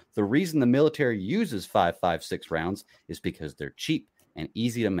 round. The reason the military uses 5.56 rounds is because they're cheap and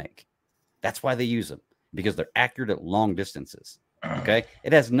easy to make. That's why they use them, because they're accurate at long distances. Okay.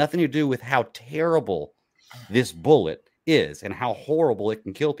 It has nothing to do with how terrible this bullet is and how horrible it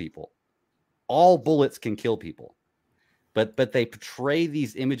can kill people. All bullets can kill people. But they portray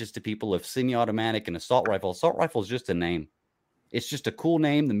these images to people of semi-automatic and assault rifle. Assault rifle is just a name. It's just a cool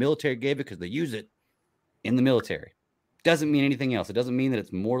name the military gave it because they use it in the military. Doesn't mean anything else. It doesn't mean that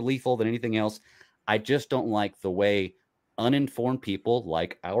it's more lethal than anything else. I just don't like the way uninformed people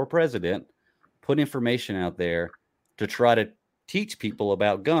like our president put information out there to try to teach people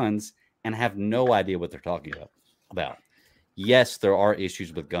about guns and have no idea what they're talking about. Yes, there are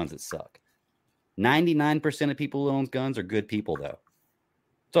issues with guns that suck. 99% of people who own guns are good people, though.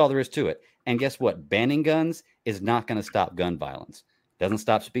 That's all there is to it. And guess what? Banning guns is not going to stop gun violence. Doesn't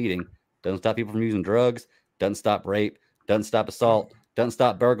stop speeding. Doesn't stop people from using drugs. Doesn't stop rape. Doesn't stop assault. Doesn't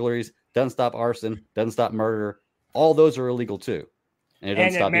stop burglaries. Doesn't stop arson. Doesn't stop murder. All those are illegal, too. And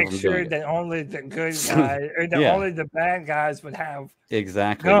and it makes sure that only the good guys or only the bad guys would have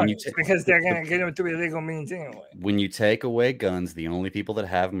guns because they're going to get them through illegal means anyway. When you take away guns, the only people that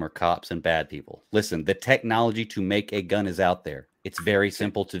have them are cops and bad people. Listen, the technology to make a gun is out there. It's very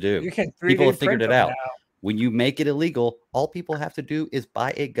simple to do. People have figured it out. Now. When you make it illegal, all people have to do is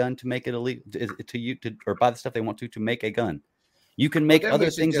buy a gun to make it illegal or buy the stuff they want to make a gun. You can make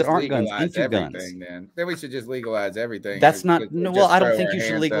other things that aren't guns into guns. Then we should just legalize everything. That's not no. Well, I don't think you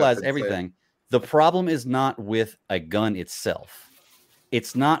should legalize everything. The problem is not with a gun itself.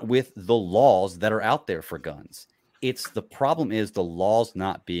 It's not with the laws that are out there for guns. The problem is the laws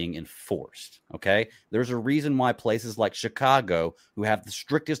not being enforced. Okay, there's a reason why places like Chicago, who have the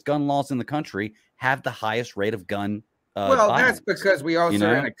strictest gun laws in the country, have the highest rate of gun. That's because we also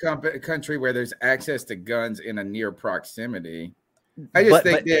are in a country where there's access to guns in a near proximity. I just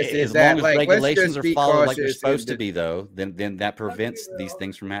think as long as regulations are followed like they're supposed to be, though, then that prevents these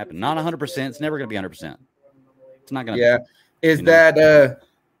things from happening. Not 100%. It's never going to be 100%. It's not going to. Yeah,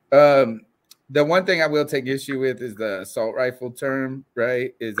 the one thing I will take issue with is the assault rifle term.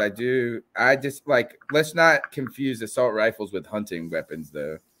 Right? I just let's not confuse assault rifles with hunting weapons,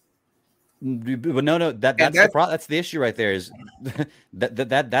 though. But no, that's the issue right there. Is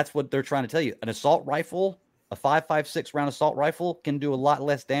that's what they're trying to tell you. An assault rifle. A 5.56 round assault rifle can do a lot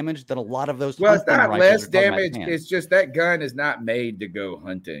less damage than a lot of those. Well, it's not less damage. It's just that gun is not made to go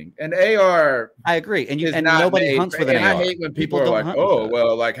hunting. An AR, I agree, and nobody hunts with an AR. I hate when people are like, "Oh,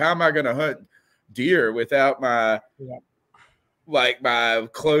 well, how am I going to hunt deer without my my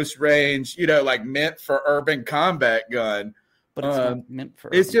close range, meant for urban combat gun?" But it's not meant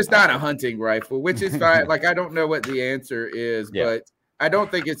for. It's just not a hunting rifle, which is fine. I don't know what the answer is, but. I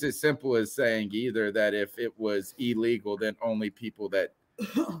don't think it's as simple as saying either that if it was illegal, then only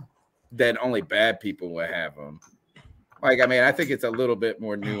only bad people would have them. I think it's a little bit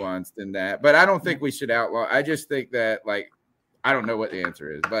more nuanced than that, but I don't think we should outlaw. I just think that I don't know what the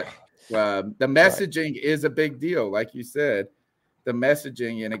answer is, but the messaging is a big deal. Like you said, the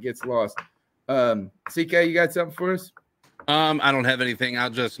messaging and it gets lost. CK, you got something for us? I don't have anything. I'll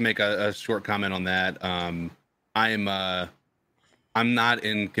just make a short comment on that. I'm not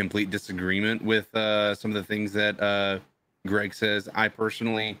in complete disagreement with some of the things that Greg says. I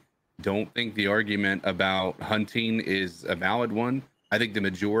personally don't think the argument about hunting is a valid one. I think the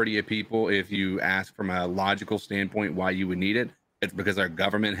majority of people, if you ask from a logical standpoint why you would need it, it's because our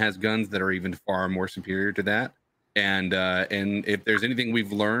government has guns that are even far more superior to that. And if there's anything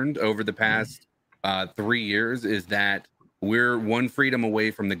we've learned over the past 3 years is that we're one freedom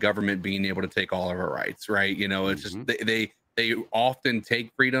away from the government being able to take all of our rights, right? It's just they often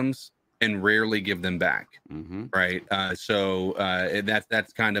take freedoms and rarely give them back, right? So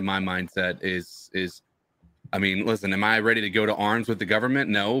that's kind of my mindset is. I mean, listen, am I ready to go to arms with the government?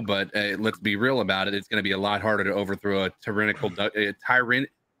 No, but let's be real about it. It's going to be a lot harder to overthrow a tyrannical government,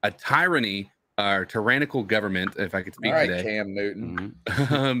 if I could speak today. Cam Newton.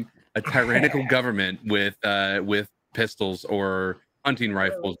 A tyrannical government with pistols or hunting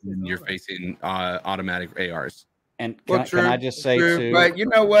rifles when you're facing automatic ARs. And can I just say too? But you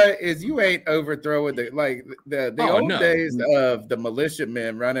know what? Is you ain't overthrowing the old days of the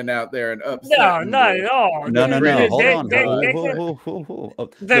militiamen running out there and upsetting. No, not at all. No. Hold on.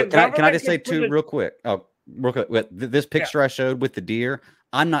 Can I just say too, real quick? Real quick. This picture I showed with the deer.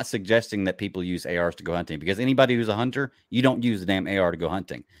 I'm not suggesting that people use ARs to go hunting because anybody who's a hunter, you don't use the damn AR to go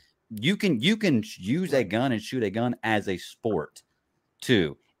hunting. You can use a gun and shoot a gun as a sport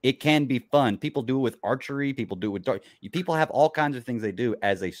too. It can be fun. People do it with archery. People do it with dart. People have all kinds of things they do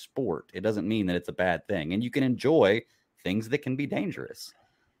as a sport. It doesn't mean that it's a bad thing. And you can enjoy things that can be dangerous.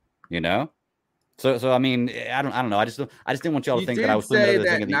 So I mean, I don't know. I just didn't want y'all to think that I was say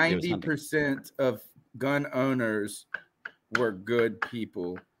that 90% of gun owners were good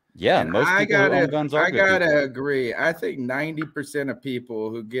people. Yeah, most people who own guns are good people. I gotta agree. I think 90% of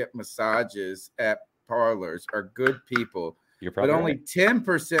people who get massages at parlors are good people. But only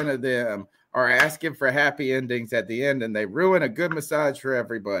 10% of them are asking for happy endings at the end, and they ruin a good massage for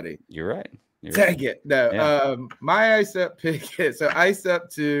everybody. You're right. Dang it. No, my Ice Up pick is so Ice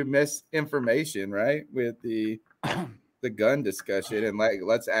Up to misinformation, right? With the gun discussion, and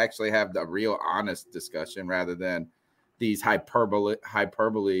let's actually have the real honest discussion rather than these hyperbole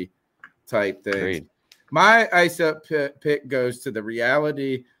type things. Agreed. My Ice Up pick goes to the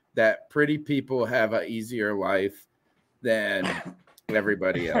reality that pretty people have an easier life than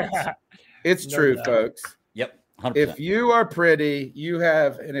everybody else. It's true, folks. Yep. 100%. If you are pretty, you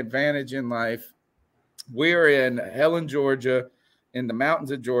have an advantage in life. We're in Helen, Georgia, in the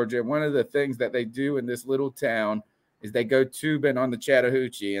mountains of Georgia. One of the things that they do in this little town is they go tubing on the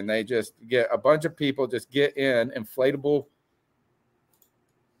Chattahoochee, and they just get a bunch of people just get in inflatable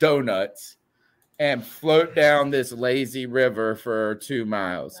donuts and float down this lazy river for 2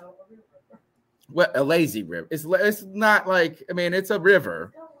 miles. What a lazy river. It's not like, I mean, it's a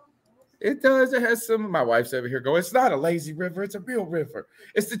river. It does. It has some of my wife's over here going, it's not a lazy river. It's a real river.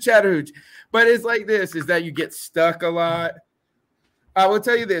 It's the Chattahoochee. But it's like this, is that you get stuck a lot. I will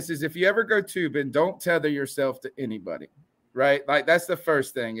tell you this, is if you ever go tubing, don't tether yourself to anybody, right? Like that's the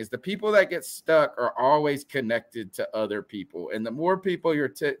first thing, is the people that get stuck are always connected to other people. And the more people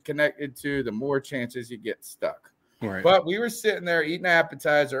you're connected to, the more chances you get stuck. Right. But we were sitting there eating an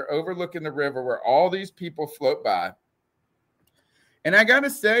appetizer overlooking the river where all these people float by. And I got to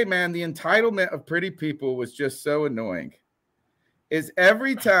say, man, the entitlement of pretty people was just so annoying. Is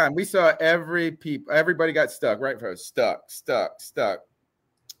every time we saw everybody got stuck, right? Stuck.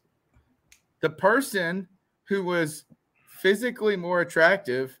 The person who was physically more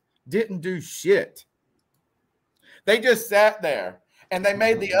attractive didn't do shit. They just sat there and they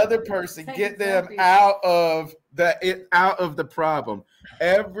made the other person get them out of the problem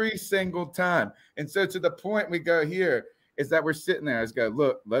every single time. And so to the point we go here is that we're sitting there. I just go,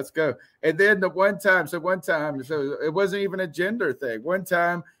 look, let's go. And then so it wasn't even a gender thing. One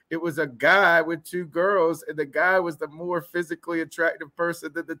time it was a guy with 2 girls, and the guy was the more physically attractive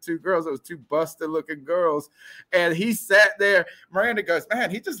person than the 2 girls. It was 2 busted looking girls. And he sat there. Miranda goes,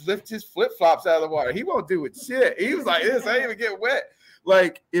 man, he just lifted his flip-flops out of the water. He won't do it shit. He was like this. I didn't even get wet.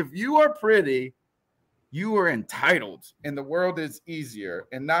 Like, if you are pretty, you are entitled, and the world is easier.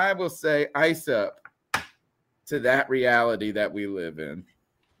 And now I will say, ice up to that reality that we live in.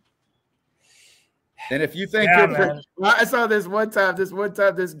 And if you think I saw this one time, this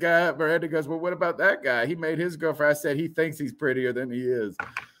guy, Miranda goes, well, what about that guy? He made his girlfriend. I said, he thinks he's prettier than he is.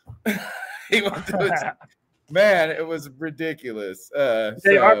 He won't do it. Man, it was ridiculous.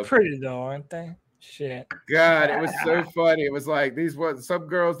 They are pretty though, aren't they? Shit. God, it was so funny. It was like some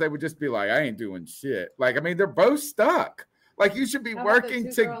girls, they would just be like, I ain't doing shit. Like, I mean, they're both stuck. Like, you should be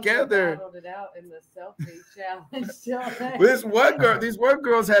working together. It out in the selfie challenge. These one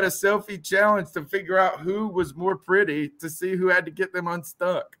girls had a selfie challenge to figure out who was more pretty to see who had to get them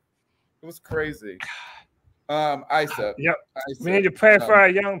unstuck. It was crazy. Ice up. Yep. We need to pray for our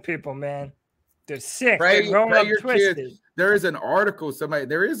young people, man. They're sick. They're growing up twisted. Kids. There is an article.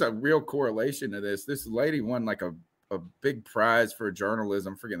 There is a real correlation to this. This lady won like a big prize for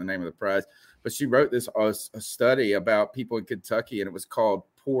journalism. I'm forgetting the name of the prize. But she wrote this a study about people in Kentucky, and it was called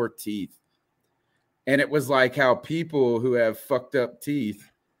Poor Teeth. And it was like how people who have fucked up teeth,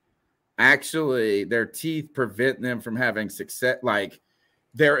 actually their teeth prevent them from having success. Like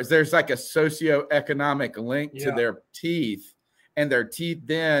there's like a socioeconomic link to their teeth, and their teeth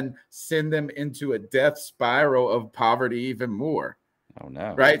then send them into a death spiral of poverty even more. Oh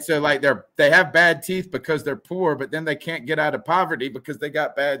no. Right. So like they have bad teeth because they're poor, but then they can't get out of poverty because they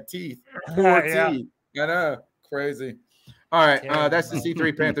got bad teeth. Poor teeth. I know. Crazy. All right. That's the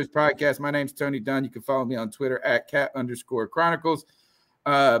C3 Panthers podcast. My name's Tony Dunn. You can follow me on Twitter at @cat_chronicles.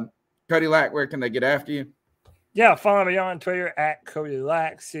 Cody Lack, where can they get after you? Yeah, follow me on Twitter at Cody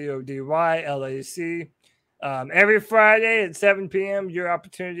Lack, CODYLAC. Every Friday at 7 p.m., your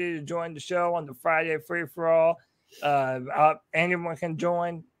opportunity to join the show on the Friday Free For All. Anyone can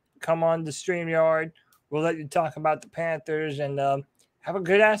join. Come on the StreamYard. We'll let you talk about the Panthers and have a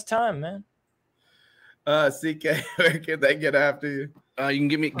good ass time, man. CK, where can they get after you? You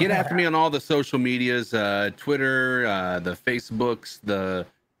can get after me on all the social medias, Twitter, the Facebooks, the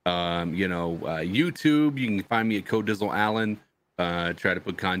YouTube. You can find me at Codizzle Allen. Try to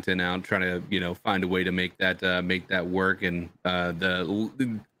put content out, try to find a way to make that work, and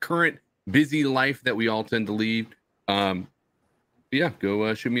the current busy life that we all tend to lead. Go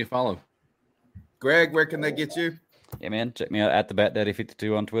shoot me a follow. Greg, where can they get you? Yeah, man, check me out at the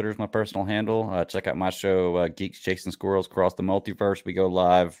BatDaddy52 on Twitter is my personal handle. Check out my show, Geeks Chasing Squirrels Across the Multiverse. We go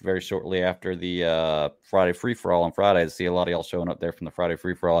live very shortly after the Friday Free For All on Friday. I see a lot of y'all showing up there from the Friday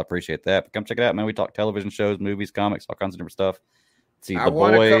Free For All. I appreciate that. But come check it out, man. We talk television shows, movies, comics, all kinds of different stuff. See, I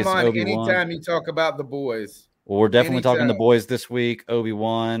want to come on Obi-Wan. Anytime you talk about The Boys. Well, we're definitely talking The Boys this week.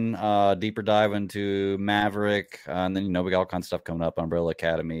 Obi-Wan, deeper dive into Maverick, and then we got all kinds of stuff coming up. Umbrella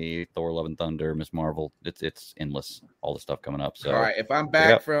Academy, Thor: Love and Thunder, Miss Marvel. It's endless. All the stuff coming up. So, all right, if I'm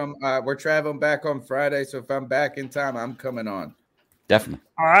back from, we're traveling back on Friday, so if I'm back in time, I'm coming on. Definitely.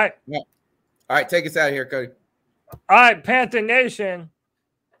 All right. Yeah. All right, take us out of here, Cody. All right, Panther Nation.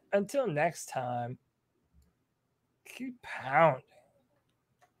 Until next time, keep pounding.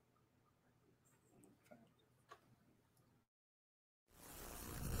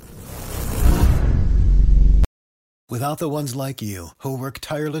 Without the ones like you, who work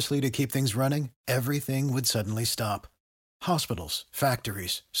tirelessly to keep things running, everything would suddenly stop. Hospitals,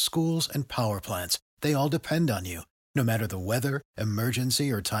 factories, schools, and power plants, they all depend on you. No matter the weather, emergency,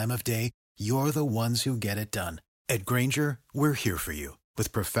 or time of day, you're the ones who get it done. At Grainger, we're here for you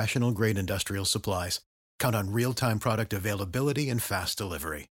with professional-grade industrial supplies. Count on real-time product availability and fast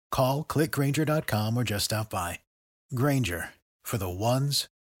delivery. Call, clickgrainger.com, or just stop by. Grainger, for the ones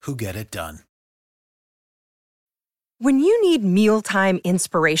who get it done. When you need mealtime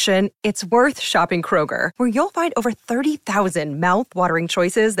inspiration, it's worth shopping Kroger, where you'll find over 30,000 mouth-watering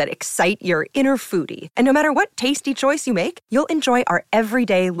choices that excite your inner foodie. And no matter what tasty choice you make, you'll enjoy our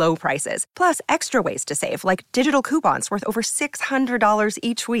everyday low prices, plus extra ways to save, like digital coupons worth over $600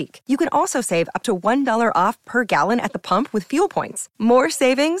 each week. You can also save up to $1 off per gallon at the pump with fuel points. More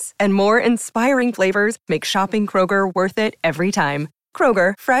savings and more inspiring flavors make shopping Kroger worth it every time.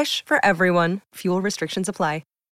 Kroger, fresh for everyone. Fuel restrictions apply.